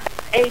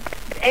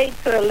 8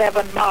 to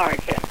 11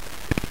 margin.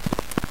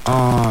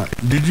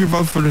 Did you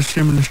vote for the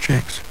stimulus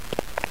checks?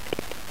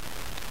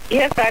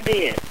 Yes, I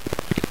did.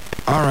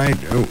 All right.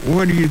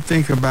 What do you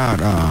think about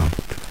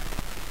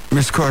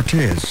Miss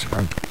Cortez,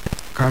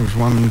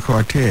 Congresswoman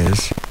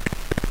Cortez?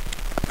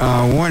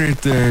 Wanted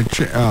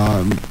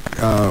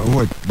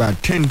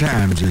about 10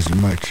 times as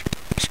much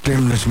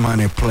stimulus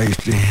money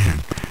placed in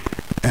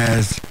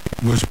as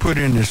was put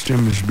in the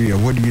stimulus bill.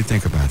 What do you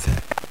think about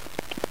that?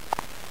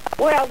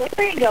 Well, the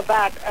thing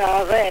about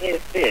that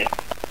is this.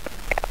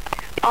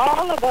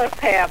 All of us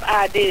have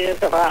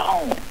ideas of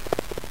our own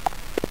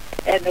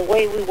and the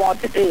way we want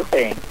to do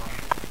things.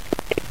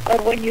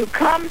 But when you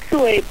come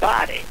to a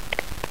body,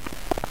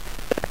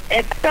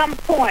 at some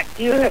point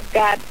you have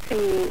got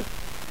to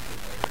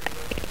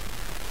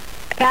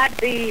not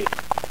be,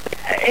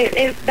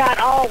 it's not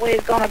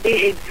always going to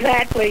be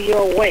exactly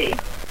your way.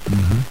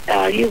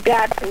 You've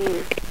got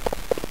to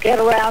get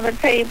around the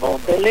table,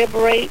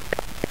 deliberate,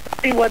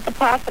 see what the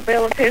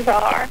possibilities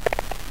are.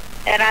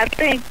 And I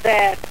think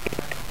that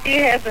she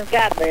hasn't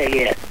got there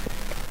yet,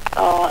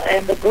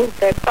 and the group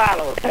that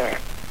follows her.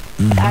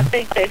 I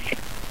think that she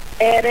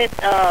added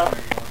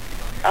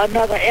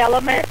another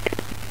element,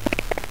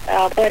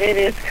 but it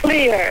is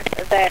clear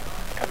that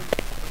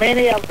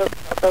many of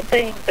the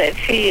things that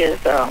she is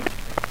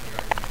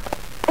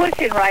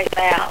pushing right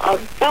now are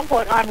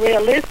somewhat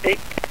unrealistic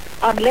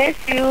unless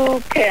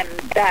you can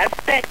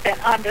dissect and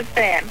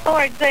understand.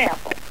 For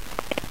example,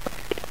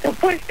 to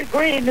push the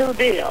Green New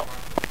Deal.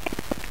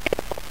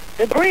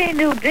 The Green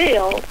New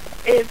Deal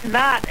is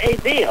not a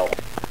bill.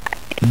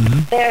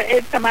 There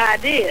is some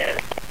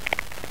ideas.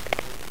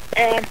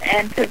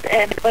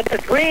 But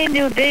the Green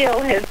New Deal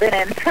has been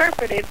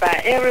interpreted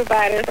by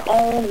everybody's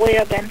own way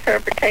of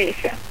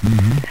interpretation.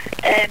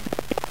 And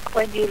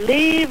when you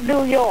leave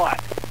New York,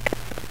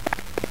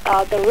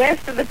 the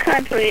rest of the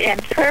country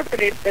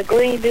interpreted the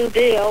Green New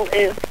Deal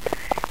is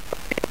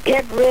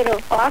get rid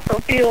of fossil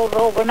fuels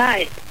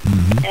overnight.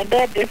 And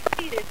that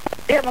defeated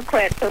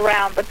Democrats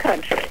around the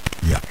country.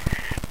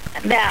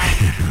 Now,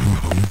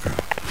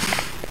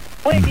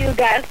 when you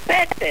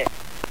dissect it,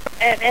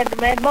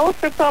 and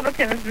most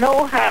Republicans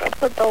know how to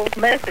put those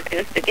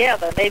messages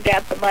together. They've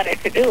got the money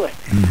to do it.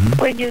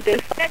 When you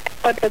dissect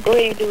what the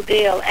Green New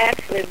Deal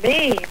actually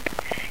means,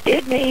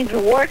 it means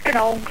working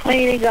on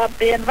cleaning up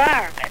the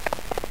environment.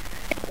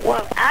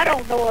 Well, I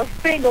don't know a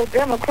single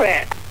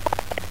Democrat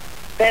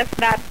that's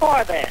not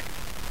for that.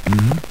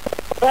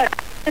 But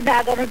they're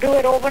not going to do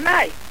it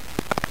overnight.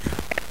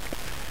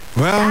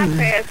 Well, I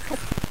passed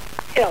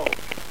bills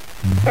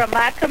from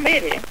my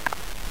committee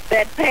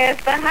that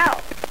passed the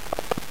House,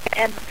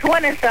 and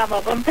 20-some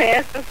of them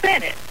passed the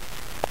Senate.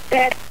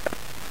 That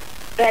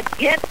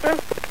gets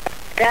us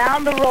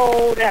down the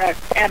road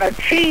and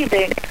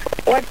achieving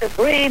what the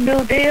Green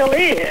New Deal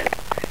is.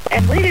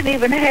 And we didn't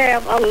even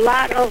have a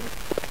lot of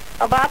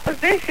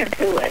opposition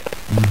to it.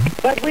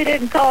 But we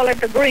didn't call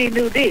it the Green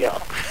New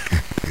Deal.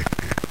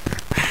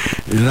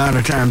 A lot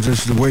of times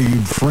it's the way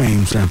you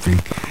frame something.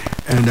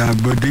 And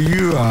but do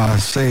you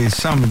say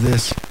some of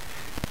this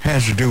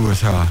has to do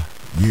with her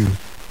youth?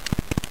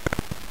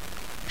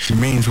 She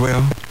means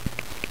well,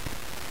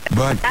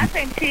 but I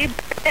think she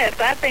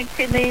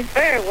means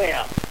very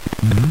well.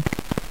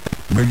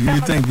 But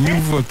you think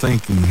youthful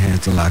thinking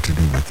has a lot to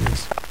do with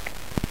this?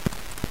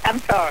 I'm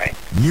sorry.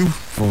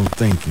 Youthful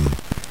thinking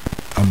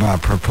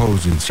about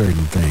proposing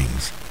certain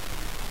things.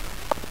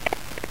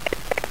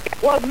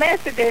 Well,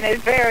 messaging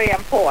is very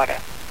important.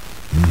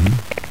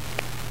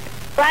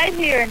 Right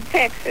here in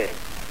Texas,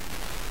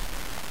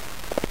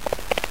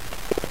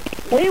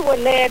 we were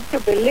led to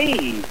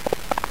believe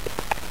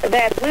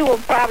that we were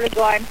probably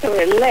going to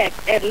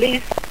elect at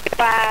least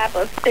 5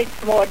 or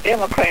 6 more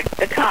Democrats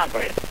to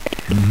Congress.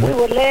 We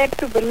were led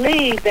to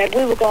believe that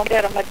we were going to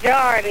get a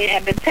majority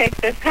in the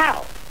Texas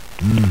House.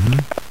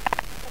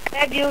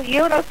 That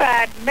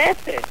unified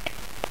message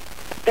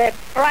that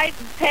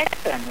frightened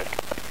Texans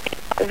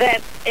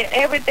that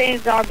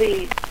everything's going to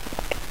be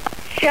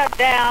shut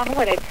down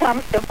when it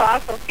comes to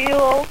fossil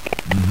fuel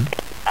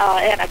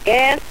and a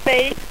gas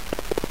base,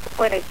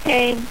 when it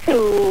came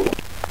to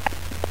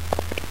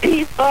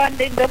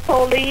defunding the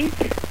police,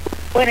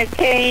 when it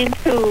came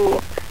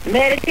to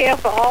Medicare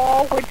for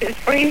all, which is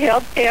free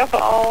health care for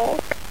all.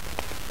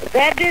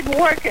 That didn't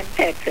work in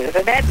Texas,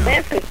 and that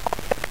message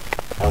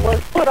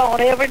was put on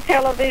every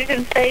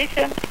television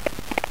station,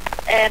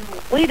 and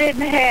we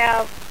didn't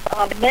have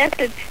a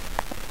message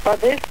for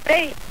this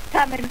state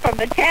coming from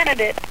the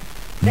candidate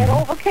that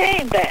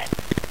overcame that.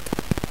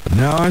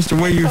 No, it's the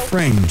way you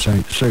frame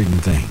certain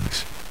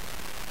things.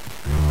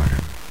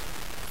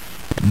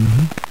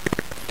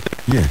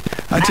 Yeah,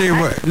 I tell you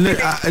what.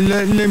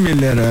 Let me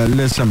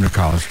let some of the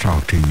callers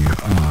talk to you.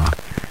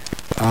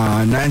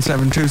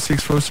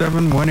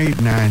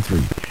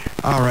 972-647-1893.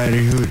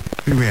 Alrighty,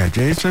 who we have?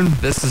 Jason.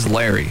 This is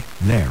Larry.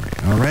 Larry.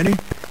 Alrighty.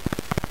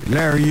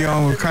 Larry, you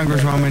on with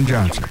Congresswoman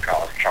Johnson.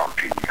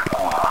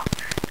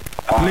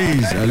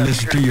 Please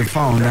listen to your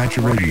phone, not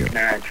your radio.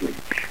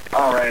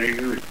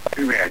 Alrighty,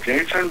 who we have?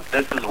 Jason.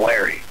 This is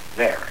Larry.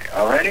 Larry.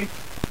 Alrighty.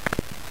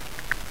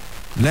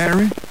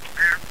 Larry.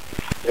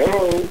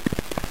 Hello.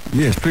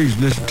 Yes, please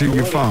listen to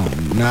your phone,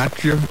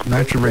 not your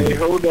radio. Hey,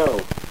 hold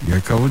on. You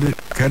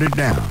cut it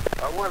down.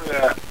 I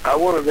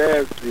wanted to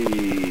ask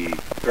the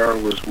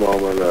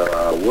Congresswoman,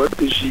 what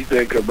does she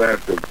think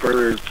about the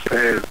first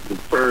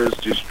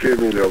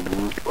distribution of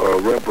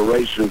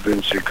reparations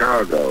in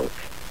Chicago,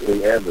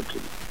 in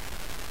Everton?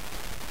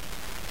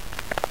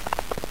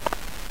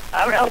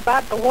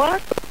 About the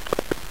what?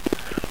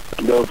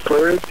 The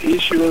first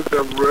issuance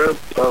of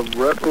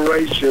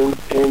reparations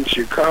in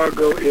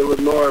Chicago,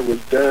 Illinois was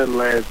done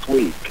last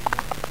week.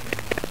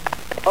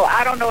 Oh,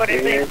 I don't know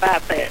anything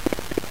about that.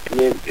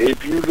 And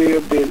if you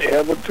lived in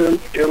Everton,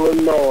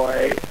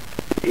 Illinois,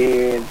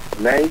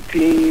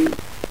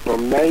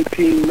 from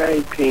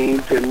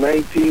 1919 to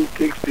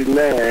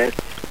 1969,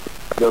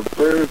 the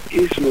first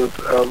issuance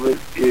of it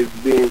is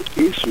being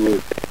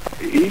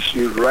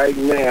issued right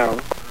now.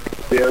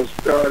 They're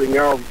starting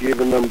off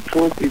giving them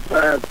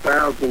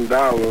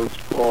 $25,000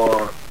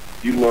 for,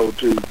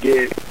 to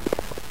get,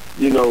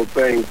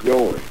 things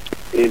going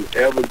in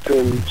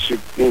Everton,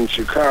 in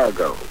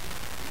Chicago.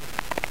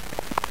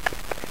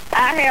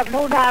 I have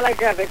no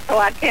knowledge of it, so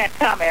I can't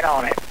comment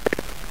on it.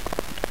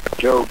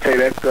 Okay,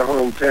 that's the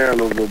hometown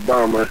of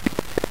Obama,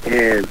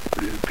 and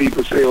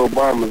people say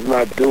Obama's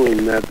not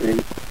doing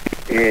nothing,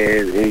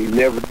 and he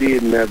never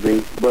did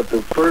nothing, but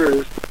the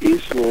first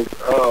issuance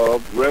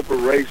of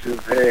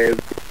reparations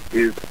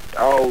is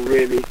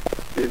already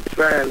been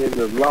signed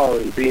into law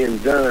and being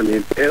done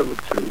in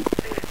Everton,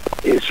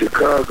 in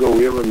Chicago,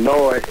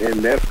 Illinois,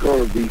 and that's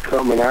going to be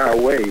coming our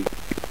way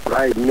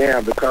right now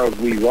because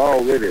we've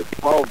already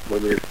fought for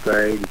this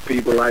thing,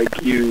 people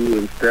like you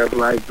and stuff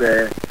like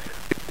that,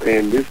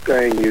 and this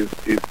thing is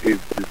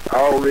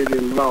already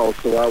in law,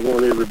 so I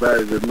want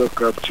everybody to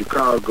look up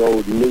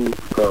Chicago's new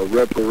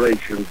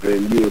reparations,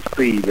 and you'll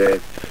see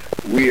that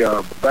we are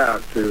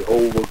about to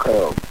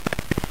overcome.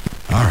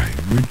 All right.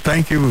 We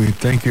thank you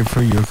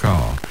for your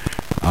call.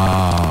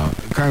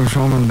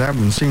 Congresswoman, that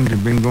one seems to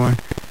have been going.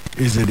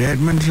 Is it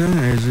Edmonton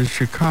or is it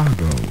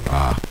Chicago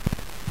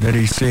that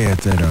he said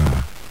that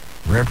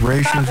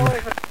reparations?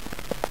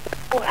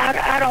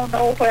 I don't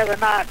know whether or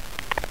not.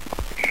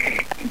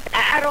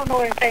 I don't know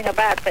anything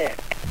about that.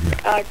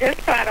 Yeah. Just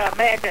try to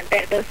imagine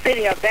that the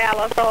city of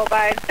Dallas all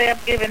by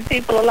itself giving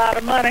people a lot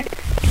of money.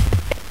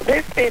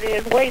 This city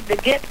is waiting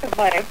to get some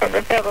money from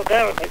the federal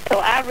government, so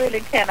I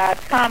really cannot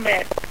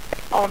comment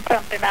on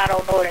something I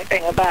don't know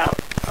anything about.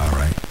 All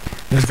right.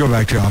 Let's go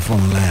back to our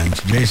phone lines.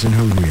 Jason,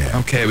 who do we have?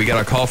 Okay, we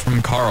got a call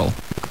from Carl.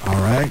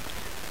 All right.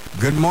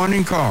 Good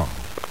morning, Carl.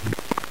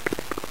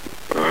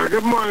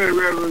 Good morning,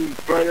 Reverend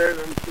Fred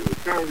and to the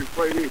Congress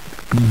lady.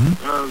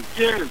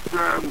 Yes,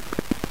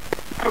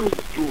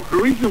 the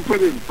reason for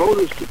this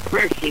voter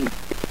suppression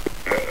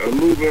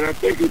movement, I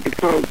think, is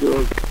because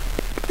of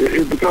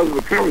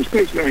a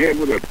conversation I had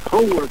with a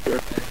coworker.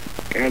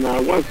 And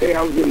one day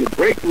I was in the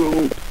break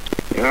room,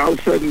 and all of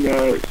a sudden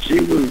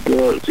she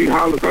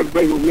hollered across the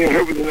break room, me and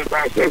her was in there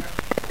by herself.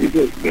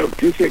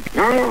 She said,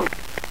 Carl,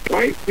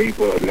 white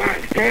people are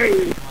not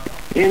having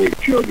any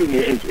children,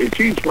 and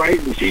she's white,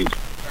 and she's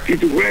a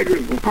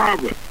graduate from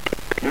Harvard.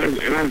 And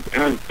I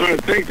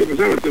started thinking to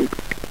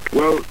myself,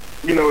 well,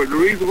 the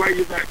reason why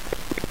you're not,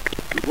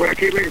 when I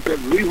came back and said,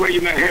 the reason why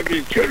you're not having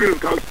any children is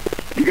because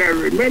you got to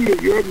remember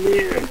your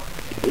men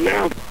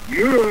left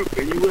Europe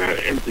and you went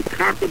and to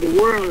conquer the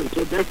world, and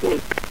so therefore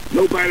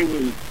nobody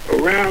was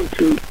around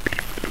to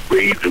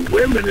feed the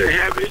women and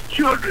have any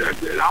children. I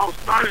said, it all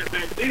started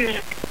back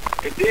then,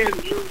 and then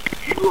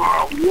you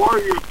are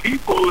warrior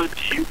people, and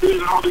you've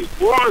been in all these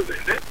wars,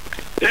 and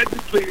that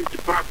depleted the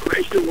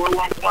population, World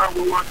War I,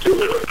 World War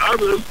II, and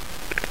others,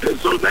 and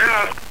so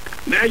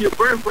now your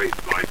birth rate's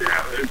going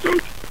down, and so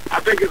I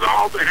think it's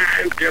all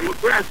behind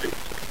demographics.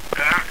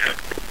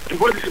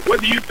 What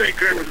do you think,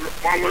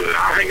 Congresswoman?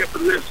 I'll hang up the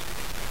list.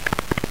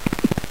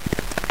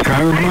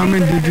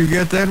 Congresswoman, did you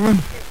get that one?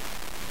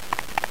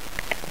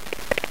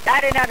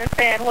 I didn't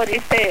understand what he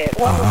said.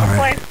 What was the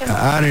question?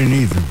 I didn't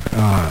either.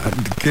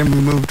 Can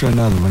we move to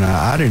another one?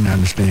 I didn't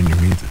understand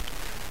him either.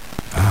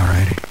 All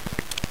righty.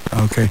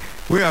 Okay.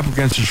 We're up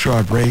against a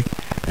short break,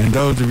 and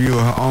those of you who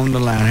are on the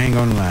line, hang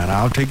on the line.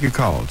 I'll take your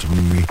calls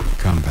when we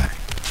come back.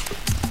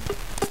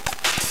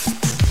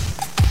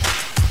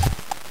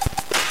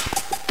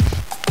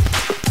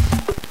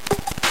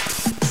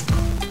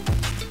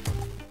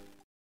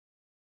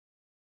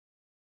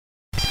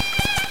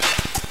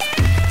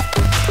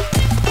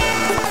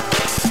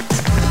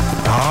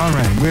 All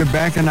right, we're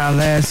back in our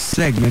last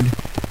segment,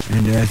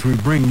 and as we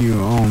bring you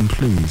on,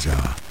 please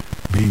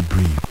be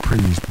brief.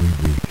 Please be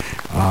brief.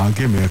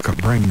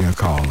 Bring me a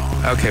call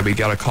on. Okay, we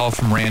got a call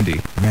from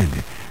Randy.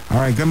 Randy. All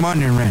right, good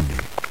morning, Randy.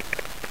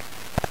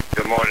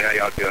 Good morning, how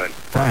y'all doing?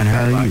 Fine,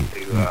 how are you?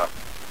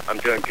 I'm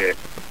doing good.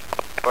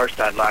 First,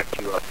 I'd like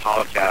to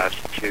apologize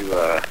to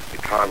the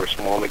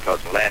Congresswoman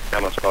because the last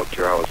time I spoke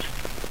to her, I was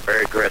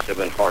very aggressive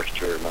and harsh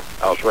to her.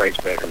 I was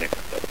raised better than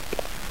her.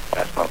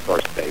 That's my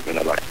first statement.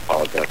 I'd like to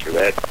apologize for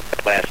that.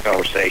 Last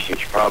conversation,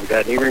 she probably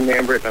doesn't even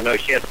remember it. I know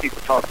she has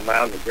people talking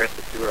loud and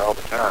aggressive to her all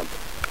the time.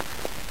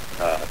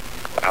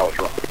 I was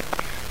wrong.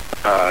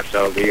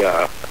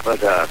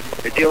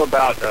 The deal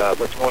about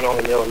what's going on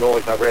in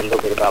Illinois, I read a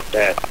little bit about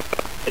that.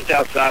 It's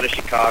outside of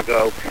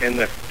Chicago, and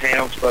the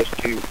town's supposed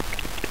to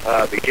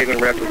be giving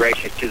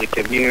reparations to the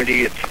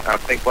community. I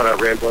think what I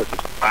read was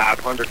it's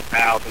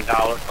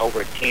 $500,000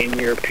 over a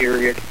 10-year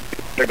period.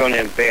 They're going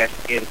to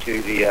invest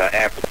into the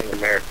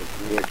African-American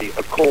community.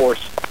 Of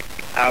course,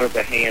 out of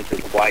the hands of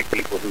the white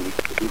people who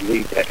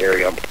leave that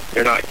area.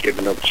 They're not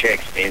giving them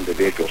checks to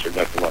individuals or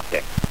nothing like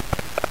that.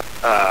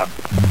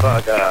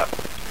 But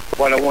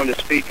what I wanted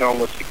to speak on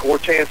was the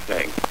Cortez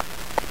thing.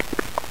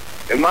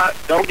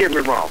 Don't get me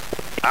wrong.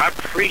 I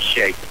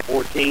appreciate the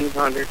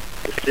 $1,400,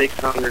 the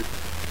 $600,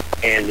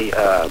 and the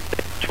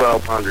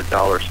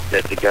 $1,200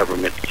 that the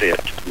government sent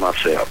to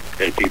myself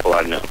and people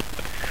I know.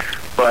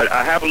 But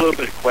I have a little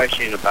bit of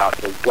question about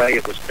the way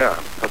it was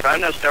done, because I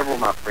know several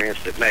of my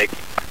friends that make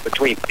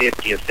between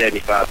 $50,000 and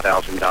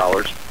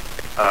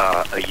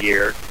 $75,000 a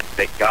year.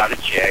 They got a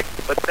check,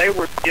 but they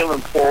were still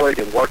employed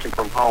and working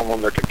from home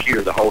on their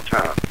computer the whole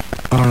time.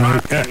 All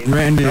right,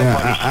 Randy,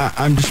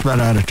 I'm just about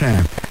out of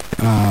time.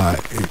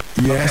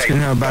 You're asking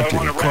her about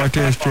the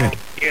Cortez check?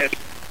 Yes,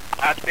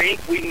 I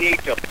think we need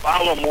to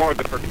follow more of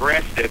the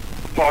progressive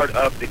part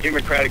of the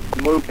Democratic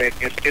movement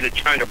instead of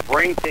trying to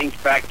bring things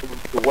back to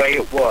the way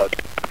it was.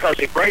 Because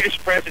the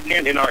greatest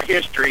president in our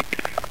history,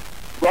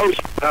 you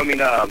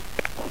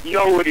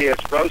know who it is,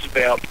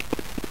 Roosevelt,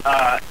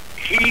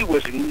 he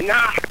was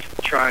not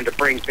trying to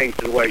bring things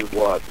to the way it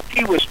was.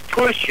 He was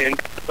pushing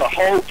the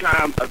whole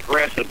time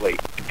aggressively.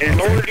 And in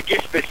order to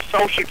get the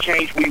social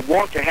change we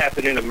want to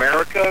happen in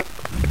America,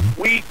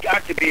 we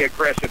got to be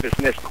aggressive as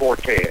Miss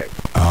Cortez.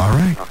 All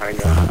right. I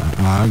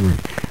agree.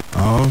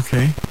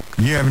 Okay.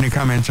 You have any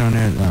comments on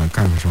that,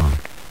 Congresswoman?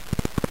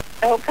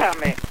 No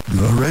comment.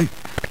 All right.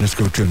 Let's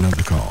go to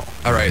another call.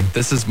 All right.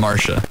 This is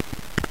Marcia.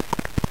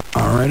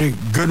 All righty.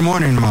 Good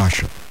morning,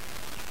 Marcia.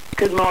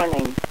 Good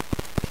morning.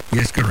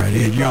 Yes, go right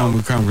ahead. You're on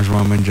with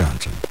Congresswoman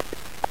Johnson.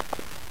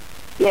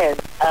 Yes.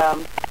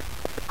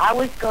 I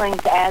was going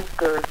to ask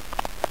her,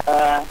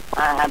 I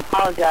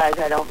apologize,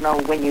 I don't know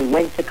when you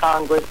went to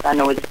Congress. I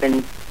know it's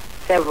been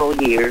several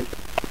years.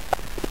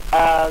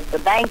 The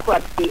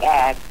Bankruptcy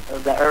Act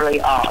of the early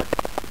aughts.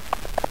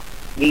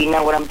 Do you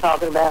know what I'm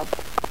talking about?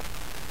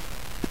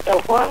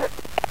 The what?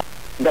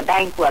 The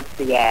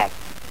Bankruptcy Act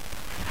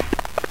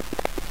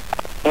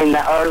in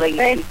the early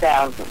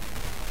 2000s.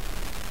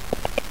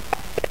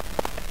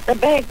 The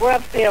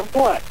bankruptcy of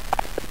what?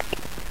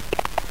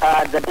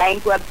 the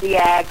Bankruptcy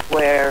Act,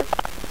 where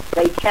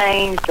they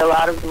changed a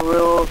lot of the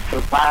rules for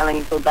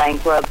filing for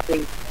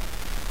bankruptcy.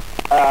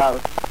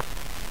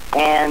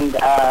 And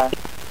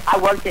I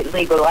worked at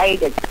Legal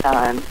Aid at the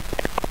time,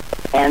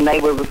 and they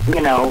were,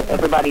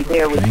 everybody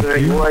there was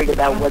very worried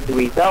about what the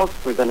results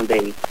were going to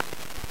be.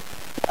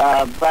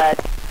 But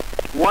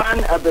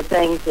one of the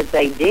things that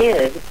they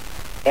did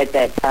at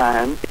that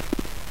time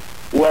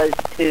was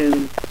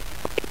to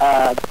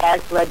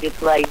pass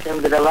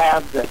legislation that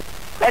allowed the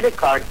credit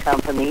card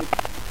companies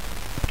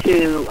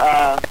to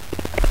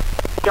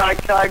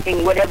start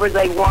charging whatever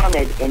they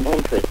wanted in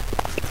interest.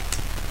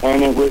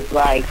 And it was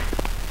like,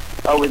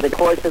 over the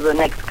course of the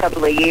next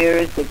couple of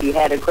years, if you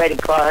had a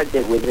credit card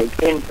that was at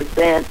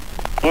 10%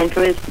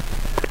 interest,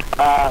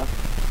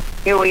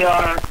 here we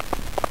are,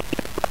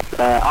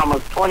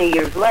 almost 20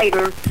 years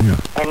later,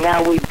 and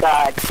now we've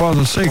got... For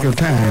the sake of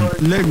time,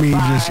 let me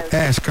just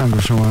ask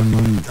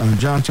Congresswoman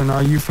Johnson,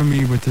 are you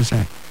familiar with this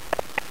act?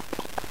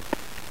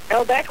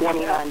 No, that's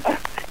 29.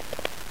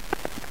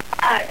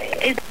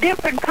 It's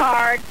different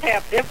cards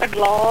have different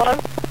laws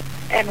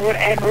and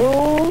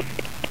rules.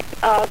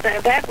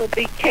 That would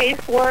be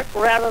casework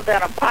rather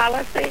than a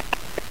policy.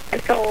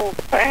 And so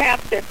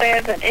perhaps if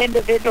there's an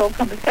individual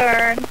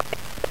concern,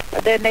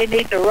 then they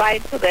need to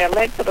write to their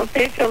elected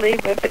official,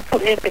 even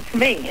if it's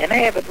me, and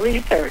have it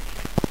researched.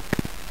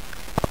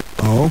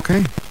 Oh,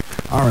 okay.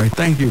 All right.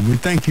 Thank you. We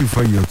thank you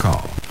for your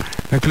call.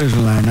 That clears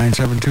the line,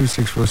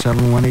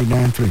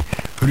 972-647-1893.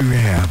 Who do we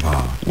have?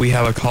 We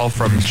have a call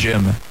from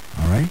Jim.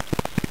 All right.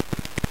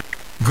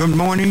 Good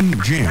morning,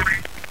 Jim.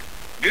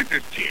 This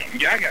is Jim.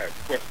 Yeah, I got a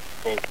question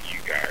for both of you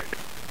guys.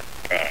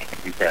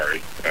 I'm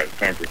sorry,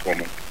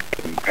 Congresswoman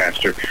and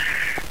Pastor.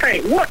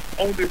 Hey, what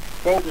on this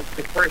voter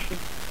suppression?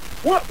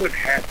 What would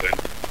happen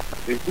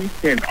if we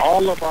send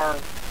all of our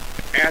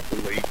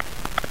athletes,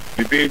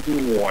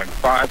 Division I,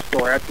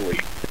 5-star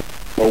athletes,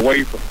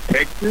 away from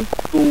Texas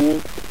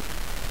schools,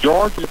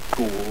 Georgia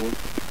schools,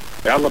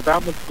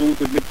 Alabama schools,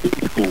 and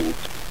Mississippi schools?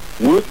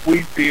 Would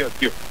we see a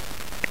difference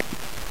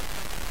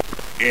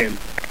in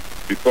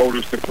the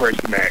Voter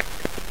Suppression Act?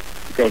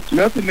 Because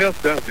nothing else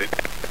does it.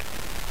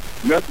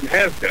 Nothing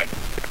has done it.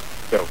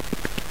 So,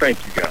 thank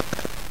you, guys.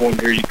 I want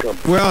to hear you come.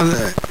 Well,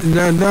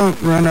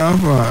 don't run off.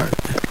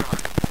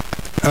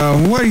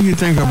 What do you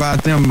think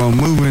about them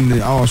moving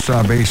the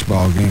All-Star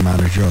baseball game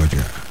out of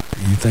Georgia?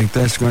 You think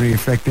that's going to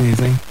affect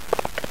anything?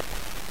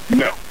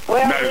 No,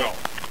 well, not at all.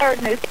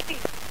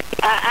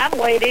 I'm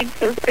waiting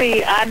to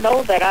see. I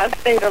know that our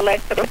state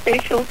elected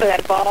officials are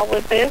involved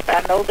with this.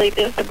 I know they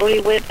disagree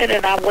with it,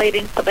 and I'm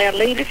waiting for their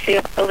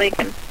leadership so they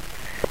can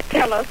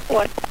tell us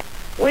what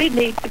we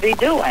need to be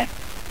doing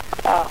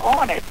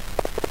on it.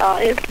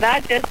 It's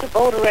not just the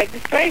voter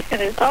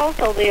registration. It's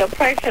also the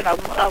oppression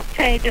of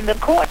changing the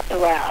courts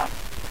around.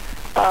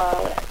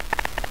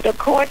 The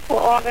courts were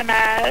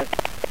organized,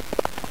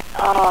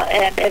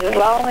 and as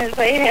long as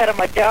they had a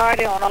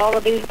majority on all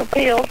of these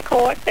appeals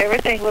courts,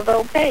 everything was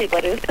okay.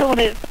 But as soon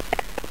as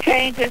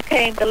changes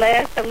came the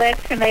last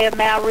election, they are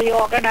now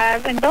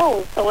reorganizing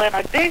those. So in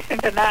addition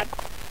to not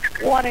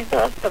wanting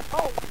us to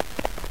vote,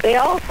 they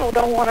also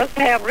don't want us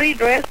to have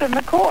redress in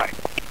the court.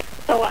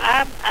 So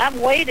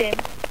I'm waiting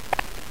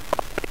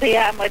to see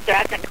how much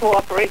I can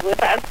cooperate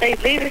with our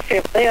state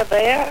leadership. They're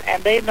there,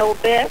 and they know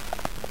best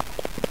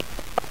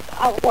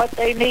what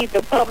they need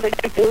the public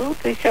to do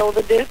to show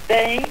the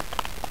disdain.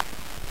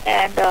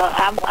 And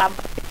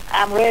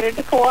I'm ready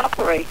to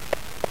cooperate.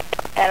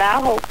 And I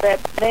hope that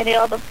many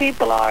other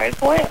people are as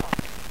well.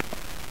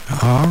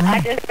 All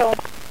right.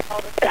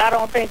 I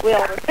don't think we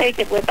ought to take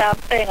it without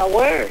saying a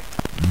word.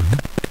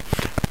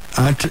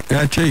 I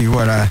tell you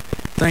what, I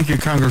thank you,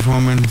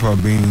 Congresswoman, for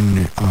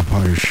being a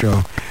part of the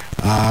show.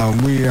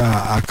 We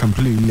are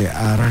completely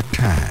out of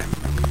time.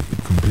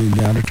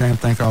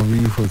 Thank all of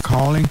you for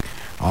calling,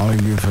 all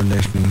of you for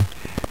listening,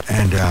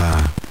 and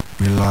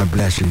may the Lord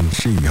bless you and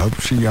see you. Hope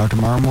to see y'all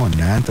tomorrow morning,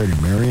 9:30,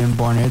 Marion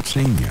Barnett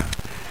Sr.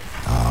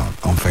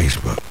 On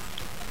Facebook.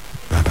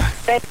 Bye-bye.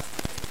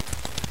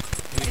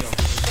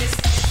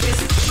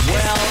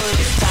 Well,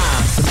 it's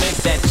time to make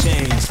that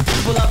change.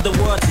 People of the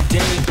world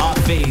today are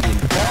fading.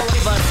 All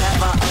of us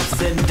have our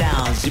ups and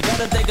downs. You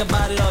better think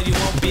about it or you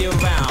won't be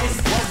around.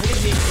 What we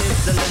need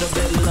is a little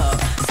bit of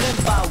love,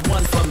 sent by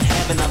one from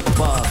heaven up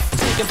above.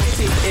 Taking for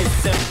teeth is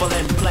simple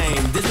and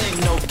plain. This ain't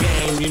no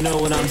game, you know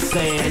what I'm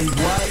saying?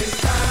 What?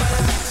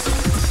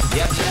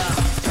 Yep.